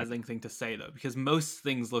 surprising thing to say though, because most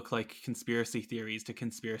things look like conspiracy theories to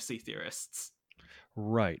conspiracy theorists.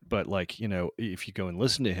 Right, but like if you go and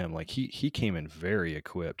listen to him, like he came in very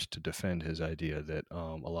equipped to defend his idea that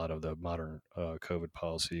a lot of the modern COVID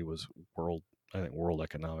policy was World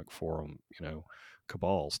Economic Forum,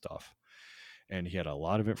 cabal stuff, and he had a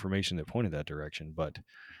lot of information that pointed that direction. But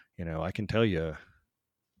I can tell you,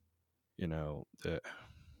 that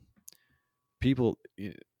people,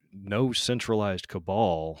 no centralized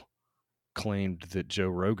cabal claimed that Joe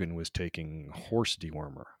Rogan was taking horse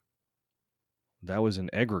dewormer. That was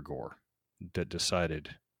an egregore that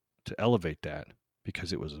decided to elevate that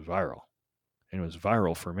because it was viral. And it was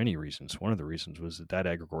viral for many reasons. One of the reasons was that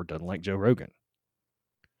egregore doesn't like Joe Rogan.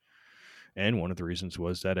 And one of the reasons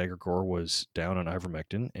was that egregore was down on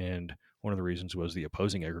ivermectin. And one of the reasons was the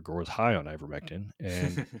opposing egregore was high on ivermectin.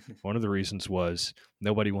 And one of the reasons was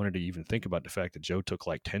nobody wanted to even think about the fact that Joe took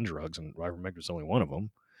like 10 drugs and ivermectin was only one of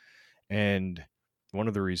them. And one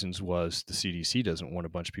of the reasons was the CDC doesn't want a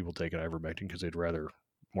bunch of people taking ivermectin because they'd rather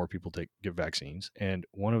more people get vaccines. And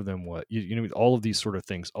one of them was, all of these sort of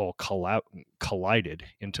things all collided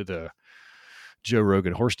into the Joe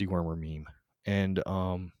Rogan horse dewormer meme. And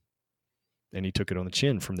he took it on the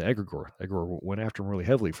chin from the egregore. Egregore went after him really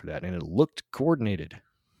heavily for that, and it looked coordinated.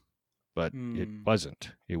 but it Hmm.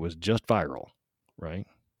 wasn't. It was just viral, right?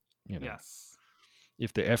 Yes.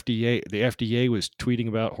 If the FDA was tweeting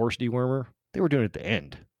about horse dewormer, they were doing it at the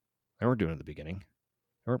end. They weren't doing it at the beginning.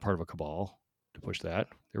 They weren't part of a cabal to push that.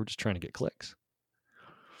 They were just trying to get clicks.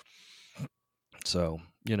 So,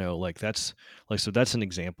 that's an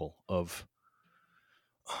example of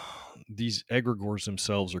these egregores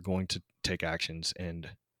themselves are going to take actions, and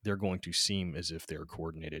they're going to seem as if they're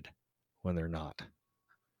coordinated when they're not,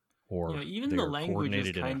 or Even they the are language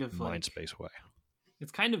is coordinated in a kind of mind like, space way.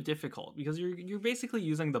 it's kind of difficult because you're basically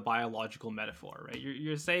using the biological metaphor, right?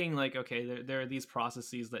 You're saying like, okay, there are these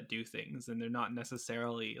processes that do things, and they're not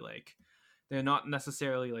necessarily like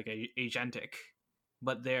agentic,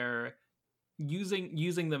 but they're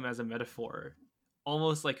using them as a metaphor,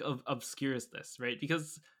 almost like obscures this, right?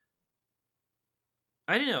 Because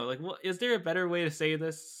I don't know, like, what is there a better way to say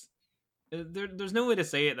this? There's no way to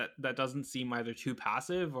say it that doesn't seem either too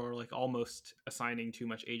passive or like almost assigning too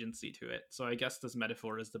much agency to it. So I guess this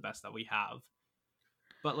metaphor is the best that we have.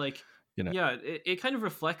 But like, You know, yeah, it kind of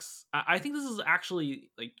reflects. I think this is actually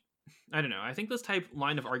like, I don't know. I think this type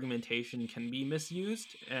line of argumentation can be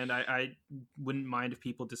misused, and I wouldn't mind if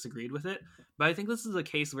people disagreed with it. But I think this is a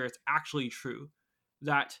case where it's actually true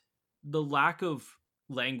that the lack of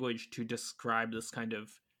language to describe this kind of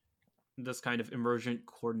emergent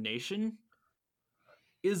coordination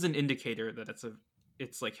is an indicator that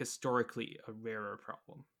it's like historically a rarer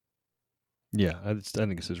problem. yeah, I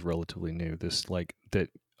think this is relatively new. This like that,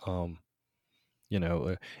 um,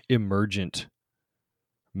 emergent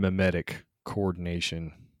mimetic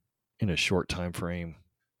coordination in a short time frame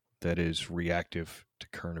that is reactive to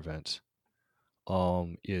current events.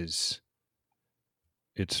 Is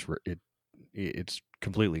it's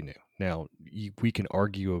completely new. Now we can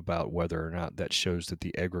argue about whether or not that shows that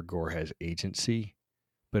the egregore has agency,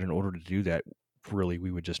 but in order to do that, really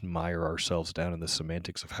we would just mire ourselves down in the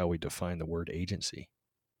semantics of how we define the word agency.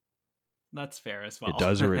 That's fair as It well.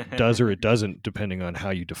 does or it does or it doesn't, depending on how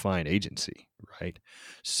you define agency, right?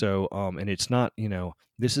 So, and it's not,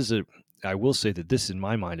 this is I will say that this, in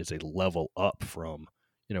my mind, is a level up from,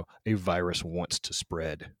 a virus wants to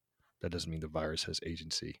spread. That doesn't mean the virus has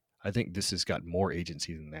agency. I think this has got more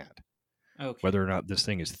agency than that. Okay. Whether or not this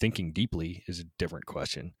thing is thinking deeply is a different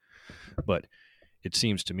question. But it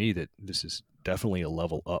seems to me that this is definitely a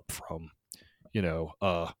level up from,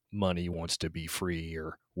 money wants to be free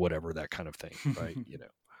or whatever, that kind of thing, right?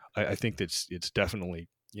 I think that's it's definitely,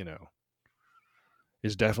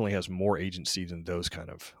 it definitely has more agency than those kind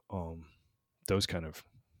of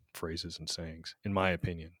phrases and sayings, in my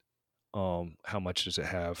opinion. How much does it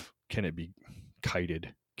have? Can it be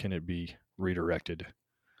kited? Can it be redirected?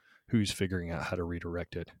 Who's figuring out how to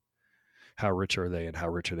redirect it? How rich are they, and how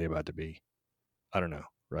rich are they about to be? I don't know,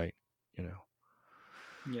 right?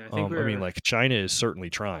 Yeah, I think I mean, we're. like, China is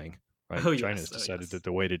certainly trying, right? Oh China has yes, oh decided yes. that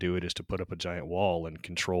the way to do it is to put up a giant wall and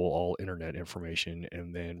control all internet information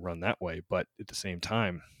and then run that way. But at the same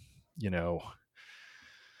time, you know,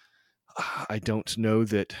 I don't know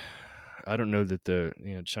that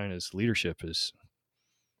the China's leadership is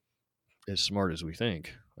as smart as we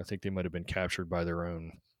think. I think they might have been captured by their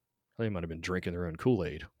own. They might have been drinking their own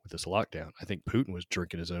Kool-Aid with this lockdown. I think Putin was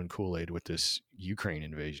drinking his own Kool-Aid with this Ukraine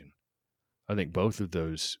invasion. I think both of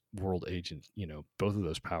those world agents, both of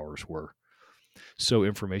those powers were so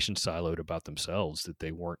information siloed about themselves that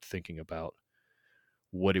they weren't thinking about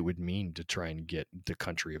what it would mean to try and get the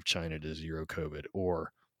country of China to zero COVID,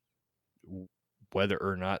 or whether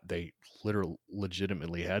or not they literally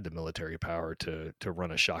legitimately had the military power to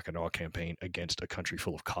run a shock and awe campaign against a country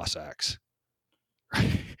full of Cossacks. you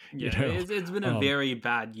Yeah, know, it's been a um, very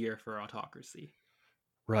bad year for autocracy.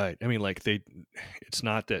 right? I mean, like it's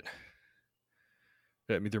not that.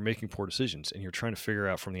 I mean, they're making poor decisions, and you're trying to figure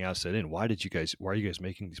out from the outside in why are you guys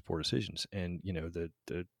making these poor decisions? And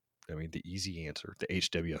the easy answer, the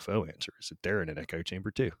HWFO answer, is that they're in an echo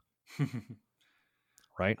chamber too,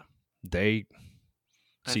 right? They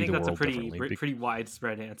I see think the that's a world differently, pretty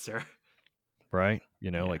widespread answer. right?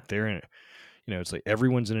 Yeah. Like they're in, it's like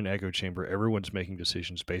everyone's in an echo chamber. Everyone's making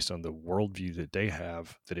decisions based on the worldview that they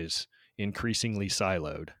have that is increasingly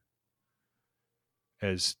siloed.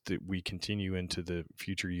 As we continue into the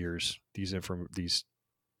future years, these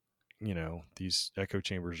echo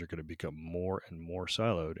chambers are going to become more and more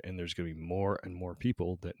siloed, and there's going to be more and more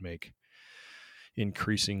people that make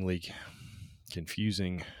increasingly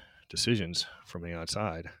confusing decisions from the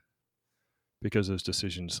outside because those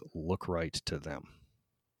decisions look right to them.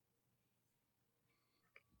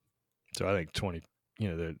 So I think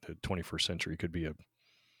the 21st century could be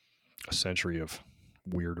a century of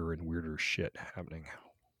weirder and weirder shit happening.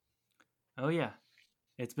 Oh yeah.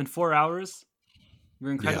 It's been 4 hours.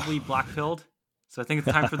 We're incredibly black-pilled, so I think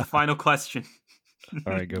it's time for the final question.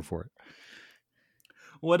 All right, go for it.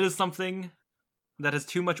 What is something that has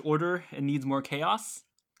too much order and needs more chaos?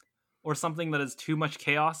 Or something that has too much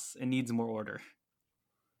chaos and needs more order?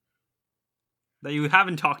 That you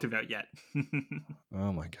haven't talked about yet.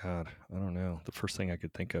 Oh my God. I don't know. The first thing I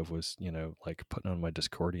could think of was, like putting on my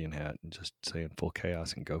Discordian hat and just saying full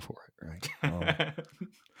chaos and go for it, right?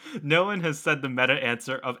 No one has said the meta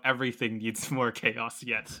answer of everything needs more chaos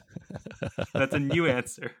yet. That's a new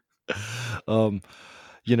answer. Well,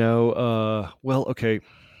 okay.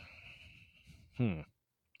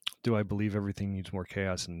 Do I believe everything needs more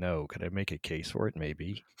chaos? No. Could I make a case for it?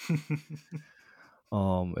 Maybe.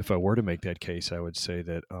 If I were to make that case, I would say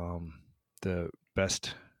that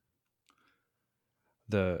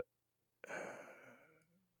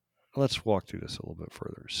let's walk through this a little bit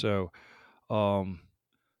further. So,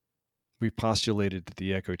 we postulated that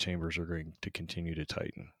the echo chambers are going to continue to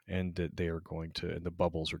tighten, and that and the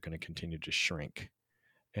bubbles are going to continue to shrink,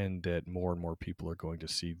 and that more and more people are going to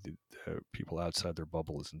see the people outside their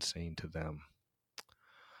bubble is insane to them.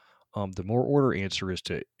 The more order answer is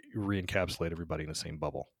to re-encapsulate everybody in the same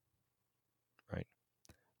bubble, right?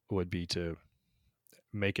 It would be to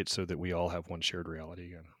make it so that we all have one shared reality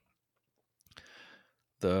again.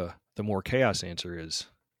 The more chaos answer is,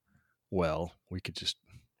 well, we could just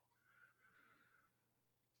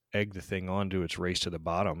egg the thing onto its race to the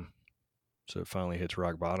bottom, so it finally hits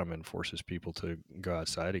rock bottom and forces people to go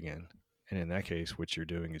outside again. And in that case, what you're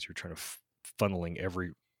doing is you're trying to funneling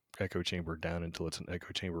every echo chamber down until it's an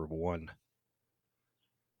echo chamber of one.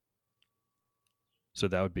 So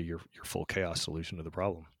that would be your full chaos solution to the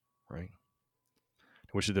problem, right?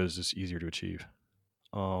 Which of those is easier to achieve?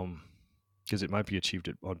 Because it might be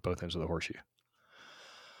achieved on both ends of the horseshoe.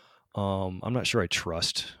 I'm not sure I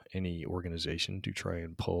trust any organization to try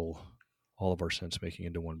and pull all of our sense making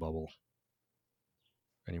into one bubble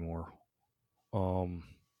anymore.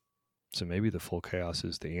 So maybe the full chaos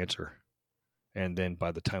is the answer. And then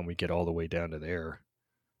by the time we get all the way down to there,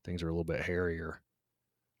 things are a little bit hairier.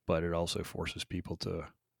 But it also forces people to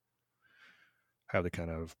have the kind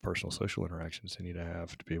of personal social interactions they need to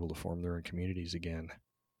have to be able to form their own communities again,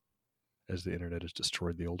 as the internet has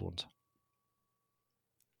destroyed the old ones.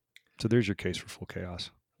 So there's your case for full chaos.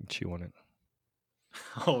 Chew on it.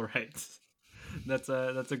 All right. That's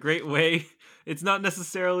a great way. It's not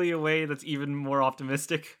necessarily a way that's even more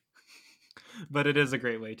optimistic, but it is a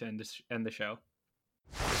great way to end the show.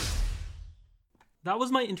 That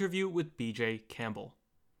was my interview with BJ Campbell.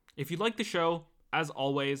 If you like the show, as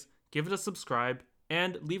always, give it a subscribe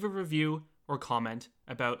and leave a review or comment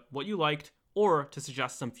about what you liked or to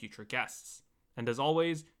suggest some future guests. And as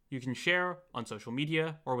always, you can share on social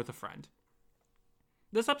media or with a friend.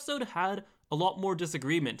 This episode had a lot more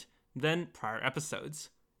disagreement than prior episodes,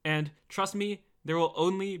 and trust me, there will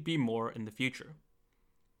only be more in the future.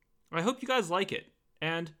 I hope you guys like it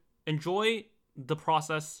and enjoy the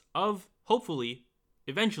process of, hopefully,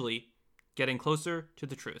 eventually, getting closer to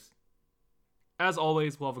the truth. As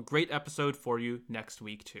always, we'll have a great episode for you next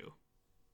week too.